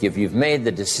to make, if you've made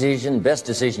the decision, best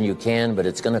decision you can, but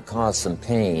it's going to cause some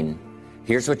pain,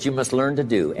 here's what you must learn to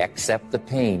do. Accept the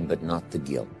pain, but not the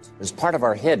guilt. There's part of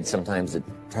our head sometimes that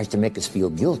tries to make us feel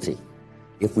guilty.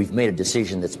 if we've made a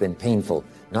decision that's been painful,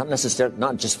 not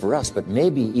just for us, but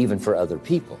maybe even for other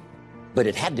people. But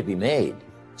it had to be made.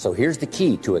 So here's the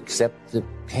key: to accept the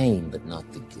pain, but not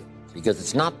the guilt. Because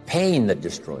it's not pain that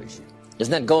destroys you.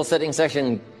 Isn't that goal-setting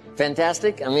session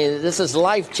fantastic? I mean, this is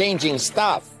life-changing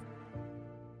stuff.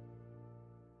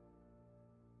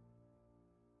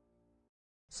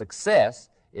 Success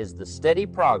is the steady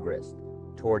progress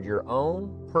toward your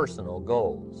own personal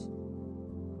goals.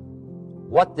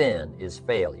 What then is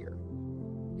failure?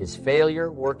 Is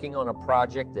failure working on a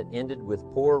project that ended with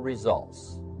poor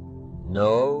results?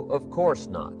 No, of course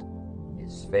not.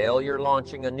 Is failure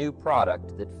launching a new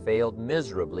product that failed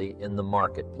miserably in the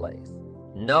marketplace?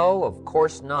 No, of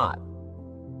course not.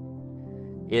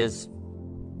 Is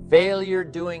failure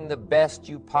doing the best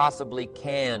you possibly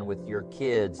can with your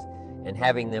kids and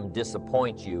having them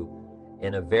disappoint you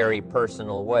in a very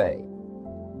personal way?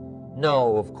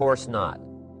 No, of course not.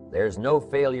 There's no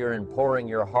failure in pouring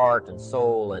your heart and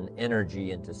soul and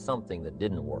energy into something that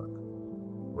didn't work.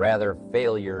 Rather,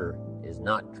 failure is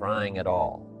not trying at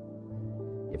all.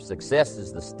 If success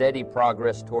is the steady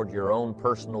progress toward your own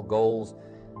personal goals,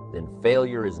 then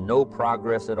failure is no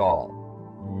progress at all.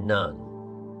 None.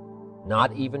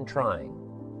 Not even trying.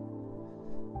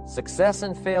 Success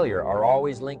and failure are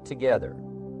always linked together.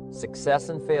 Success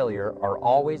and failure are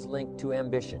always linked to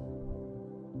ambition.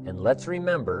 And let's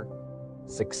remember,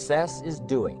 success is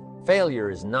doing. Failure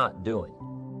is not doing.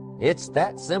 It's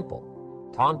that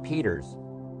simple. Tom Peters,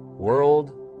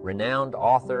 world-renowned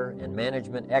author and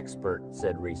management expert,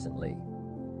 said recently,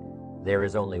 "There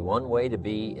is only one way to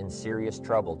be in serious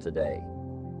trouble today,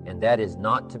 and that is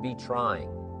not to be trying,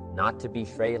 not to be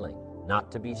failing,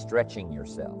 not to be stretching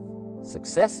yourself."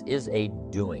 Success is a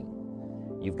doing.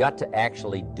 You've got to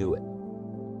actually do it.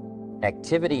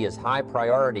 Activity is high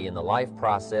priority in the life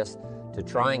process to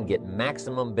try and get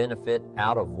maximum benefit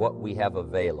out of what we have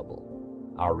available.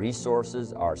 Our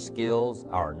resources, our skills,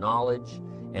 our knowledge,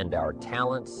 and our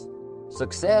talents.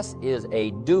 Success is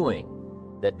a doing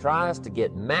that tries to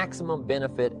get maximum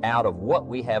benefit out of what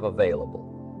we have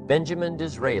available. Benjamin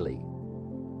Disraeli,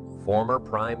 former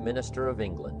Prime Minister of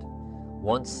England,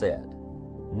 once said,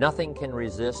 "Nothing can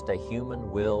resist a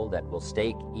human will that will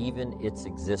stake even its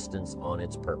existence on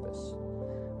its purpose.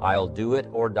 I'll do it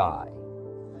or die."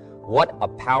 What a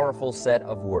powerful set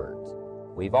of words.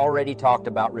 We've already talked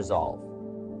about resolve.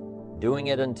 Doing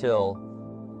it until,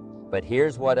 but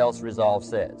here's what else resolve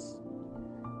says.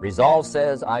 Resolve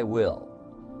says, "I will."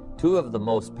 Two of the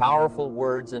most powerful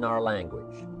words in our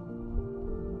language.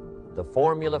 The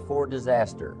formula for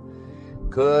disaster: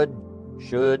 could,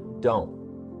 should, don't.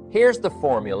 Here's the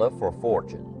formula for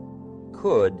fortune: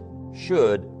 could,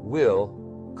 should,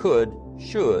 will, could,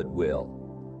 should, will.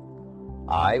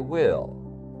 I will,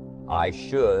 I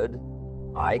should,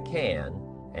 I can,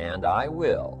 and I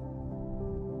will.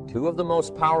 Two of the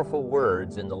most powerful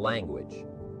words in the language.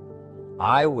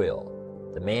 I will.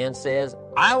 The man says,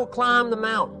 "I will climb the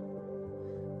mountain."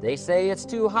 They say it's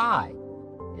too high,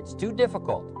 it's too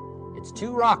difficult, it's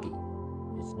too rocky,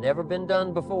 it's never been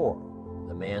done before.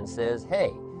 The man says,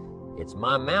 "Hey, it's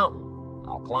my mountain,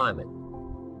 I'll climb it."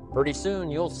 Pretty soon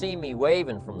you'll see me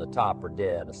waving from the top or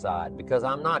dead aside because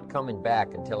I'm not coming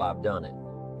back until I've done it.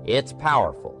 It's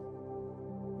powerful.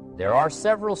 There are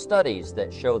several studies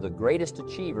that show the greatest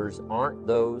achievers aren't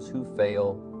those who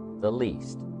fail the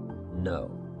least. No.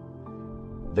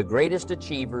 The greatest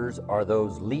achievers are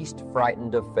those least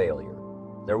frightened of failure.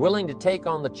 They're willing to take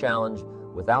on the challenge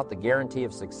without the guarantee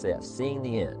of success, seeing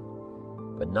the end,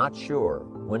 but not sure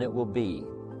when it will be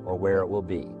or where it will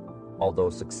be. Although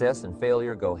success and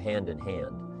failure go hand in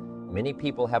hand, many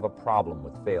people have a problem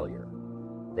with failure.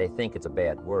 They think it's a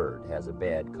bad word, has a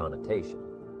bad connotation.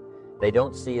 They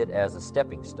don't see it as a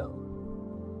stepping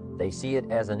stone. They see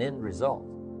it as an end result.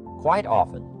 Quite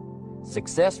often,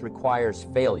 success requires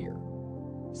failure,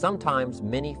 sometimes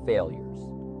many failures.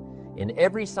 In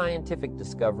every scientific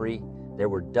discovery, there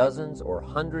were dozens or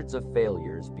hundreds of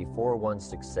failures before one's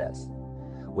success.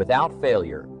 Without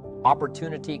failure,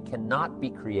 opportunity cannot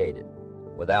be created.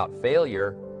 Without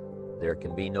failure, there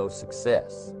can be no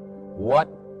success. What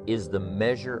is the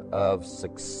measure of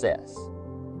success?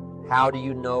 How do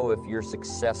you know if you're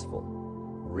successful,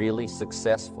 really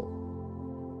successful?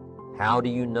 How do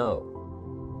you know?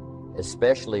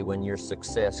 Especially when your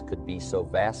success could be so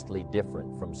vastly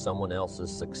different from someone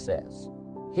else's success.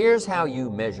 Here's how you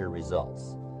measure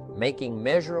results: making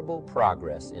measurable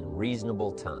progress in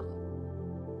reasonable time.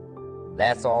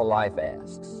 That's all life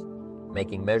asks,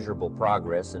 making measurable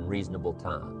progress in reasonable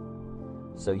time.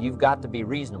 So you've got to be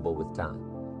reasonable with time.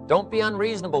 Don't be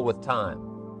unreasonable with time.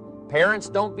 Parents,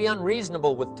 don't be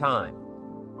unreasonable with time.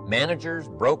 Managers,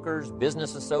 brokers,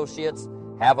 business associates,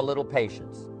 have a little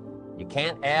patience. You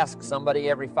can't ask somebody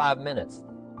every 5 minutes,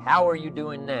 "How are you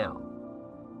doing now?"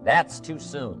 That's too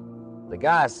soon. The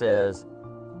guy says,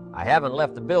 "I haven't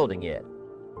left the building yet.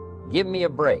 Give me a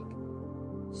break."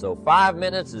 So 5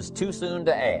 minutes is too soon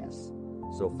to ask.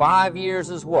 So 5 years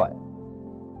is what?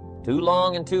 Too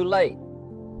long and too late.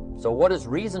 So what is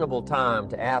reasonable time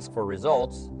to ask for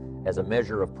results as a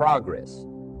measure of progress?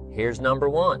 Here's number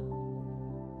one.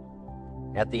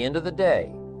 At the end of the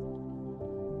day,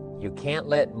 you can't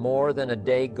let more than a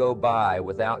day go by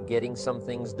without getting some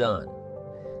things done.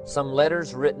 Some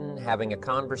letters written, having a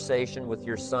conversation with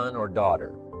your son or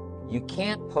daughter. You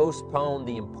can't postpone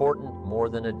the important more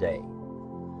than a day.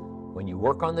 When you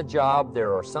work on the job,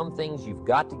 there are some things you've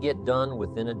got to get done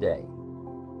within a day.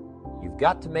 You've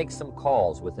got to make some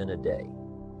calls within a day.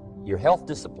 Your health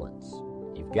disciplines,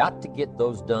 you've got to get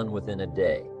those done within a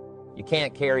day. You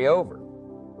can't carry over.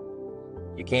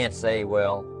 You can't say,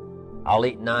 "Well, I'll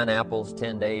eat 9 apples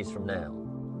 10 days from now."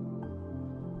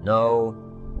 No,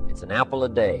 it's an apple a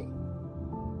day.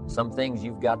 Some things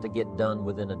you've got to get done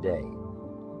within a day.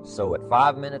 So at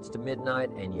 5 minutes to midnight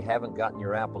and you haven't gotten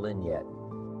your apple in yet,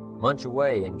 munch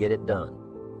away and get it done.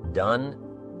 Done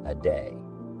a day.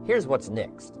 Here's what's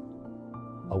next.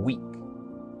 A week.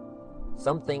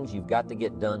 Some things you've got to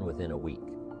get done within a week.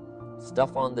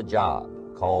 Stuff on the job,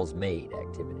 calls made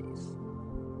activities.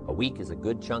 A week is a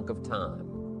good chunk of time.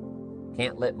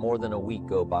 Can't let more than a week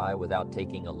go by without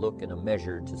taking a look and a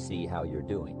measure to see how you're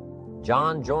doing.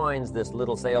 John joins this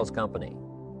little sales company.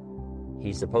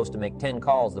 He's supposed to make 10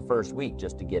 calls the first week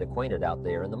just to get acquainted out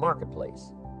there in the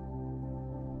marketplace.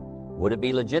 Would it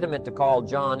be legitimate to call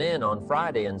John in on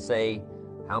Friday and say,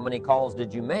 "How many calls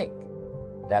did you make?"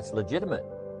 That's legitimate.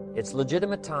 It's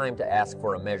legitimate time to ask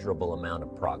for a measurable amount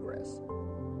of progress.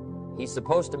 He's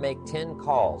supposed to make 10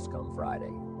 calls come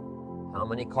Friday. How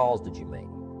many calls did you make?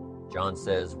 John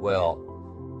says, "Well,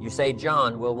 you say,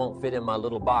 John, well, won't fit in my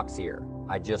little box here.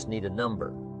 I just need a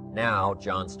number." Now,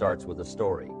 John starts with a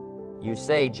story. You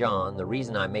say, "John, the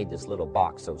reason I made this little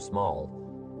box so small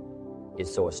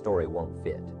is so a story won't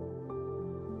fit."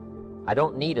 I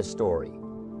don't need a story.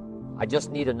 I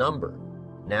just need a number.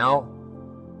 Now,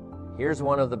 here's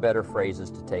one of the better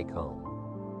phrases to take home.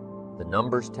 The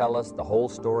numbers tell us the whole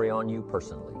story on you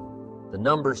personally. The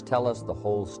numbers tell us the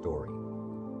whole story.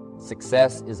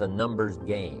 Success is a numbers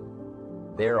game.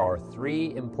 There are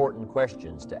 3 important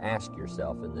questions to ask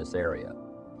yourself in this area.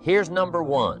 Here's number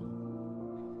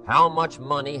 1. How much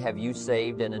money have you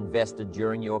saved and invested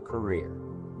during your career?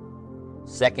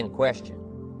 Second question.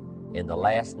 In the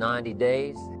last 90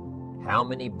 days, how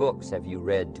many books have you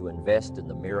read to invest in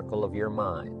the miracle of your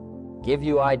mind? Give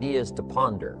you ideas to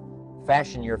ponder.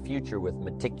 Fashion your future with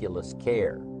meticulous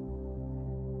care.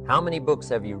 How many books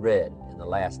have you read in the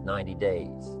last 90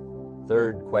 days?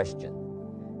 Third question.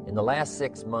 In the last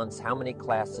 6 months, how many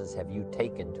classes have you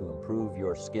taken to improve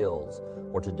your skills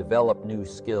or to develop new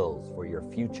skills for your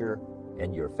future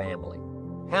and your family?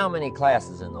 How many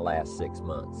classes in the last 6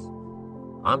 months?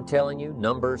 I'm telling you,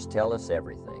 numbers tell us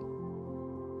everything.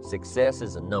 Success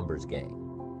is a numbers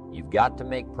game. You've got to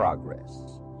make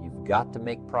progress. You've got to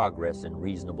make progress in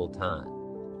reasonable time.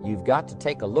 You've got to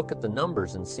take a look at the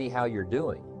numbers and see how you're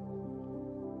doing.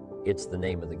 It's the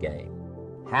name of the game.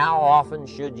 How often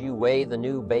should you weigh the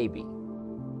new baby?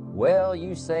 Well,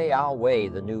 you say, "I'll weigh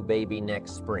the new baby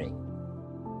next spring."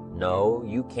 No,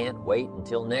 you can't wait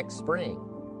until next spring.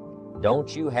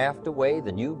 Don't you have to weigh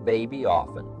the new baby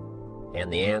often?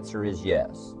 And the answer is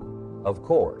yes. Of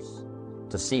course.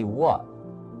 To see what?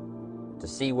 To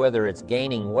see whether it's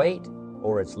gaining weight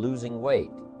or it's losing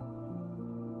weight.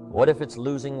 What if it's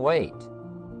losing weight?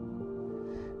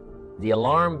 The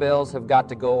alarm bells have got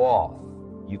to go off.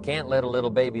 You can't let a little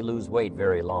baby lose weight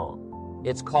very long.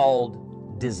 It's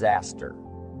called disaster.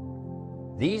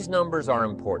 These numbers are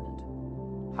important.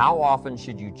 How often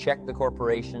should you check the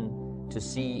corporation to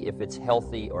see if it's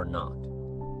healthy or not?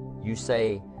 You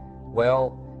say,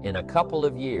 "Well, in a couple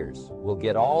of years, we'll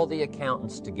get all the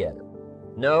accountants together."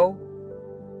 No,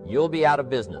 you'll be out of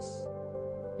business.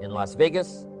 In Las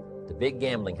Vegas, the big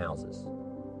gambling houses.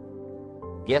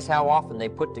 Guess how often they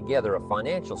put together a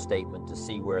financial statement to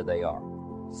see where they are?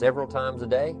 Several times a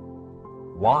day?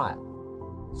 Why?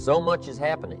 So much is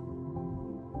happening.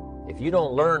 If you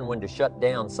don't learn when to shut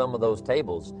down some of those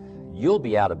tables, you'll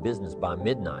be out of business by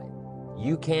midnight.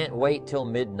 You can't wait till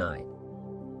midnight.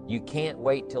 You can't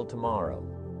wait till tomorrow.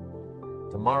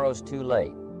 Tomorrow's too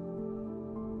late.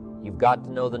 You've got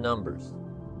to know the numbers.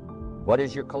 What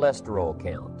is your cholesterol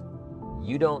count?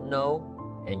 You don't know,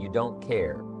 and you don't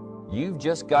care. You've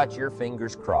just got your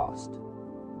fingers crossed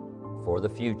for the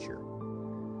future.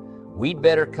 We'd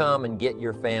better come and get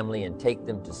your family and take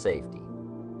them to safety.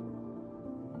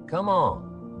 Come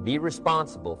on, be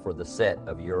responsible for the set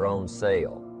of your own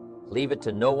sail. Leave it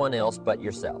to no one else but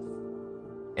yourself.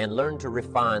 And learn to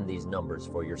refine these numbers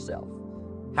for yourself.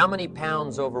 How many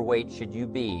pounds overweight should you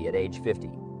be at age 50?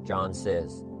 John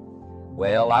says,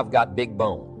 well, I've got big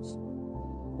bones.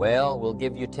 Well, we'll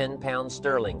give you 10 pounds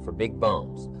sterling for big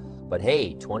bones. But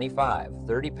hey, 25,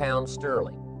 30 pounds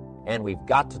sterling. And we've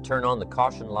got to turn on the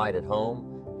caution light at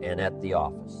home and at the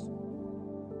office.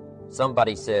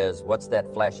 Somebody says, what's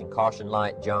that flashing caution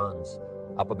light, John's?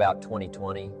 Up about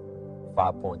 2020,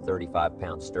 5.35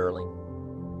 pounds sterling.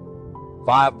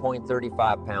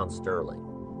 5.35 pounds sterling.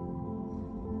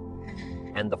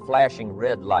 And the flashing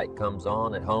red light comes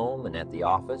on at home and at the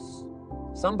office.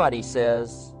 Somebody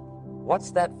says,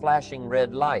 what's that flashing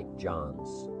red light,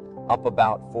 John's? Up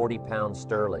about 40 pounds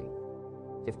sterling,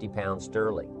 50 pounds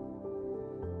sterling.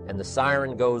 And the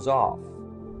siren goes off.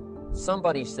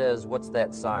 Somebody says, what's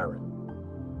that siren?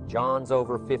 John's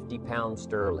over 50 pounds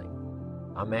sterling.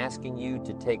 I'm asking you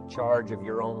to take charge of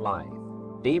your own life.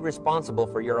 Be responsible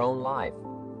for your own life.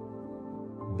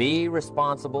 Be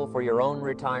responsible for your own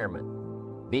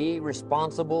retirement. Be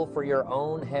responsible for your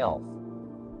own health.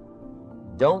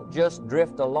 Don't just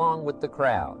drift along with the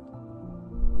crowd.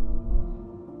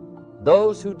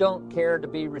 Those who don't care to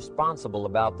be responsible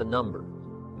about the number,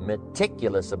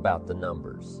 meticulous about the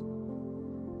numbers.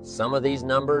 Some of these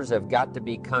numbers have got to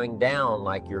be coming down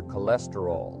like your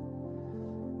cholesterol.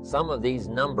 Some of these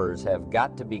numbers have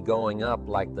got to be going up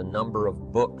like the number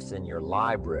of books in your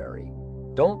library.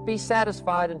 Don't be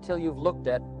satisfied until you've looked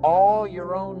at all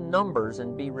your own numbers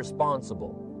and be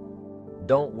responsible.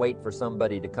 Don't wait for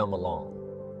somebody to come along.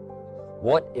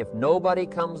 What if nobody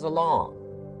comes along?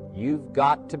 You've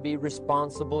got to be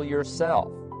responsible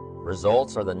yourself.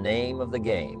 Results are the name of the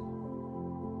game.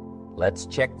 Let's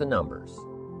check the numbers.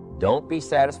 Don't be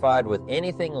satisfied with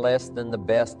anything less than the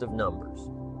best of numbers.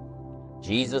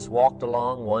 Jesus walked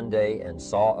along one day and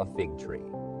saw a fig tree.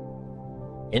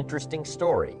 Interesting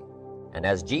story. And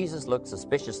as Jesus looked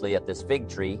suspiciously at this fig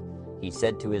tree, he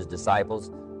said to his disciples,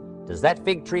 "Does that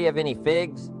fig tree have any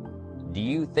figs? Do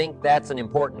you think that's an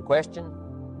important question?"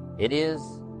 It is.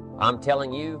 I'm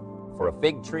telling you, for a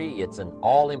fig tree, it's an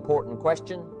all-important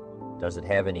question. Does it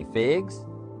have any figs?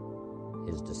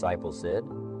 His disciples said,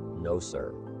 "No,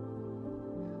 sir."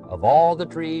 Of all the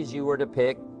trees you were to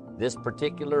pick, this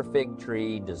particular fig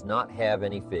tree does not have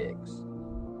any figs.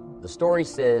 The story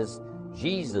says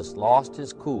Jesus lost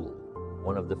his cool.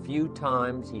 One of the few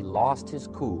times he lost his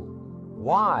cool.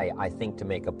 Why, I think, to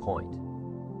make a point.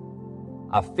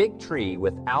 A fig tree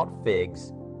without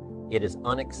figs, it is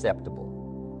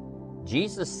unacceptable.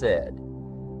 Jesus said,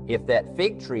 if that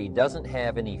fig tree doesn't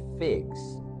have any figs,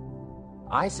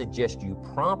 I suggest you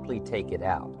promptly take it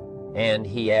out. And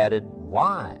he added,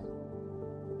 why?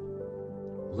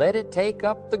 Let it take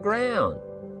up the ground.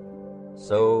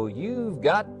 So you've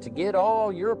got to get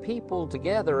all your people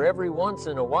together every once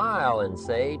in a while and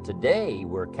say, today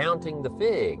we're counting the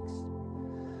figs.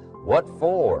 What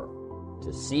for?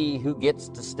 To see who gets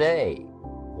to stay.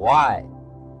 Why?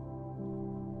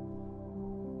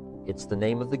 It's the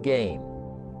name of the game.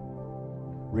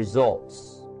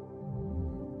 Results.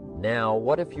 Now,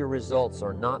 what if your results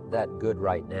are not that good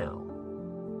right now?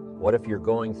 What if you're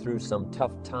going through some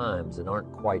tough times and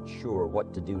aren't quite sure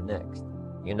what to do next?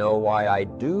 You know why I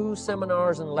do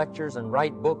seminars and lectures and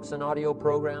write books and audio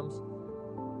programs?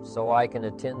 So I can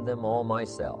attend them all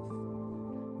myself.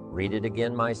 Read it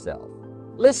again myself.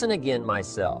 Listen again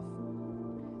myself.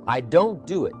 I don't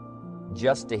do it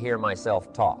just to hear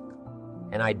myself talk.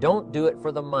 And I don't do it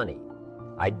for the money.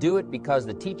 I do it because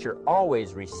the teacher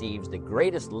always receives the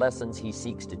greatest lessons he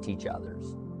seeks to teach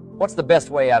others. What's the best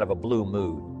way out of a blue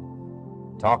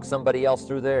mood? Talk somebody else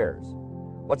through theirs.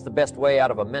 What's the best way out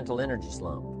of a mental energy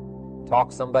slump?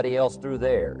 Talk somebody else through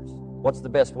theirs. What's the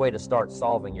best way to start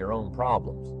solving your own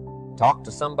problems? Talk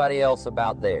to somebody else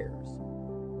about theirs.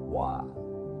 Why?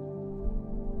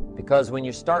 Because when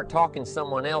you start talking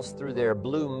someone else through their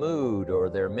blue mood or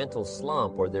their mental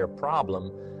slump or their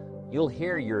problem, you'll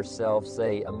hear yourself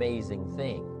say amazing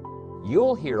things.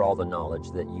 You'll hear all the knowledge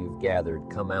that you've gathered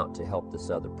come out to help this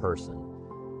other person,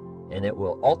 and it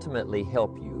will ultimately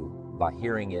help you by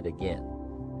hearing it again.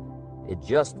 It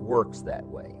just works that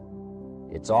way.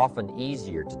 It's often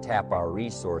easier to tap our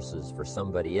resources for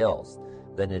somebody else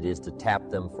than it is to tap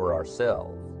them for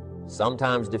ourselves.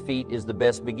 Sometimes defeat is the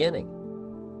best beginning.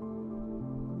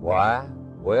 Why?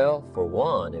 Well, for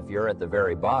one, if you're at the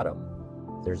very bottom,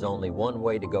 there's only one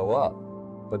way to go up.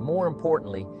 But more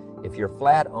importantly, if you're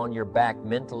flat on your back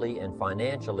mentally and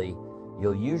financially,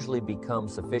 you'll usually become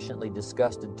sufficiently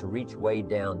disgusted to reach way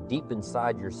down deep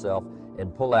inside yourself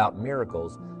and pull out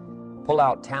miracles, pull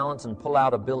out talents and pull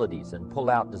out abilities and pull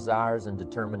out desires and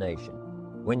determination.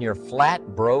 When you're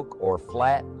flat broke or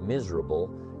flat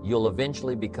miserable, you'll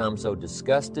eventually become so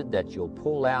disgusted that you'll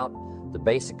pull out the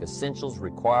basic essentials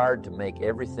required to make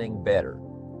everything better.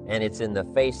 And it's in the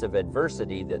face of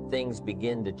adversity that things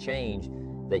begin to change,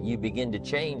 that you begin to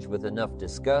change with enough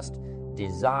disgust,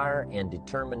 desire, and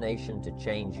determination to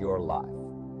change your life.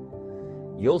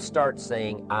 You'll start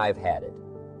saying, I've had it.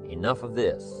 Enough of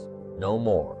this. No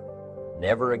more.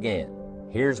 Never again.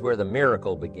 Here's where the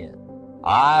miracle begins.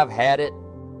 I've had it.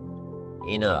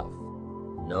 Enough.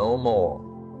 No more.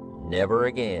 Never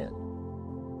again.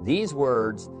 These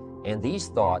words and these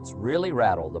thoughts really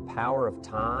rattle the power of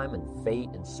time and fate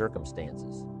and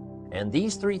circumstances. And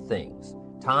these three things,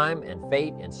 time and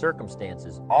fate and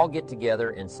circumstances, all get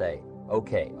together and say,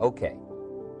 okay.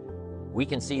 We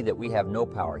can see that we have no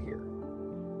power here.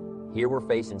 Here we're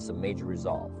facing some major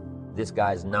resolve. This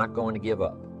guy's not going to give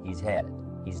up. He's had it.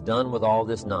 He's done with all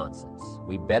this nonsense.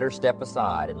 We better step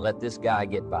aside and let this guy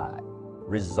get by.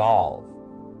 Resolve.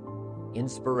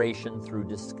 Inspiration through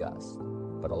disgust.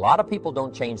 But a lot of people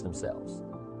don't change themselves.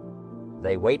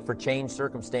 They wait for changed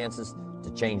circumstances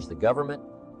to change the government,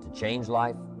 to change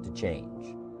life, to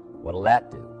change. What'll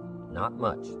that do? Not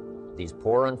much. These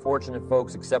poor unfortunate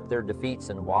folks accept their defeats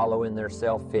and wallow in their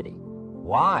self-pity.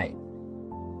 Why?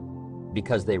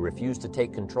 Because they refuse to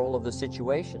take control of the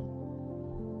situation.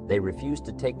 They refuse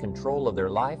to take control of their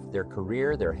life, their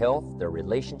career, their health, their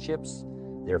relationships,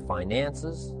 their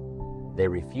finances. They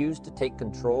refuse to take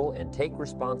control and take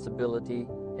responsibility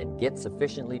and get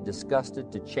sufficiently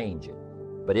disgusted to change it.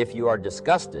 But if you are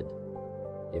disgusted,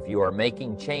 if you are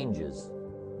making changes,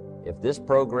 if this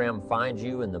program finds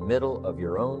you in the middle of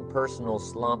your own personal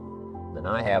slump, then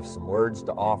I have some words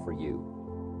to offer you.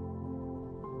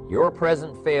 Your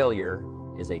present failure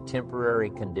is a temporary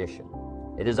condition.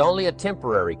 It is only a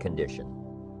temporary condition.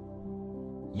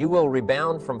 You will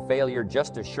rebound from failure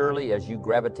just as surely as you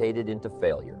gravitated into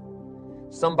failure.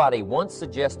 Somebody once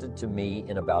suggested to me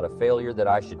in about a failure that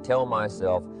I should tell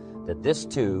myself that this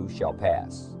too shall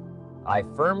pass. I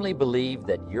firmly believe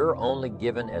that you're only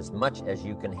given as much as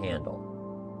you can handle.